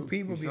 that's and true. good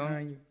people You feel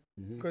behind you.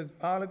 Because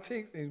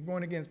politics is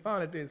going against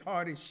politics,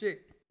 hard as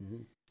shit.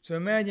 So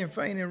imagine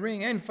fighting in the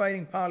ring and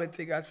fighting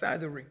politics outside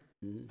the ring.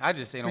 I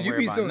just say don't But you worry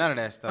be about so- none of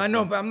that stuff. I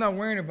know, man. but I'm not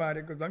worrying about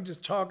it because I'm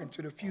just talking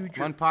to the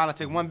future. One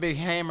politic, one big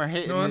hammer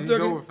hitting, No, I'm he's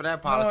talking- over for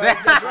that No, politics.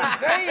 that's what I'm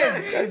saying.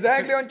 That's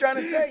exactly what I'm trying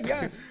to say.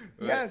 Yes,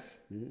 yes.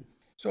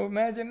 So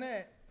imagine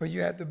that. But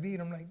you have to beat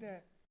them like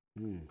that.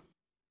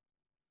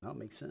 That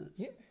makes sense.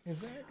 Yeah,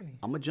 exactly.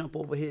 I'm gonna jump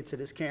over here to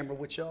this camera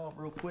with y'all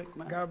real quick,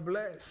 man. God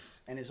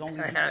bless. And it's only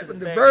due to the,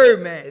 The fact,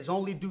 Birdman. It's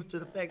only due to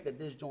the fact that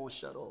this joint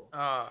shut off.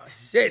 Oh,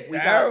 shit, We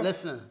Daryl. got,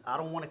 listen, I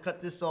don't want to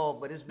cut this off,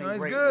 but it's been No,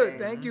 it's great, good. man.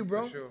 Thank you,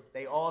 bro.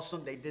 They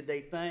awesome. They did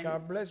their thing.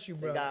 God bless you,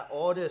 They bro. got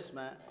all this,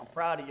 man. I'm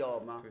proud of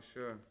y'all, man. For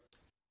sure.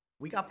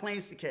 We got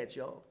planes to catch,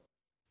 y'all.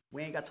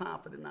 We ain't got time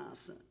for the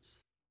nonsense.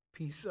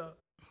 Peace up.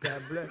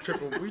 God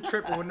bless. We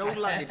tripping with no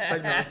luggage.